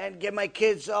 And get my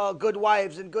kids good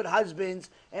wives and good husbands,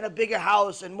 and a bigger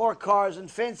house, and more cars,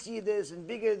 and fancy this, and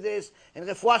bigger this, and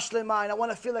refuah shlema, and I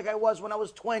want to feel like I was when I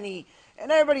was 20. And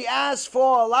everybody asks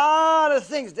for a lot of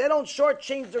things. They don't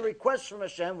shortchange the requests from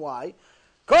Hashem. Why?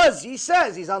 Because he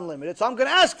says he's unlimited, so I'm going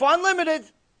to ask for unlimited.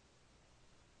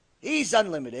 He's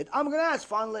unlimited. I'm going to ask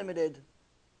for unlimited.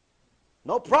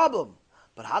 No problem.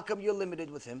 But how come you're limited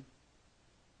with him?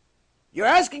 You're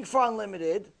asking for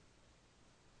unlimited,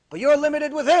 but you're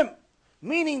limited with him.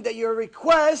 Meaning that your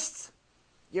request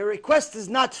is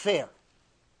not fair.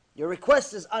 Your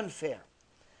request is unfair.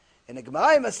 In the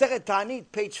Gemara in Masechet Ta'anit,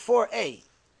 page 4a, it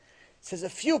says a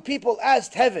few people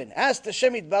asked Hashem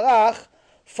Yitbarach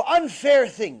for unfair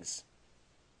things.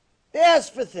 They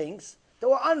asked for things that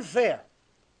were unfair.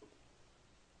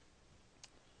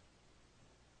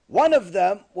 One of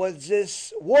them was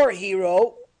this war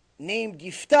hero named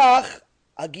Yiftach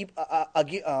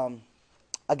Agiladi.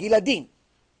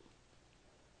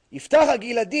 Yiftach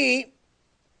Agiladi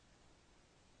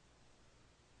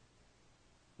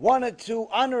wanted to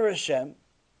honor Hashem,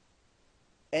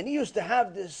 and he used to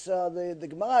have this, the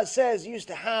Gemara says, he used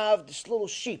to have this little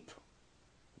sheep.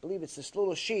 I believe it's this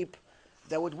little sheep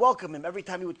that would welcome him every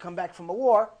time he would come back from a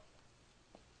war.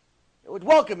 It would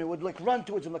welcome him, it would like run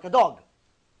towards him like a dog.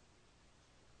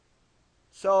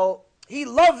 So he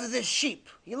loved this sheep.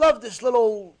 He loved this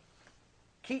little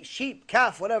sheep,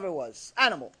 calf, whatever it was,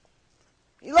 animal.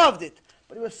 He loved it.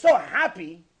 But he was so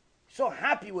happy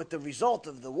with the result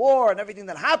of the war and everything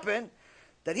that happened,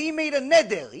 that he made a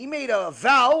neder. He made a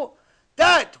vow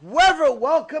that whoever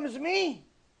welcomes me,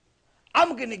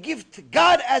 I'm going to give to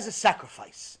God as a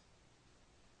sacrifice.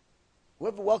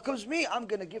 Whoever welcomes me, I'm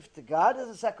going to give to God as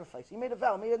a sacrifice. He made a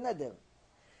vow, made a neder.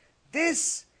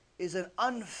 This is an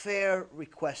unfair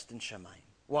request in Shemayim.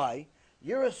 Why?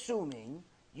 You're assuming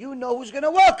you know who's going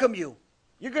to welcome you.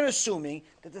 You're going to assuming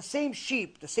that the same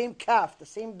sheep, the same calf, the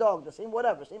same dog, the same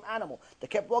whatever, same animal that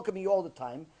kept welcoming you all the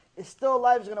time is still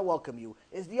alive, is going to welcome you,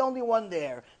 is the only one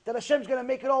there, that Hashem's going to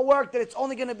make it all work, that it's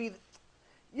only going to be...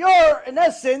 in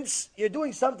essence, you're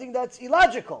doing something that's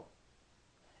illogical.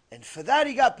 And for that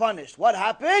he got punished. What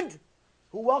happened?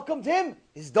 Who welcomed him?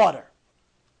 His daughter.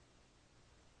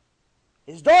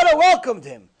 His daughter welcomed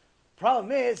him.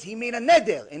 Problem is, he made a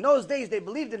neder. In those days, they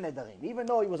believed in nederim. Even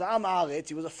though he was Am Haaretz,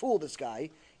 he was a fool, this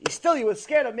guy, he was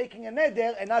scared of making a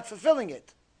neder and not fulfilling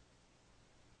it.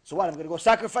 So what, I'm going to go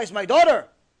sacrifice my daughter?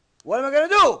 What am I going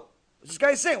to do? What's this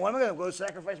guy saying? What am I going to go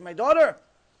sacrifice my daughter?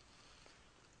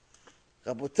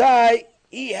 Rabotai,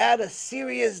 he had a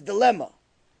serious dilemma.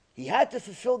 He had to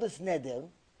fulfill this neder,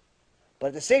 but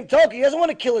at the same token, he doesn't want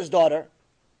to kill his daughter.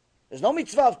 There's no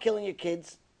mitzvah of killing your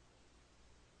kids.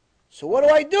 So what do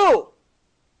I do?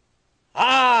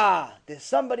 There's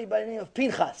somebody by the name of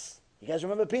Pinchas. You guys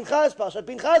remember Pinchas? Parashat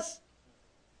Pinchas?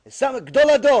 There's some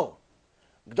Gdol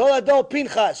Ador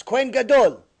Pinchas, Kohen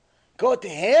Gadol. Go to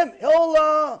him.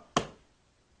 He'll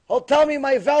tell me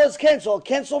my vow is canceled. I'll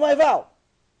cancel my vow.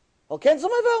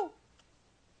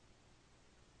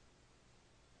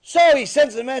 So he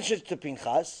sends a message to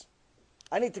Pinchas.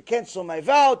 I need to cancel my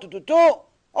vow.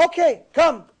 Okay,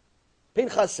 come.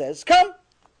 Pinchas says, come,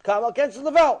 I'll cancel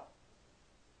the vow.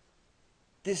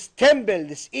 This tembel,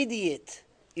 this idiot,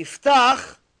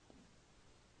 Iftach,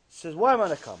 says, why am I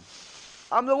going to come?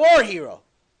 I'm the war hero.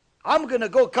 I'm going to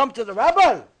go come to the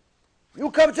rabbi.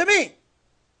 You come to me.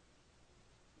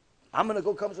 I'm going to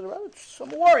go come to the rabbi.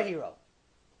 I'm a war hero.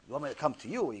 You want me to come to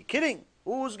you? Are you kidding?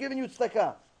 Who's giving you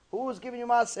tzedakah? Who's giving you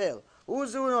masel?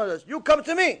 Who's doing all this? You come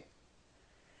to me.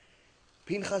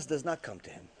 Pinchas does not come to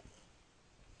him.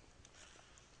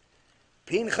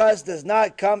 Pinchas does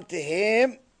not come to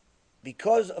him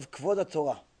because of Kvod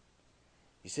Torah.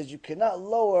 He says you cannot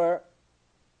lower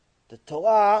the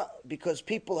Torah because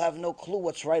people have no clue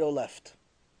what's right or left.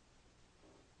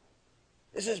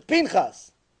 This is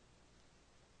Pinchas.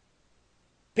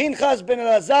 Pinchas ben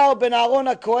Elazar ben Aaron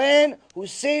HaKohen, who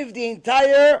saved the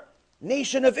entire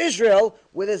nation of Israel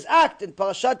with his act in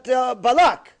Parashat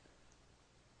Balak.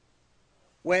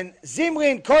 When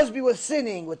Zimri and Cosby were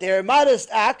sinning with their immodest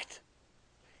act,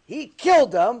 he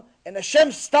killed them, and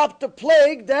Hashem stopped the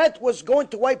plague that was going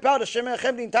to wipe out Hashem and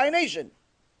Hashem, the entire nation.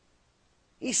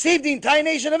 He saved the entire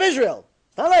nation of Israel.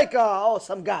 It's not like,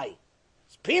 some guy.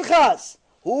 It's Pinchas,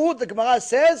 who, the Gemara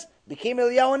says, became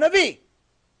Eliyahu Navi.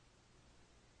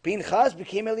 Pinchas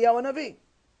became Eliyahu Navi.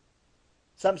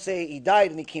 Some say he died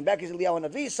and he came back as Eliyahu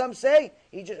Navi. Some say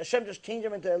Hashem just changed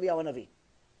him into Eliyahu Navi.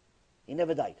 He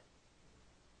never died.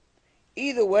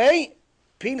 Either way,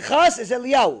 Pinchas is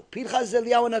Eliyahu. Pinchas is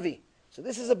Eliyahu Navi. So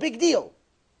this is a big deal.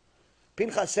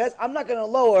 Pinchas says, I'm not going to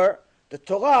lower the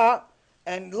Torah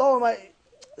and lower my...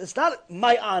 It's not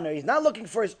my honor. He's not looking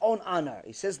for his own honor.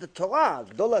 He says the Torah,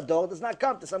 Gdol Ador, does not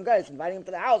come to some guy that's inviting him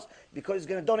to the house because he's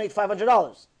going to donate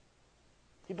 $500.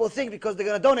 People think because they're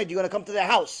going to donate, you're going to come to their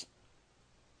house.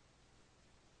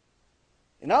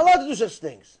 You're not allowed to do such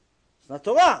things. It's not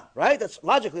Torah, right? That's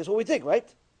logically, that's what we think, right?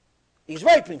 He's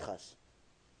right, Pinchas.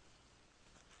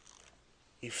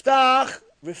 Yiftach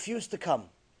refused to come.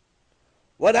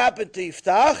 What happened to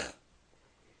Yiftach?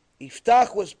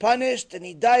 Yiftach was punished and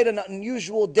he died an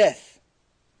unusual death.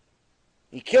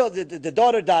 He killed, the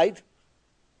daughter died.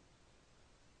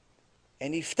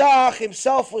 And Yiftach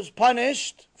himself was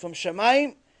punished from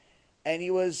Shemaim, and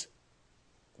he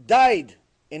died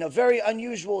in a very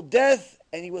unusual death,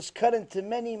 and he was cut into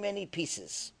many, many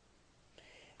pieces.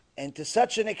 And to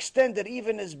such an extent that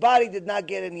even his body did not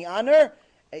get any honor,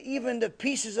 and even the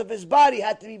pieces of his body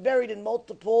had to be buried in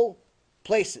multiple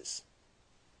places.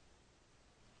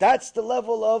 That's the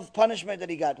level of punishment that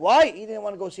he got. Why? He didn't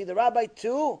want to go see the rabbi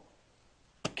to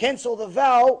cancel the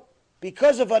vow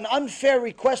because of an unfair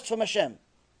request from Hashem.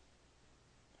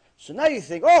 So now you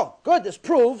think, oh, good, this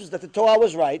proves that the Torah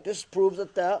was right. This proves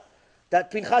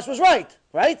that Pinchas was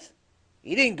right?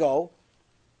 He didn't go.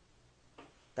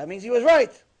 That means he was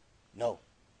right. No.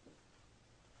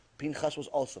 Pinchas was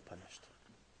also punished.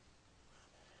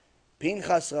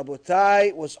 Pinchas,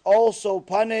 Rabotai, was also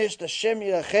punished, Hashem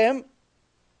Yirachem,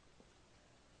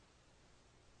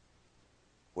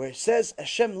 where it says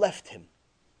Hashem left him.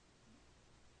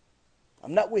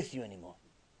 I'm not with you anymore.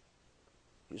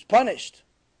 He was punished.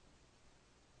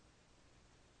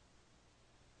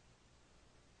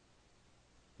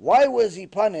 Why was he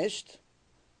punished?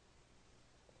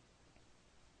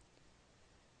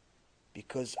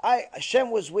 Because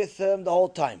Hashem was with him the whole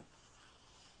time.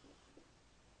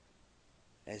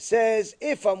 And it says,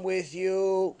 if I'm with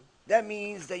you, that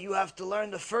means that you have to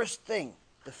learn the first thing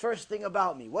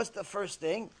about me. What's the first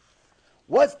thing?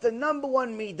 What's the number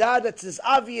one midah that's as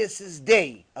obvious as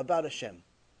day about Hashem?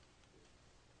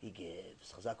 He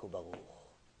gives. Chazak Baruch.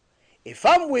 If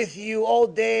I'm with you all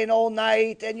day and all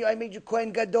night, and I made you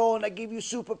Kohen Gadol, and I give you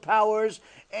superpowers,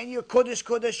 and you're Kodesh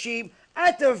Kodashim,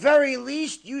 at the very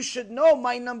least, you should know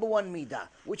my number one midah,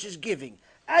 which is giving.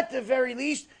 At the very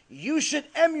least, you should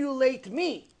emulate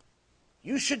me.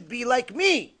 You should be like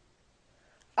me.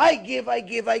 I give.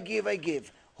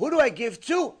 Who do I give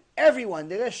to? Everyone.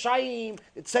 The Reshaim,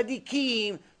 the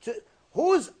Tzaddikim.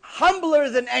 Who's humbler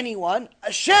than anyone?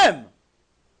 Hashem.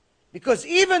 Because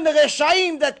even the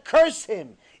Reshaim that curse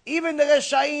him, even the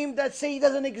Reshaim that say he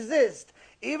doesn't exist,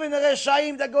 even the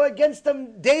Reshaim that go against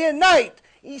him day and night,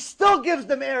 he still gives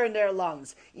them air in their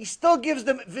lungs. He still gives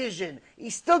them vision. He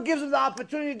still gives them the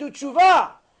opportunity to do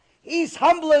tshuva. He's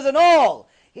humbler than all.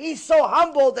 He's so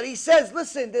humble that he says,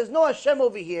 listen, there's no Hashem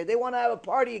over here. They want to have a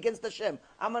party against Hashem.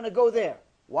 I'm going to go there.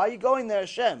 Why are you going there,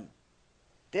 Hashem?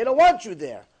 They don't want you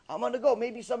there. I'm going to go.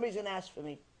 Maybe somebody's going to ask for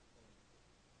me.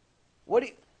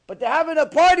 But they're having a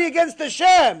party against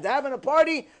Hashem. They're having a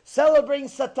party celebrating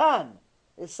Satan.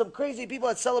 There's some crazy people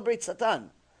that celebrate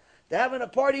Satan. They're having a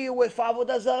party with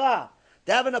Avodah Zarah.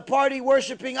 They're having a party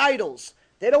worshiping idols.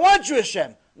 They don't want you,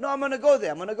 Hashem. No, I'm going to go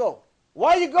there. I'm going to go.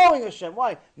 Why are you going, Hashem?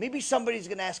 Why? Maybe somebody's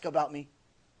going to ask about me.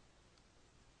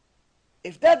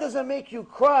 If that doesn't make you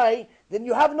cry, then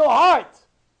you have no heart.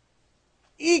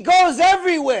 He goes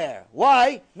everywhere.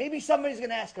 Why? Maybe somebody's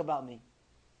going to ask about me.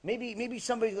 Maybe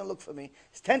somebody's going to look for me.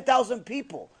 It's 10,000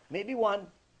 people. Maybe one.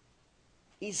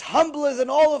 He's humbler than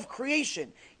all of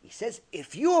creation. He says,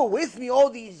 if you are with me all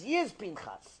these years,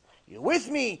 Pinchas, you're with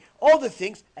me, all the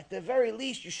things, at the very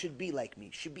least, you should be like me.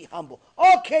 You should be humble.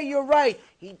 Okay, you're right.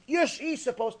 He's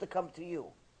supposed to come to you.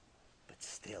 But But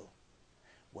still,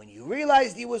 when you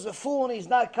realized he was a fool and he's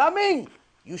not coming,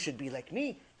 you should be like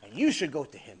me and you should go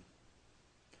to him.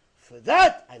 For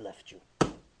that, I left you.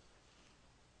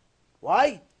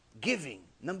 Why? Giving.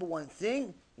 Number one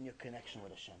thing in your connection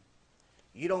with Hashem.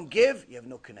 You don't give, you have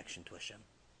no connection to Hashem.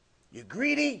 You're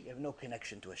greedy, you have no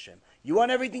connection to Hashem. You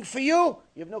want everything for you,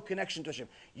 you have no connection to Hashem.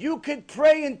 You could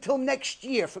pray until next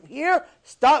year. From here,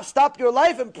 stop your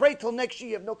life and pray till next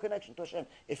year. You have no connection to Hashem.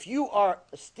 If you are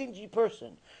a stingy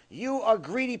person, you are a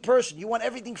greedy person, you want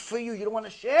everything for you, you don't want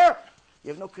to share, you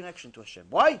have no connection to Hashem.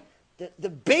 Why? The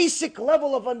basic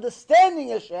level of understanding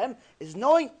Hashem is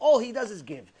knowing all He does is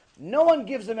give. No one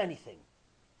gives Him anything.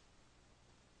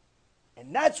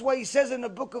 And that's why He says in the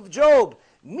book of Job,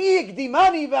 Mi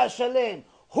ikdimani v'ashalem.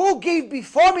 Who gave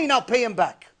before me and I'll pay him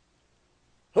back?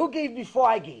 Who gave before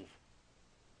I gave?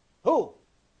 Who?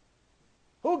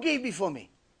 Who gave before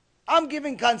me? I'm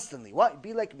giving constantly. Why?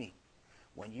 Be like me.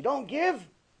 When you don't give,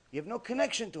 you have no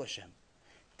connection to Hashem.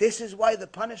 This is why the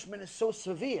punishment is so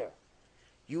severe.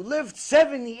 You lived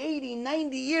 70, 80,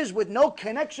 90 years with no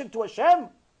connection to Hashem.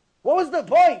 What was the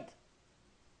point?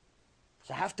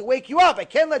 So I have to wake you up. I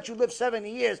can't let you live 70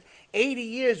 years, 80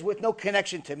 years with no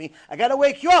connection to me. I got to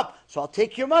wake you up. So I'll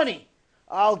take your money.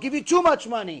 I'll give you too much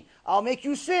money. I'll make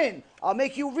you sin. I'll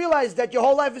make you realize that your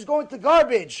whole life is going to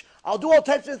garbage. I'll do all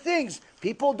types of things.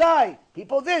 People die.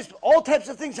 People this. All types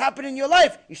of things happen in your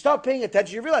life. You start paying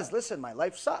attention. You realize, listen, my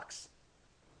life sucks.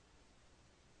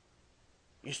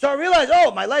 You start realizing,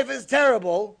 oh, my life is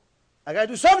terrible. I got to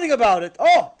do something about it.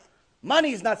 Oh,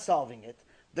 money is not solving it.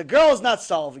 The girl's not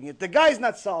solving it. The guy's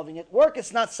not solving it. Work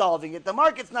is not solving it. The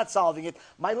market's not solving it.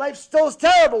 My life still is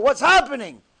terrible. What's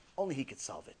happening? Only He can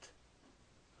solve it.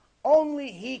 Only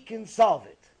He can solve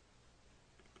it.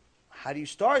 How do you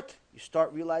start? You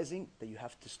start realizing that you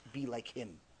have to be like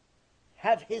Him.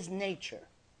 Have His nature.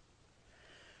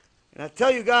 And I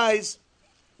tell you guys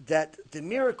that the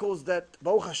miracles that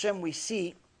Baruch Hashem we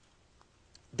see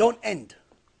don't end.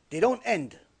 They don't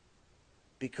end.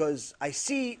 Because I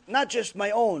see not just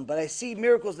my own, but I see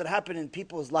miracles that happen in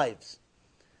people's lives.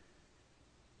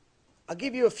 I'll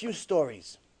give you a few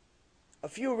stories. A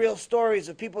few real stories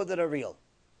of people that are real.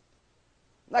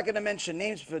 I'm not going to mention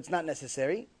names if it's not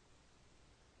necessary.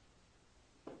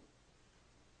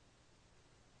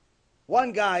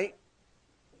 One guy,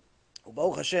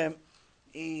 Baruch Hashem,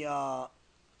 he has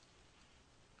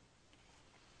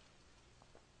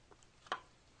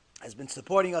been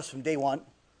supporting us from day one.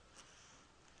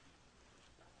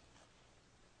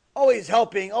 Always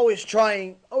helping, always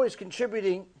trying, always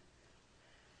contributing.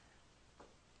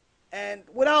 And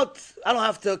I don't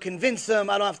have to convince him,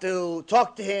 I don't have to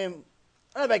talk to him.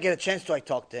 I don't know if I get a chance to, I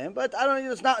talk to him, but I don't.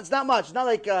 It's not much. It's not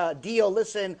like a deal.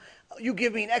 Listen, you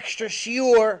give me an extra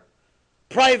shiur,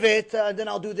 private, and then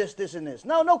I'll do this, this, and this.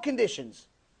 No conditions.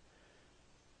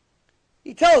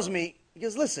 He tells me, he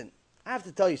goes, listen, I have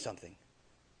to tell you something.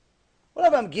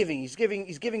 Whatever I'm giving, he's giving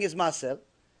his MUSSAR.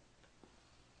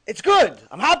 It's good.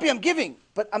 I'm happy I'm giving.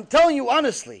 But I'm telling you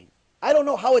honestly, I don't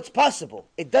know how it's possible.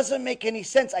 It doesn't make any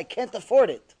sense. I can't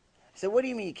afford it. I said, what do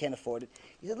you mean you can't afford it?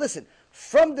 He said, listen,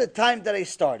 from the time that I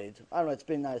started, I don't know, it's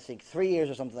been, I think, 3 years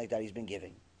or something like that he's been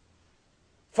giving.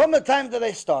 From the time that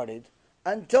I started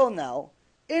until now,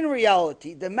 in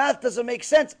reality, the math doesn't make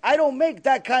sense. I don't make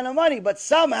that kind of money, but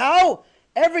somehow,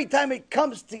 every time it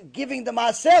comes to giving the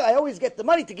MUSSAR, I always get the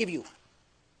money to give you.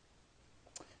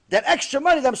 That extra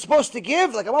money that I'm supposed to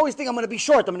give, like I'm always thinking I'm going to be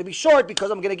short. I'm going to be short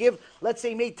because I'm going to give, let's say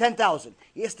he made 10,000.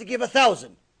 He has to give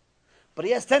 1,000. But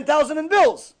he has 10,000 in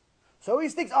bills. So he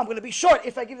thinks, oh, I'm going to be short.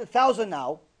 If I give 1,000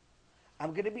 now,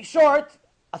 I'm going to be short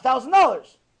 $1,000.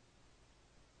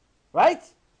 Right?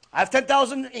 I have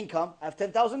 10,000 income. I have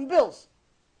 10,000 in bills.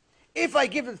 If I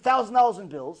give $1,000 in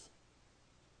bills,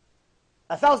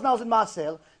 $1,000 in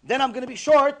MUSSAR, then I'm going to be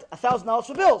short $1,000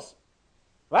 for bills.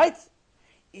 Right?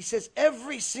 He says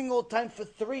every single time for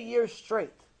 3 years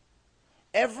straight,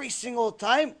 every single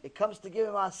time it comes to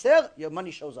giving MUSSAR, your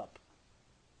money shows up.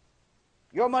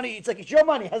 Your money, it's like it's your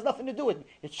money, it has nothing to do with me.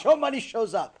 It's your money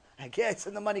shows up. I guess,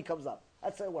 and the money comes up.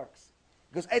 That's how it works.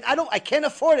 Because I can't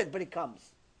afford it, but it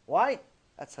comes. Why?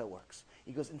 That's how it works.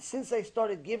 He goes, and since I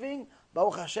started giving,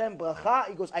 Baruch Hashem, bracha,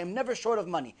 he goes, I am never short of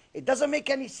money. It doesn't make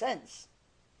any sense.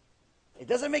 It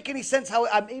doesn't make any sense how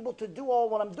I'm able to do all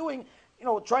what I'm doing,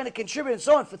 trying to contribute and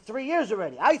so on for 3 years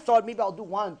already. I thought maybe I'll do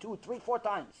 1, 2, 3, 4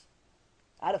 times.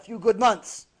 I had a few good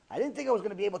months. I didn't think I was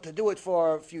going to be able to do it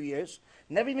for a few years.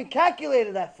 Never even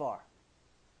calculated that far.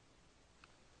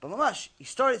 But mamash, he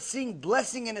started seeing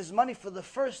blessing in his money for the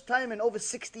first time in over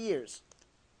 60 years.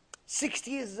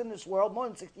 60 years in this world, more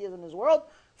than 60 years in this world,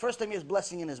 first time he has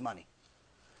blessing in his money.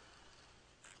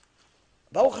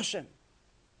 Baruch Hashem.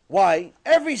 Why?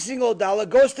 Every single dollar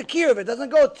goes to Kiev. It doesn't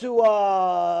go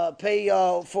to pay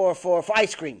for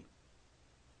ice cream.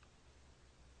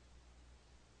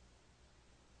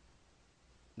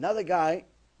 Another guy,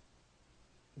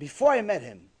 before I met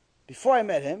him,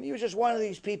 he was just one of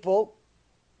these people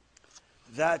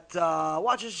that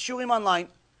watches Shulim online.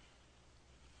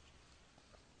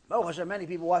 Many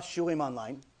people watch Shulim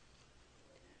online.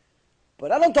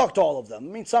 But I don't talk to all of them.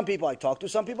 I mean, some people I talk to,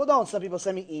 some people don't. Some people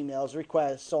send me emails,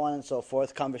 requests, so on and so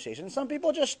forth, conversations. Some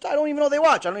people just, I don't even know they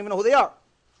watch. I don't even know who they are.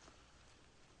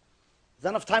 There's not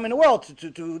enough time in the world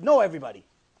to know everybody.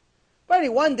 But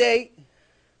anyway, one day,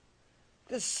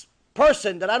 this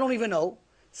person that I don't even know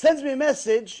sends me a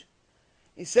message.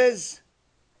 He says,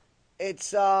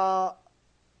 I've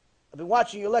been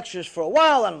watching your lectures for a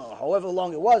while. I don't know, however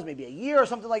long it was, maybe a year or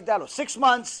something like that, or 6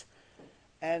 months.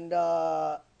 And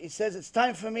he says, it's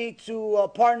time for me to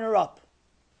partner up.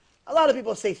 A lot of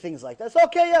people say things like that. It's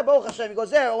okay, yeah, Baruch Hashem. He goes,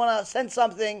 there, I want to send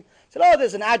something. He said, oh,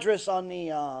 there's an address on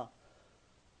the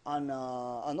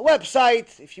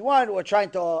website. If you want, we're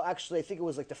trying to, actually, I think it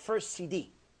was like the first CD.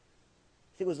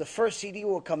 I think it was the first CD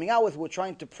we were coming out with. We're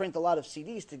trying to print a lot of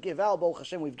CDs to give out. Baruch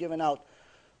Hashem, we've given out,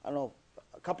 I don't know,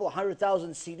 a couple of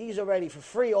 100,000 CDs already for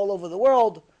free all over the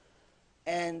world.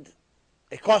 And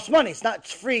it costs money.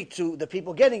 It's free to the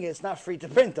people getting it. It's not free to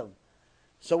print them.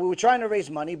 So we were trying to raise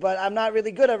money, but I'm not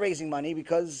really good at raising money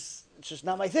because it's just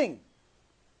not my thing.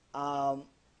 But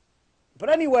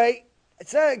anyway,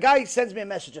 it's a guy sends me a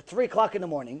message at 3 o'clock in the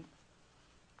morning.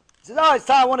 He says, oh, it's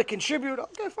time I want to contribute.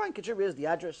 Okay, fine, contribute. Here's the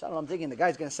address. I don't know, I'm thinking the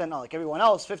guy's going to send out like everyone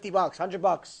else, $50,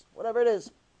 $100, whatever it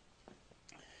is.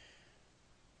 A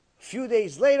few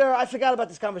days later, I forgot about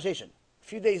this conversation. A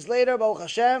few days later, Baruch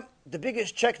Hashem, the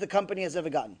biggest check the company has ever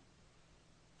gotten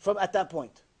from at that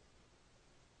point.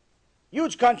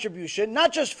 Huge contribution,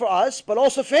 not just for us, but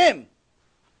also for him.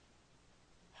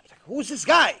 I was like, who's this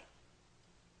guy?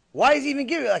 Why is he even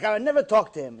giving? Like, I would never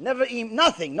talk to him,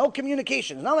 nothing, no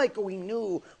communication. It's not like we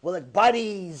knew, we're like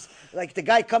buddies, like the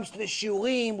guy comes to the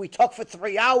shurim, we talk for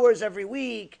 3 hours every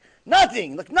week.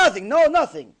 Nothing,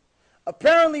 nothing.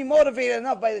 Apparently motivated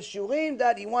enough by the shurim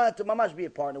that he wanted to mamash be a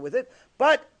partner with it,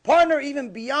 but partner even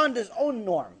beyond his own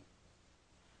norm.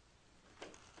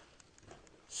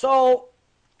 So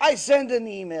I send an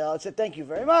email. I said, thank you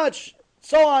very much,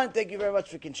 so on. Thank you very much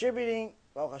for contributing,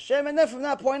 Baruch Hashem. And then from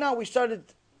that point on, we started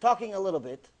talking a little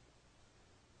bit,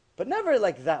 but never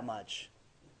like that much.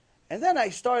 And then I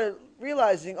started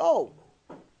realizing,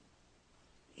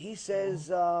 he says,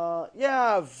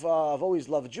 yeah, I've always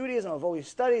loved Judaism. I've always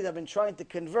studied. I've been trying to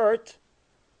convert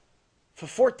for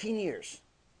 14 years.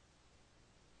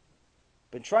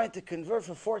 Been trying to convert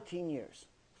for 14 years.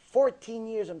 14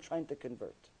 years I'm trying to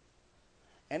convert.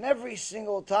 And every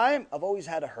single time, I've always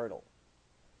had a hurdle.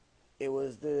 It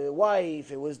was the wife,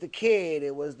 it was the kid,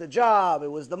 it was the job,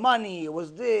 it was the money, it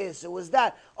was this, it was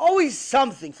that. Always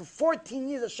something. For 14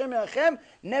 years, Hashem Yerachem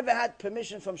never had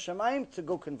permission from Shemaim to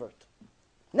go convert.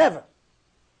 Never.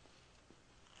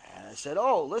 And I said,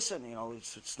 listen,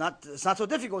 it's not so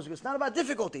difficult. It's not about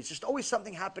difficulty. It's just always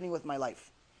something happening with my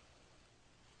life.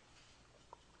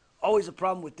 Always a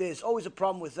problem with this, always a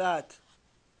problem with that.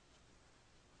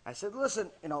 I said,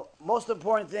 listen, most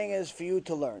important thing is for you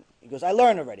to learn. He goes, I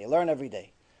learn already. I learn every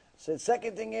day. I said,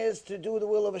 second thing is to do the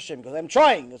will of Hashem. Because I'm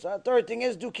trying. The third thing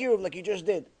is do kiruv like you just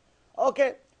did.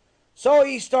 Okay. So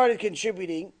he started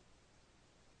contributing.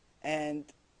 And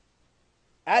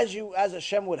as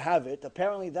Hashem would have it,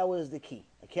 apparently that was the key.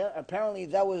 Apparently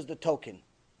that was the token.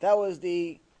 That was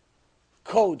the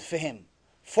code for him.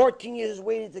 14 years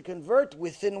waiting to convert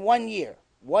within 1 year.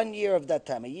 1 year of that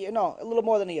time. A little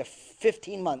more than a year.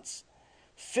 15 months.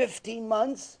 15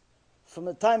 months from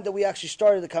the time that we actually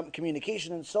started the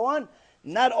communication and so on.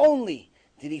 Not only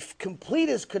did he complete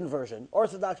his conversion,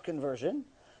 Orthodox conversion,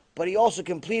 but he also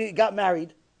got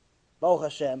married, Baruch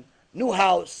Hashem, new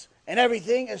house, and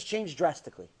everything has changed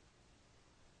drastically.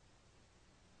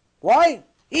 Why?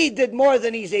 He did more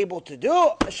than he's able to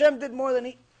do. Hashem did more than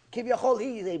he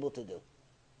is able to do.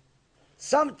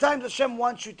 Sometimes Hashem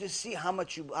wants you to see how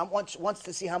much wants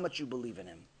to see how much you believe in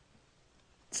Him.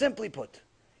 Simply put,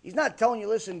 He's not telling you,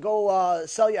 listen, go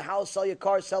sell your house, sell your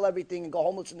car, sell everything, and go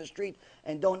homeless in the street,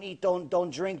 and don't eat, don't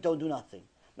drink, don't do nothing.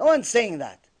 No one's saying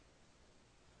that.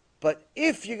 But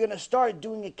if you're going to start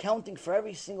doing accounting for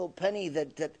every single penny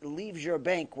that leaves your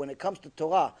bank when it comes to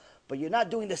Torah, but you're not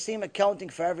doing the same accounting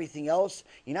for everything else,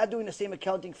 you're not doing the same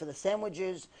accounting for the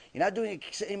sandwiches, you're not doing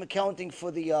the same accounting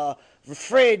for the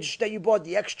fridge that you bought,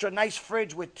 the extra nice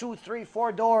fridge with 2, 3,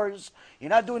 4 doors,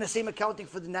 you're not doing the same accounting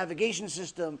for the navigation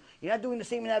system, you're not doing the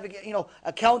same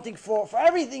accounting for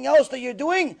everything else that you're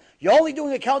doing, you're only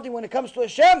doing accounting when it comes to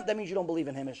Hashem, that means you don't believe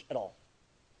in Him at all.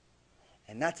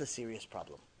 And that's a serious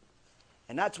problem.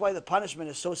 And that's why the punishment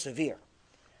is so severe.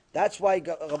 That's why,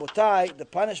 Rabotai, the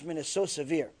punishment is so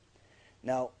severe.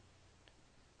 Now,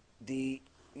 the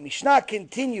Mishnah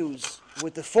continues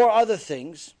with the 4 other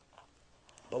things,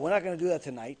 but we're not going to do that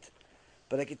tonight.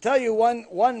 But I can tell you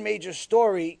one major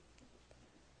story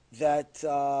that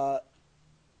Eliyahu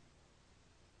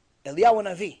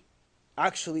Navi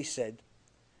actually said.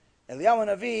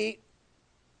 Eliyahu Navi,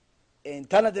 in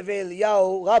Tana Devei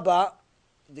Eliyahu Rabbah,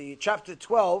 the chapter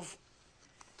 12,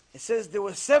 it says there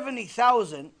were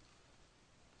 70,000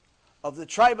 of the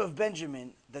tribe of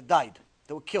Benjamin that died.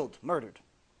 They were killed, murdered.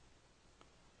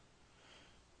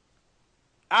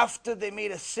 After they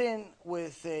made a sin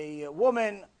with a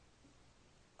woman,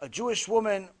 a Jewish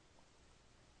woman,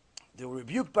 they were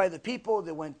rebuked by the people,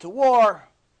 they went to war.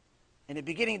 In the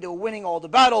beginning they were winning all the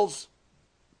battles,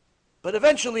 but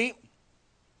eventually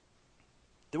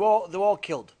they were all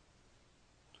killed.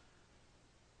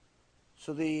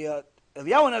 So the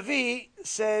Eliyahu Navi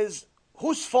says,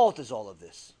 whose fault is all of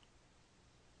this?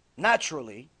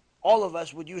 Naturally, all of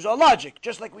us would use our logic,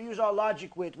 just like we use our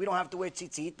logic with, we don't have to wear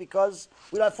tzitzit because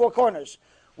we don't have 4 corners.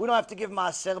 We don't have to give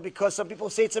MUSSAR because some people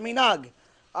say it's a minag.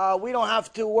 We don't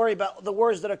have to worry about the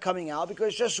words that are coming out because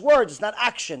it's just words, it's not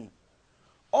action.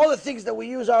 All the things that we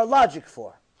use our logic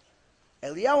for.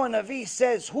 Eliyahu Navi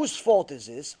says, whose fault is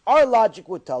this? Our logic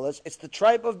would tell us it's the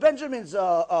tribe of Benjamin's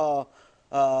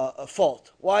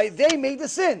fault. Why? They made the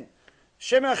sin.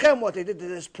 Shem Achem, what they did to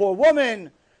this poor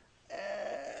woman,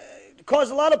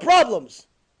 caused a lot of problems.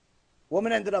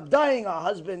 Woman ended up dying, her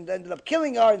husband ended up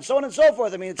killing her, and so on and so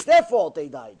forth. I mean, it's their fault they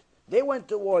died. They went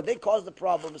to war, they caused the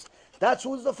problems. That's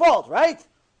who's the fault, right?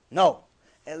 No.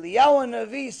 Eliyahu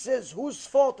Navi says, whose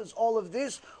fault is all of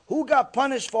this? Who got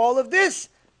punished for all of this?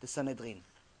 The Sanhedrin.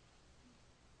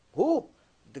 Who?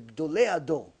 The Gdolei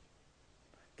Ador.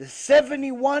 The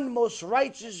 71 most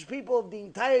righteous people of the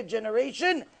entire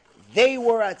generation, they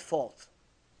were at fault.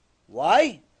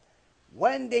 Why?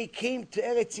 When they came to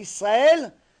Eretz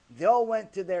Yisrael, they all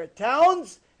went to their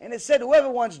towns, and it said, whoever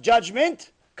wants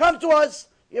judgment, come to us.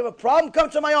 You have a problem, come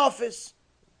to my office.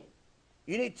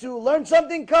 You need to learn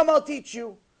something, come, I'll teach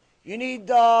you. You need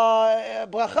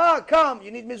bracha, come.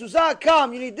 You need mezuzah,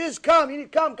 come. You need this, come. You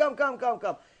need come.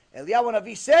 Eliyahu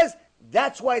Navi says,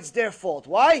 that's why it's their fault.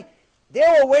 Why? They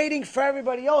were waiting for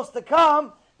everybody else to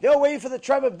come. They were waiting for the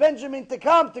tribe of Benjamin to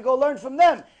come to go learn from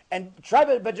them. And the tribe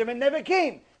of Benjamin never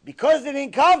came. Because they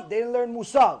didn't come, they didn't learn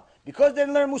MUSSAR. Because they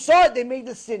didn't learn MUSSAR, they made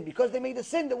the sin. Because they made the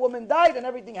sin, the woman died and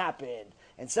everything happened.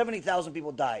 And 70,000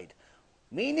 people died.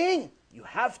 Meaning, you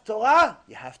have Torah,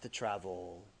 you have to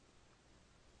travel.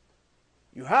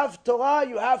 You have Torah,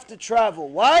 you have to travel.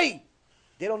 Why?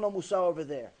 They don't know MUSSAR over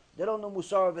there. They don't know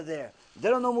MUSSAR over there. They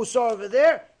don't know MUSSAR over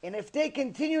there. And if they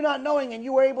continue not knowing and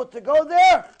you were able to go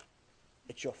there,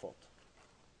 it's your fault.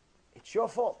 It's your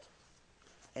fault.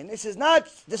 And this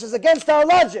is against our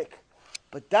logic.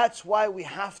 But that's why we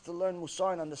have to learn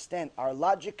MUSSAR and understand our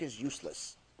logic is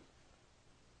useless.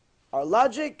 Our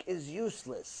logic is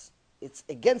useless. It's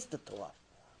against the Torah.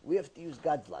 We have to use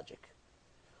God's logic.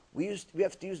 We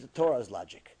have to use the Torah's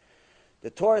logic. The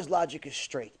Torah's logic is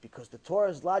straight because the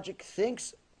Torah's logic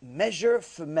thinks measure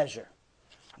for measure.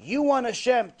 You want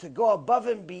Hashem to go above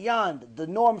and beyond the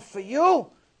norm for you,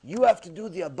 you have to do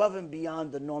the above and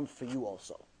beyond the norm for you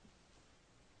also.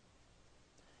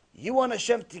 You want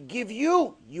Hashem to give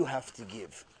you, you have to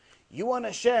give. You want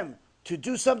Hashem to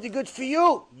do something good for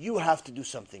you, you have to do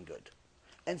something good.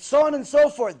 And so on and so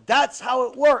forth. That's how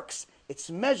it works. It's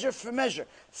measure for measure.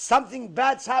 Something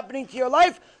bad's happening to your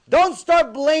life, don't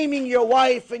start blaming your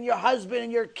wife and your husband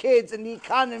and your kids and the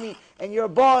economy and your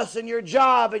boss and your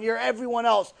job and your everyone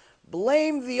else.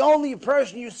 Blame the only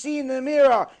person you see in the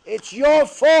mirror. It's your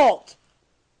fault.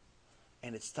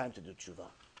 And it's time to do tshuva.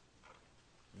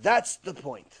 That's the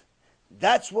point.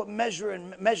 That's what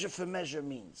measure for measure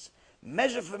means.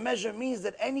 Measure for measure means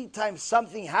that anytime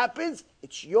something happens,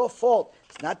 it's your fault.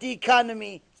 It's not the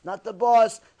economy, it's not the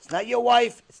boss, it's not your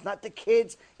wife, it's not the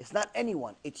kids, it's not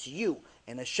anyone. It's you.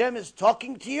 And Hashem is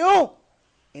talking to you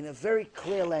in a very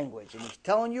clear language. And He's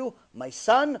telling you, my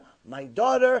son, my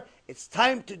daughter, it's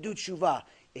time to do tshuva.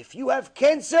 If you have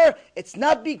cancer, it's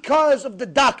not because of the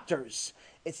doctors.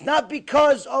 It's not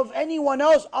because of anyone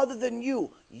else other than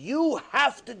you. You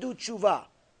have to do tshuva.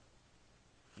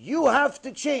 You have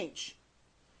to change.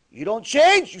 You don't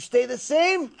change, you stay the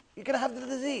same, you're going to have the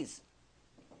disease.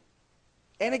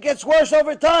 And it gets worse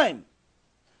over time.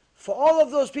 For all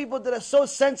of those people that are so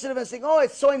sensitive and saying, oh,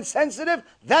 it's so insensitive,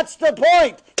 that's the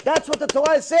point. That's what the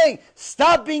Torah is saying.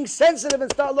 Stop being sensitive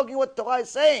and start looking what the Torah is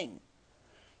saying.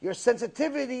 Your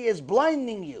sensitivity is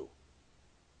blinding you.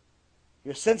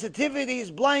 Your sensitivity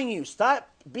is blinding you. Stop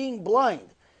being blind.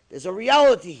 There's a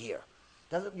reality here.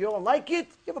 You don't like it?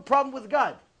 You have a problem with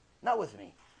God, not with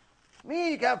me.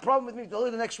 Me, you can have a problem with me till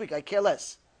the next week. I care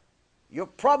less. Your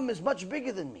problem is much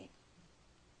bigger than me.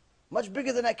 Much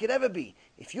bigger than I could ever be.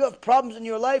 If you have problems in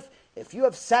your life, if you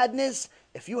have sadness,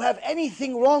 if you have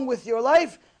anything wrong with your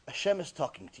life, Hashem is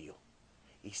talking to you.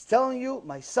 He's telling you,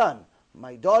 my son,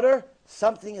 my daughter,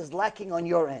 something is lacking on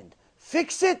your end.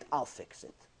 Fix it, I'll fix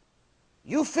it.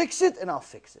 You fix it, and I'll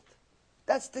fix it.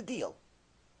 That's the deal.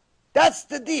 That's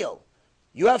the deal.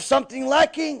 You have something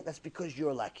lacking, that's because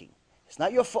you're lacking. It's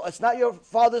not your fault. It's not your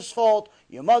father's fault,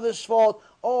 your mother's fault.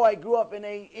 Oh, I grew up in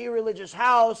a irreligious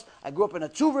house. I grew up in a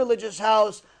too religious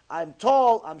house. I'm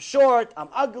tall, I'm short, I'm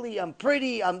ugly, I'm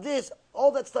pretty, I'm this.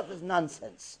 All that stuff is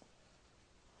nonsense.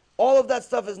 All of that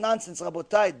stuff is nonsense,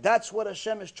 Rabotai. That's what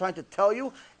Hashem is trying to tell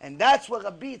you. And that's what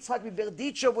Rabbi Yitzhak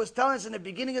Berdichev was telling us in the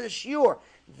beginning of the shiur.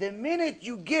 The minute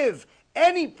you give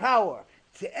any power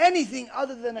to anything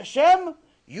other than Hashem,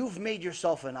 you've made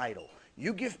yourself an idol.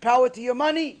 You give power to your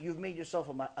money, you've made yourself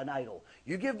an idol.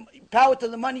 You give power to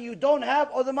the money you don't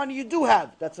have or the money you do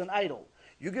have, that's an idol.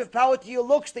 You give power to your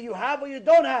looks that you have or you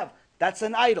don't have, that's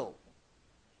an idol.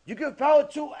 You give power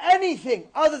to anything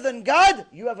other than God,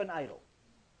 you have an idol.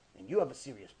 And you have a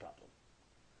serious problem.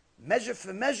 Measure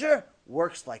for measure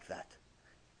works like that.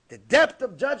 The depth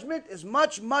of judgment is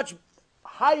much, much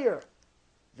higher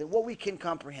than what we can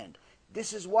comprehend.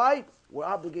 This is why we're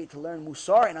obligated to learn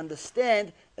MUSSAR and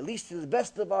understand, at least to the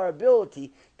best of our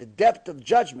ability, the depth of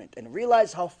judgment and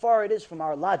realize how far it is from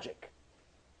our logic.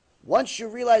 Once you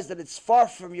realize that it's far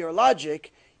from your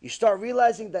logic, you start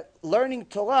realizing that learning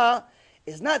Torah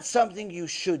is not something you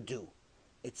should do.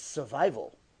 It's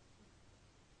survival.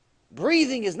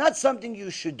 Breathing is not something you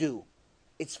should do.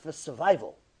 It's for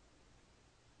survival.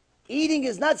 Eating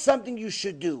is not something you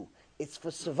should do. It's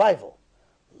for survival.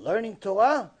 Learning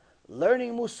Torah,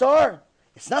 learning MUSSAR,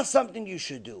 it's not something you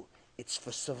should do. It's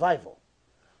for survival.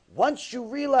 Once you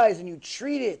realize and you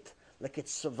treat it like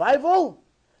it's survival,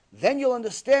 then you'll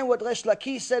understand what Resh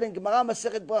Lakish said in Gemara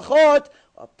Masechet Brachot.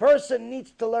 A person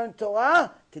needs to learn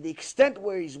Torah to the extent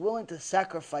where he's willing to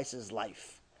sacrifice his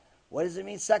life. What does it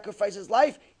mean, sacrifice his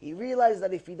life? He realized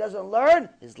that if he doesn't learn,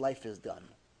 his life is done.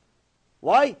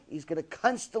 Why? He's going to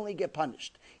constantly get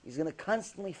punished. He's going to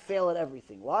constantly fail at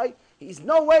everything. Why? There's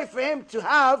no way for him to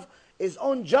have his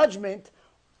own judgment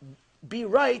be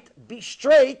right, be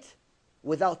straight,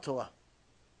 without Torah.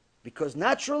 Because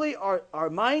naturally, our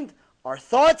mind, our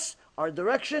thoughts, our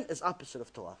direction is opposite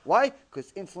of Torah. Why? Because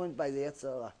it's influenced by the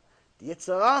Yetzer Hara. The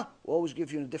Yetzer Hara will always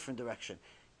give you in a different direction.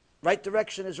 Right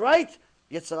direction is right,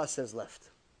 Yetzer Hara says left.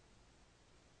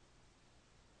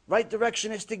 Right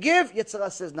direction is to give, Yetzer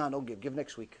Hara says, no, don't give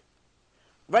next week.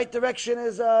 Right direction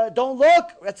is don't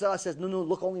look, Yetzer Hara says, no,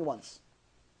 look only once.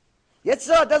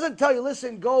 Yetzer Hara doesn't tell you,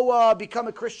 listen, go become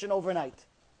a Christian overnight.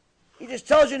 He just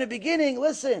tells you in the beginning,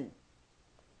 listen,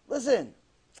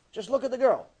 just look at the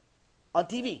girl on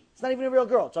TV. It's not even a real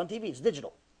girl, it's on TV, it's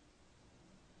digital.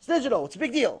 It's digital, it's a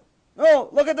big deal. No,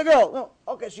 look at the girl. No,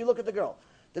 okay, so you look at the girl.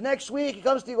 The next week he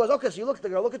comes to you and goes, okay, so you look at the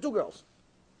girl, look at two girls.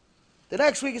 The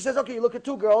next week he says, okay, you look at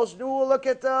two girls, no, look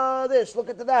at this, look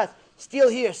at that, steal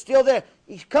here, steal there.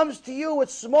 He comes to you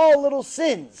with small little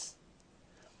sins.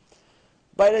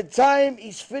 By the time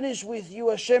he's finished with you,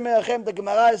 Hashem Erechem, the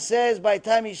Gemara says, by the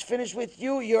time he's finished with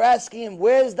you, you're asking him,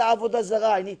 where's the Avodah Zarah?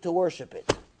 I need to worship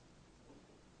it.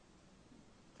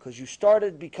 Because you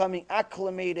started becoming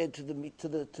acclimated to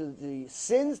the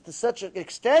sins to such an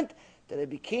extent that it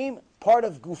became part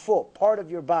of gufo, part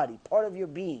of your body, part of your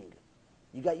being.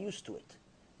 You got used to it.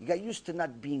 You got used to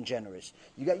not being generous.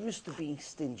 You got used to being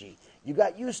stingy. You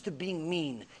got used to being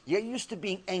mean. You got used to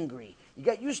being angry. You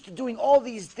got used to doing all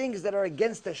these things that are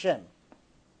against Hashem.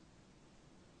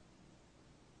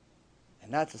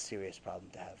 And that's a serious problem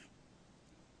to have.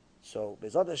 So,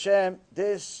 Bezat Hashem,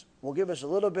 this will give us a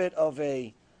little bit of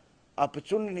a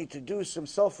opportunity to do some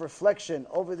self-reflection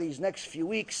over these next few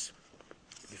weeks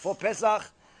before Pesach,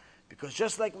 because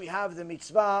just like we have the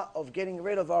mitzvah of getting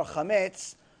rid of our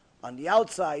chametz on the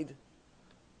outside,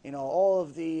 all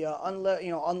of the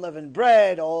unleavened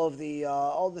bread, all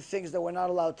the things that we're not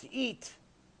allowed to eat,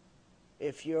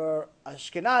 If you're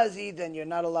Ashkenazi, then you're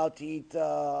not allowed to eat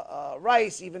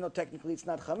rice, even though technically it's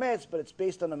not chametz, but it's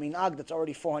based on a minhag that's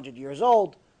already 400 years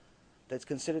old, that's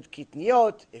considered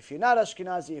kitniot. If you're not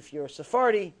Ashkenazi, if you're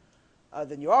Sephardi,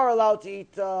 then you are allowed to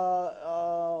eat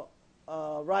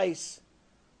rice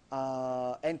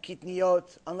and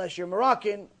kitniot, unless you're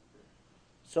Moroccan.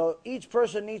 So each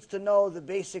person needs to know the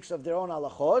basics of their own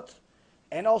halachot,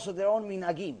 and also their own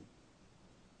minhagim.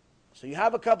 So you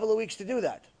have a couple of weeks to do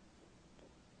that.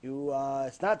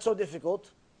 It's not so difficult.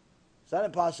 It's not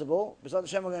impossible. B'ezrat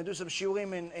Hashem, we're going to do some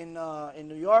shiurim in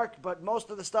New York, but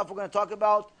most of the stuff we're going to talk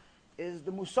about is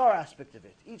the MUSSAR aspect of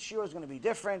it. Each shiur is going to be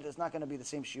different. It's not going to be the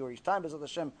same shiur each time. B'ezrat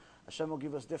Hashem, Hashem will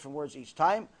give us different words each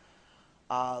time.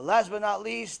 Last but not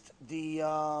least, this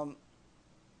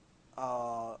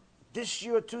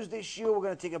shiur, Tuesday shiur, we're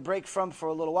going to take a break from for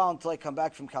a little while until I come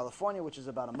back from California, which is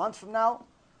about a month from now,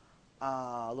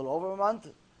 a little over a month.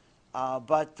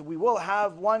 But we will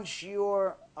have one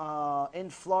shiur in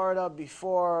Florida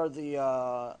before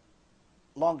the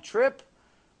long trip,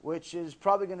 which is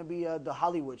probably going to be the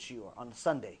Hollywood shiur on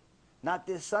Sunday. Not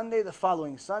this Sunday, the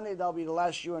following Sunday. That'll be the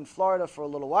last shiur in Florida for a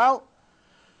little while.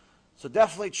 So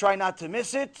definitely try not to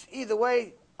miss it. Either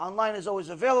way, online is always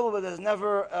available, but it's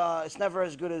never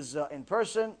as good as in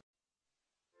person.